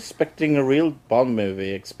you're expecting a real Bond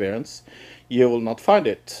movie experience, you will not find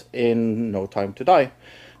it in No Time to Die.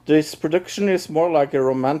 This production is more like a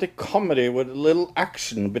romantic comedy with a little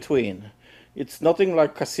action between. It's nothing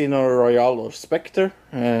like Casino Royale or Spectre.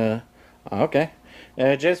 Okay.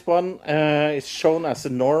 James Bond is shown as a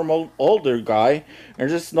normal, older guy, and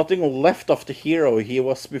there's nothing left of the hero he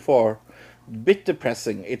was before. Bit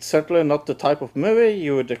depressing. It's certainly not the type of movie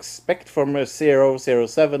you would expect from a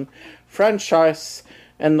 007 franchise,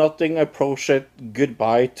 and nothing approached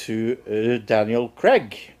goodbye to Daniel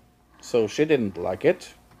Craig. So she didn't like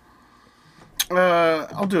it.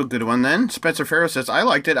 I'll do a good one then. Spencer Farrow says, I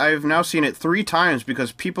liked it. I've now seen it 3 times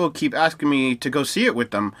because people keep asking me to go see it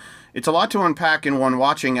with them. It's a lot to unpack in one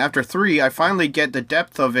watching. After 3, I finally get the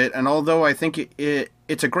depth of it, and although I think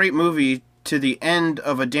it's a great movie to the end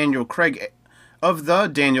of the Daniel Craig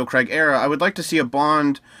era, I would like to see a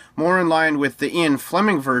Bond more in line with the Ian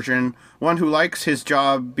Fleming version, one who likes his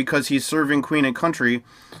job because he's serving Queen and country.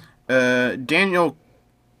 During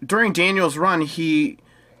Daniel's run, he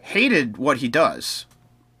hated what he does.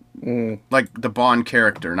 Like the Bond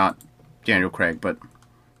character, not Daniel Craig, but...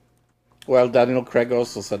 Well, Daniel Craig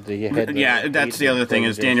also said that he hated... Yeah, that's the other thing,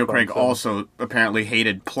 is Daniel Craig also apparently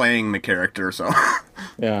hated playing the character, so...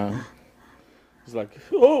 Yeah. It's like,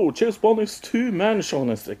 oh, James Bond is too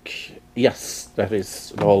man-chauvinistic. Yes, that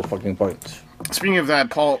is the whole fucking point. Speaking of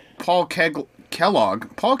that, Paul Kellogg,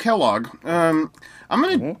 I'm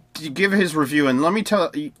going to give his review, and let me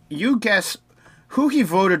tell you, guess who he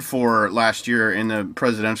voted for last year in the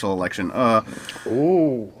presidential election.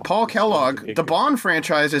 Paul Kellogg, the Bond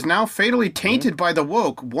franchise is now fatally tainted by the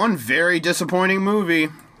woke. One very disappointing movie.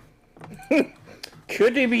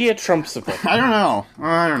 Could he be a Trump supporter? I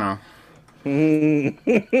don't know.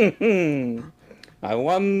 I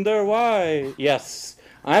wonder why. Yes,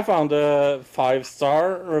 I found a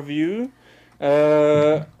 5-star review.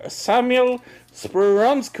 Samuel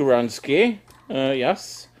Speransky,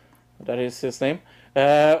 yes, that is his name.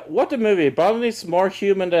 What a movie. Bond is more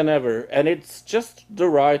human than ever, and it's just the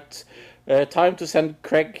right time to send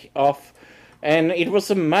Craig off. And it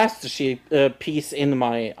was a masterpiece in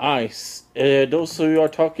my eyes. Those who are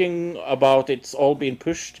talking about it's all being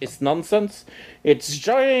pushed is nonsense. It's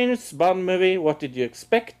James Bond movie. What did you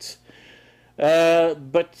expect?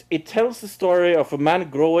 But it tells the story of a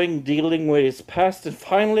man growing, dealing with his past, and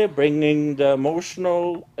finally bringing the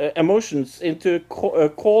emotions into a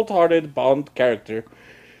cold-hearted Bond character.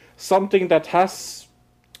 Something that has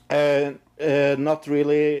not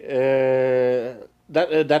really...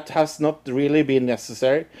 That has not really been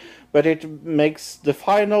necessary, but it makes the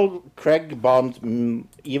final Craig Bond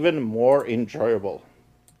even more enjoyable.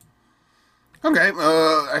 Okay,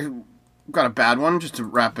 I got a bad one just to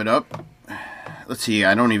wrap it up. Let's see,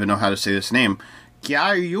 I don't even know how to say this name.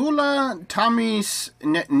 Gyula Tamis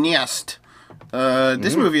Niest.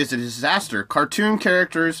 This movie is a disaster. Cartoon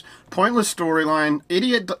characters, pointless storyline,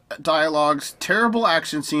 idiot dialogues, terrible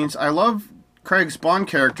action scenes. I love Craig's Bond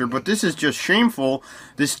character, but this is just shameful.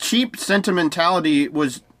 This cheap sentimentality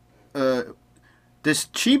ruined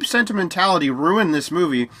this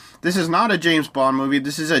movie. This is not a James Bond movie.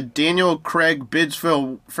 This is a Daniel Craig bids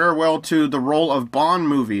farewell to the role of Bond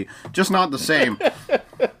movie. Just not the same.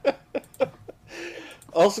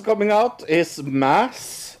 Also coming out is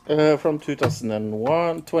Mass from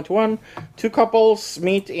 2021. 2 couples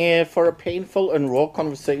meet for a painful and raw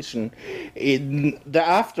conversation in the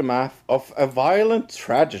aftermath of a violent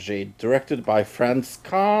tragedy, directed by Franz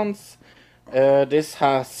Kans. This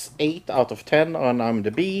has 8 out of 10 on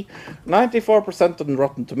IMDb, 94% on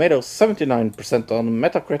Rotten Tomatoes, 79% on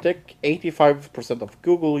Metacritic, 85% of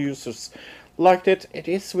Google users liked it. It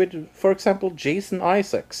is with, for example, Jason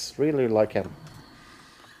Isaacs. Really like him.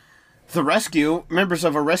 The rescue. Members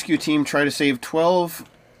of a rescue team try to save 12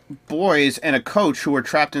 boys and a coach who were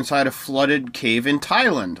trapped inside a flooded cave in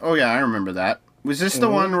Thailand. Oh, yeah, I remember that. Was this the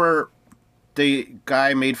one where the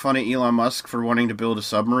guy made fun of Elon Musk for wanting to build a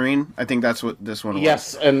submarine? I think that's what this one was.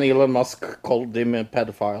 Yes, and Elon Musk called him a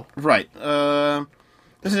pedophile. Right.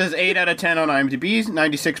 This is 8 out of 10 on IMDb,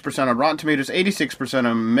 96% on Rotten Tomatoes, 86%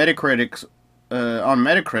 on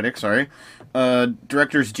Metacritic, sorry.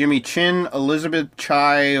 Directors Jimmy Chin, Elizabeth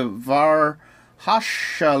Chai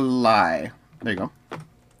Varhashalai. There you go.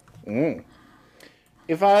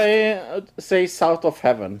 If I say South of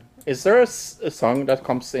Heaven, is there a song that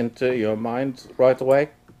comes into your mind right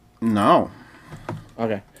away? No.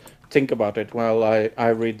 Okay. Think about it while I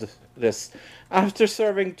read this. After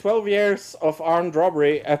serving 12 years of armed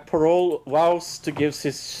robbery, a parole vows to give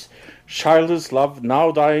his childhood love,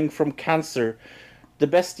 now dying from cancer, the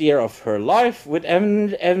best year of her life with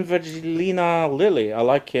Evangelina Lilly. I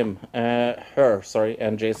like him. And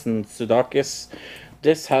Jason Sudeikis.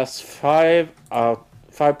 This has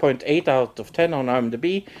 5.8 out of 10 on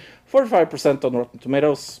IMDb, 45% on Rotten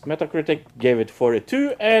Tomatoes. Metacritic gave it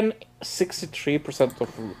 42, and 63% of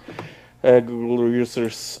Google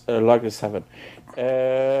users like this heaven.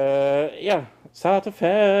 South of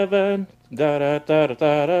Heaven, da da da da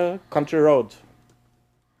da da, Country Road.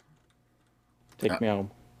 Take me home.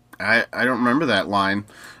 I don't remember that line.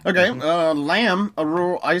 Okay, Lamb,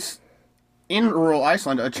 in rural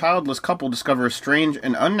Iceland, a childless couple discover a strange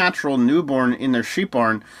and unnatural newborn in their sheep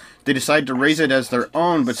barn. They decide to raise it as their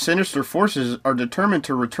own, but sinister forces are determined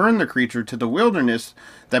to return the creature to the wilderness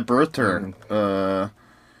that birthed her.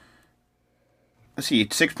 Let's see,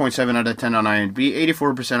 6.7 out of 10 on IMDb,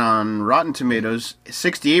 84% on Rotten Tomatoes,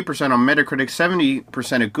 68% on Metacritic,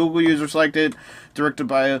 70% of Google users liked it, directed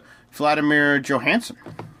by Vladimir Johansson.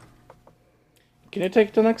 Can you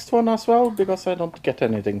take the next one as well? Because I don't get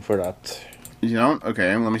anything for that. You don't?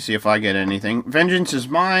 Okay, let me see if I get anything. Vengeance is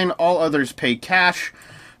Mine, All Others Pay Cash.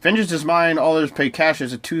 Vengeance is Mine, All Others Pay Cash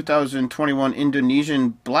is a 2021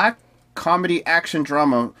 Indonesian black comedy action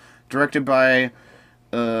drama directed by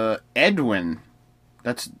Edwin.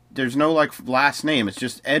 There's no last name, it's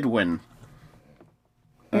just Edwin.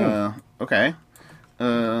 Okay.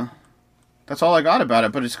 That's all I got about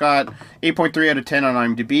it, but it's got 8.3 out of 10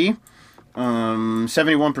 on IMDb,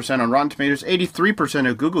 71% on Rotten Tomatoes, 83%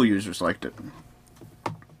 of Google users liked it.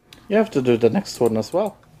 You have to do the next one as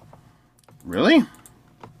well. Really?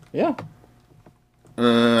 Yeah.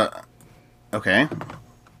 Okay.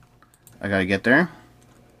 I gotta get there.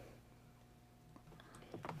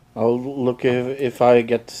 I'll look if I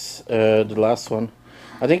get the last one.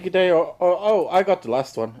 I think they are... Oh, I got the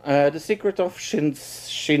last one. The Secret of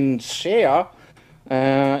Shinshea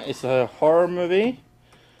is a horror movie.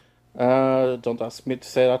 Don't ask me to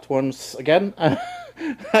say that once again.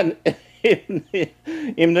 And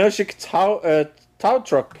Imnershik tow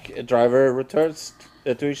truck driver returns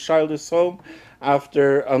to his childhood home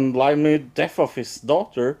after untimely death of his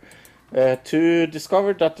daughter to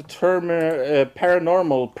discover that the term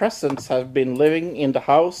paranormal presence have been living in the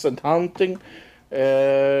house and haunting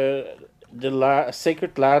the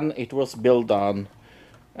sacred land it was built on.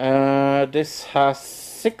 This has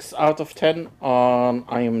 6 out of 10 on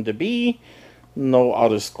IMDb. No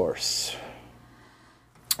other scores.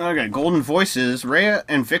 Okay, Golden Voices. Rhea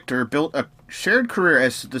and Victor built a shared career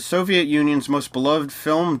as the Soviet Union's most beloved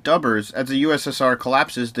film dubbers. As the USSR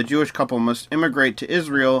collapses, the Jewish couple must immigrate to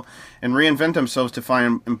Israel and reinvent themselves to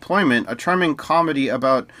find employment. A charming comedy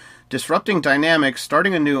about disrupting dynamics,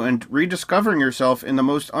 starting anew, and rediscovering yourself in the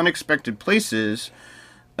most unexpected places.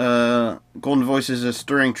 Golden Voices is a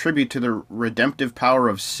stirring tribute to the redemptive power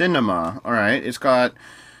of cinema. Alright, it's got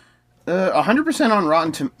 100% on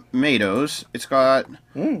Rotten Tomatoes. It's got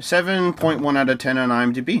 7.1 out of 10 on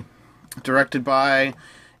IMDb. Directed by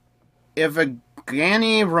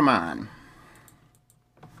Evgeny Raman.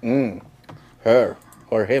 Her.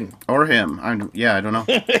 Or him. Or him. I don't know.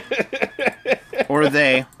 Or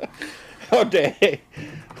they. Or they.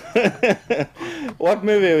 What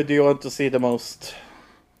movie do you want to see the most?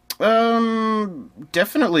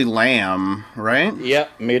 Definitely Lamb, right? Yeah,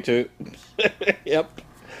 me too. Yep.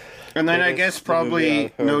 And then I guess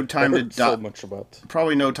probably No Time to Die. So much about.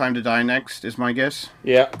 Probably No Time to Die next is my guess.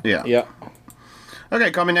 Yeah. Yeah. Okay,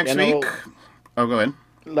 coming next week. Oh, go ahead.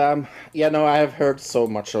 Lamb. Yeah, no, I have heard so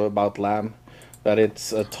much about Lamb that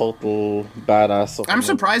it's a total badass. I'm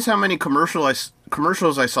surprised how many commercials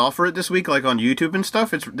I saw for it this week, like on YouTube and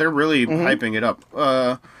stuff. They're really hyping it up.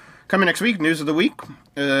 Coming next week, news of the week,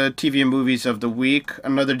 TV and movies of the week,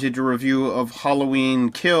 another digital review of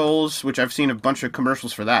Halloween Kills, which I've seen a bunch of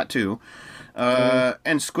commercials for that too,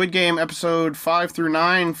 and Squid Game episode 5 through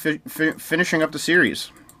 9, finishing up the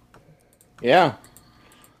series. Yeah.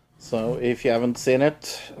 So if you haven't seen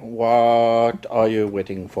it, what are you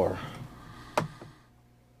waiting for?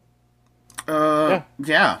 Yeah,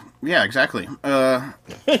 exactly.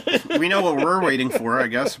 We know what we're waiting for, I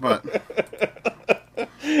guess, but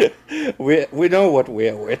we know what we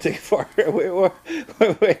are waiting for. We're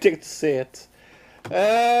waiting to see it.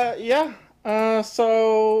 Yeah.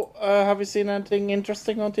 So have you seen anything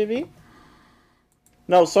interesting on TV?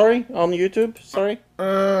 No, sorry, on YouTube. Sorry.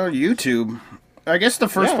 YouTube. I guess the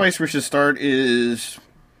first place we should start is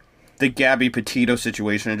the Gabby Petito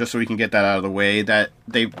situation, just so we can get that out of the way. That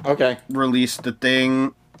they released the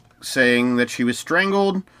thing saying that she was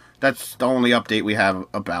strangled. That's the only update we have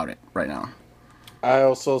about it right now. I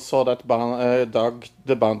also saw that Doug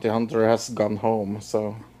the Bounty Hunter has gone home,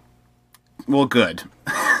 so... Well, good.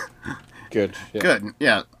 Good. Yeah. Good,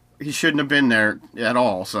 yeah. He shouldn't have been there at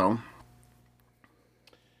all, so...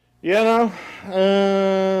 Yeah,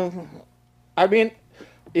 no. I mean,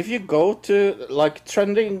 if you go to, like,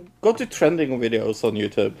 trending videos on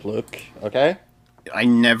YouTube, look, okay? I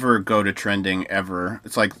never go to trending, ever.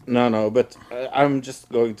 It's like... No, but I'm just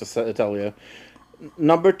going to tell you.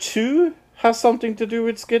 Number 2 has something to do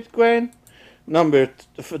with Squid Game. Number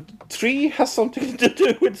 3 has something to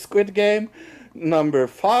do with Squid Game. Number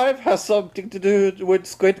 5 has something to do with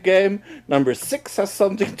Squid Game. Number 6 has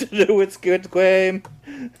something to do with Squid Game.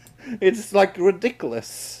 It's like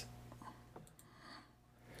ridiculous.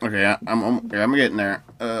 Okay, I'm getting there.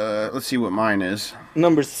 Let's see what mine is.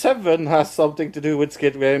 Number 7 has something to do with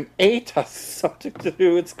Squid Game. 8 has something to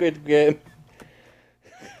do with Squid Game.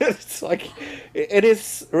 It's like, it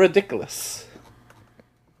is ridiculous.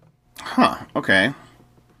 Huh, okay.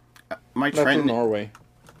 My That's trend... in Norway.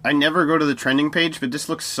 I never go to the trending page, but this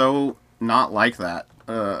looks so not like that.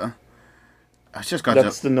 I just got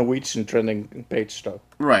That's the Norwegian trending page, though.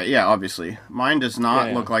 Right, yeah, obviously. Mine does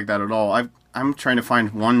not look like that at all. I'm trying to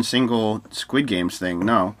find one single Squid Games thing.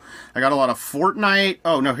 No. I got a lot of Fortnite.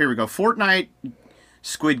 Oh, no, here we go. Fortnite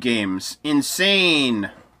Squid Games. Insane!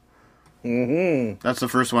 Mm-hmm. That's the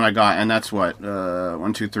first one I got, and that's what?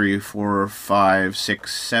 1, 2, 3, 4, 5,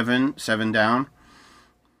 6, 7. 7 down.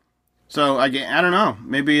 So, I don't know.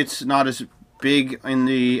 Maybe it's not as big in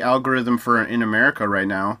the algorithm in America right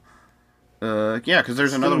now. Yeah, because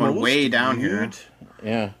there's another one way down here.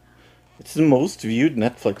 Yeah. It's the most viewed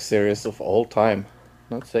Netflix series of all time.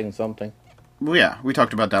 Not saying something. Well, yeah, we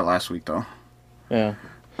talked about that last week, though. Yeah.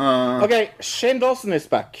 Okay, Shane Dawson is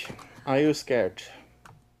back. Are you scared?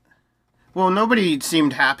 Well, nobody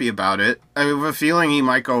seemed happy about it. I have a feeling he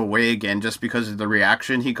might go away again just because of the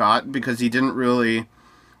reaction he got, because he didn't really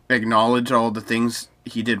acknowledge all the things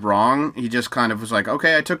he did wrong. He just kind of was like,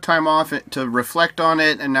 okay, I took time off to reflect on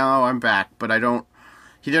it, and now I'm back. But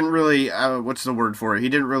he didn't really, what's the word for it? He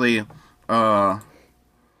didn't really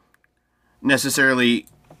necessarily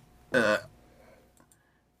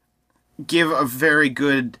give a very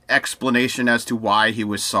good explanation as to why he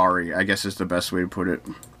was sorry, I guess is the best way to put it.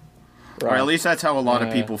 Right. Or at least that's how a lot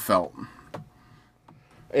of people felt.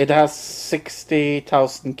 It has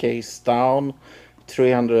 60,000 Ks down,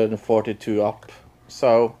 342 up.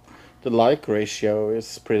 So the like ratio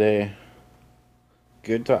is pretty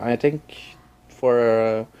good, I think,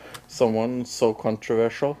 for someone so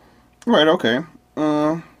controversial. Right, okay.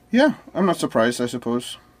 Yeah, I'm not surprised, I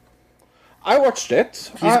suppose. I watched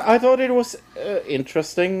it. I thought it was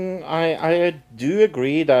interesting. I do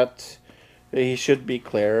agree that he should be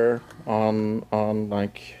clear on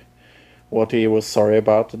like what he was sorry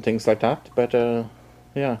about and things like that. But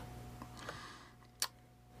yeah.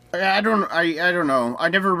 I don't know. I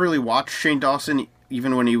never really watched Shane Dawson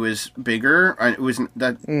even when he was bigger.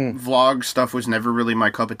 Vlog stuff was never really my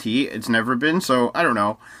cup of tea. It's never been. So I don't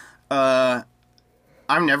know. I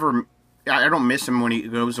don't miss him when he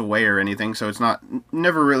goes away or anything. So it's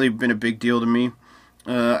never really been a big deal to me.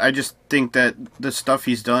 I just think that the stuff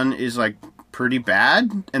he's done is like pretty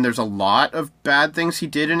bad, and there's a lot of bad things he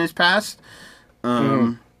did in his past.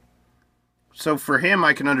 So for him,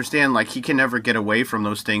 I can understand, like, he can never get away from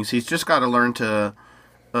those things. He's just got to learn to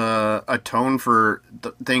atone for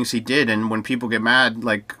the things he did. And when people get mad,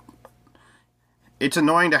 like, it's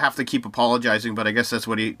annoying to have to keep apologizing, but I guess that's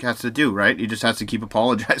what he has to do, right? He just has to keep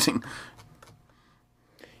apologizing.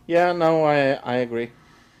 Yeah, no, I agree.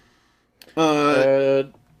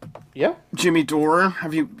 Yeah. Jimmy Dore.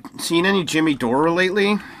 Have you seen any Jimmy Dore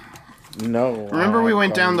lately? No. Remember we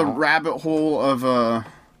went down the rabbit hole of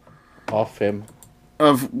off him.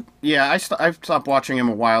 I stopped watching him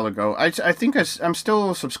a while ago. I think I'm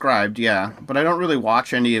still subscribed, yeah, but I don't really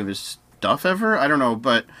watch any of his stuff ever. I don't know,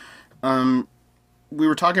 but we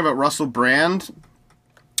were talking about Russell Brand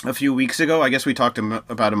a few weeks ago. I guess we talked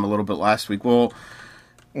about him a little bit last week. Well,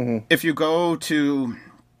 if you go to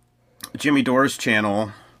Jimmy Dore's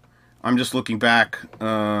channel, I'm just looking back.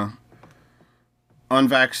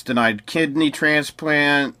 Unvaxxed denied kidney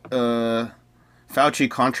transplant. Fauci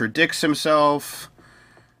contradicts himself.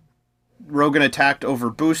 Rogan attacked over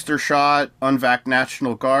booster shot. Unvaxxed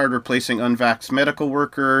National Guard replacing unvaxxed medical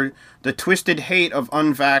worker. The twisted hate of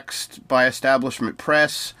unvaxxed by establishment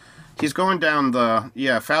press. He's going down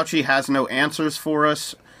Fauci has no answers for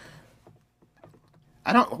us.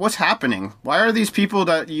 What's happening? Why are these people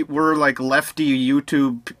that were like lefty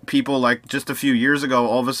YouTube people like just a few years ago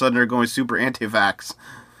all of a sudden are going super anti-vax?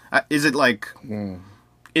 Is it like,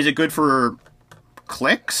 is it good for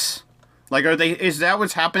clicks? Like, is that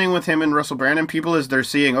what's happening with him and Russell Brand and people? Is they're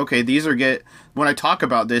seeing, okay, when I talk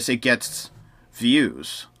about this, it gets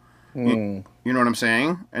views. You know what I'm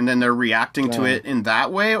saying? And then they're reacting to it in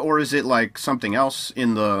that way? Or is it like something else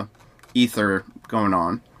in the ether going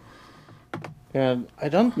on? Yeah, I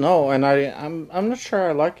don't know, and I'm not sure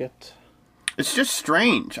I like it. It's just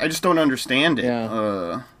strange. I just don't understand it.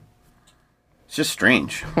 Yeah. It's just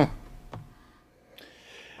strange.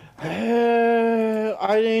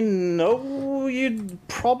 I know you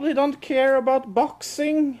probably don't care about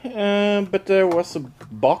boxing, but there was a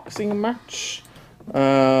boxing match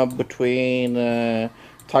between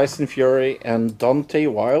Tyson Fury and Deontay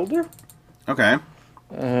Wilder. Okay.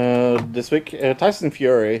 This week, Tyson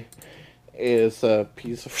Fury is a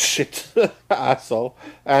piece of shit asshole,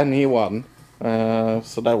 and he won.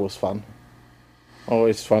 So that was fun.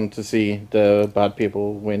 Always fun to see the bad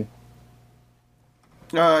people win.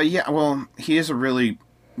 Yeah, well, he is a really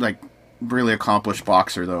accomplished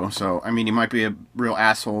boxer, though. So, I mean, he might be a real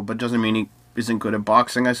asshole, but doesn't mean he isn't good at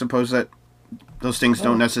boxing. I suppose that those things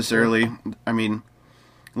don't necessarily. I mean,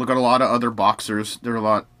 look at a lot of other boxers. There are a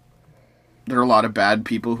lot of bad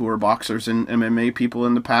people who are boxers and MMA people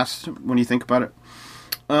in the past. When you think about it,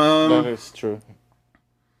 that is true.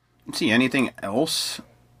 Let's see, anything else?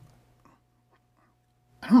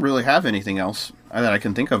 I don't really have anything else that I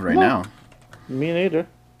can think of right now. Me neither.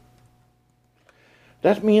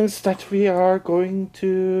 That means that we are going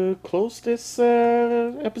to close this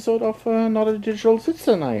episode of Another Digital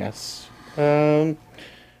Citizen, I guess.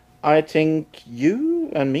 I think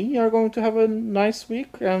you and me are going to have a nice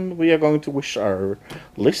week, and we are going to wish our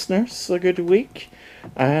listeners a good week.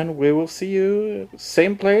 And we will see you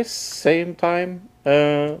same place, same time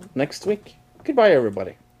next week. Goodbye,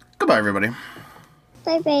 everybody. Goodbye, everybody.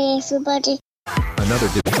 Bye-bye, everybody. Another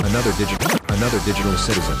digital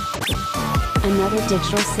citizen. Another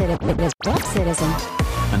digital citizen.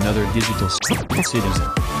 Another digital citizen.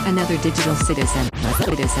 Another digital citizen.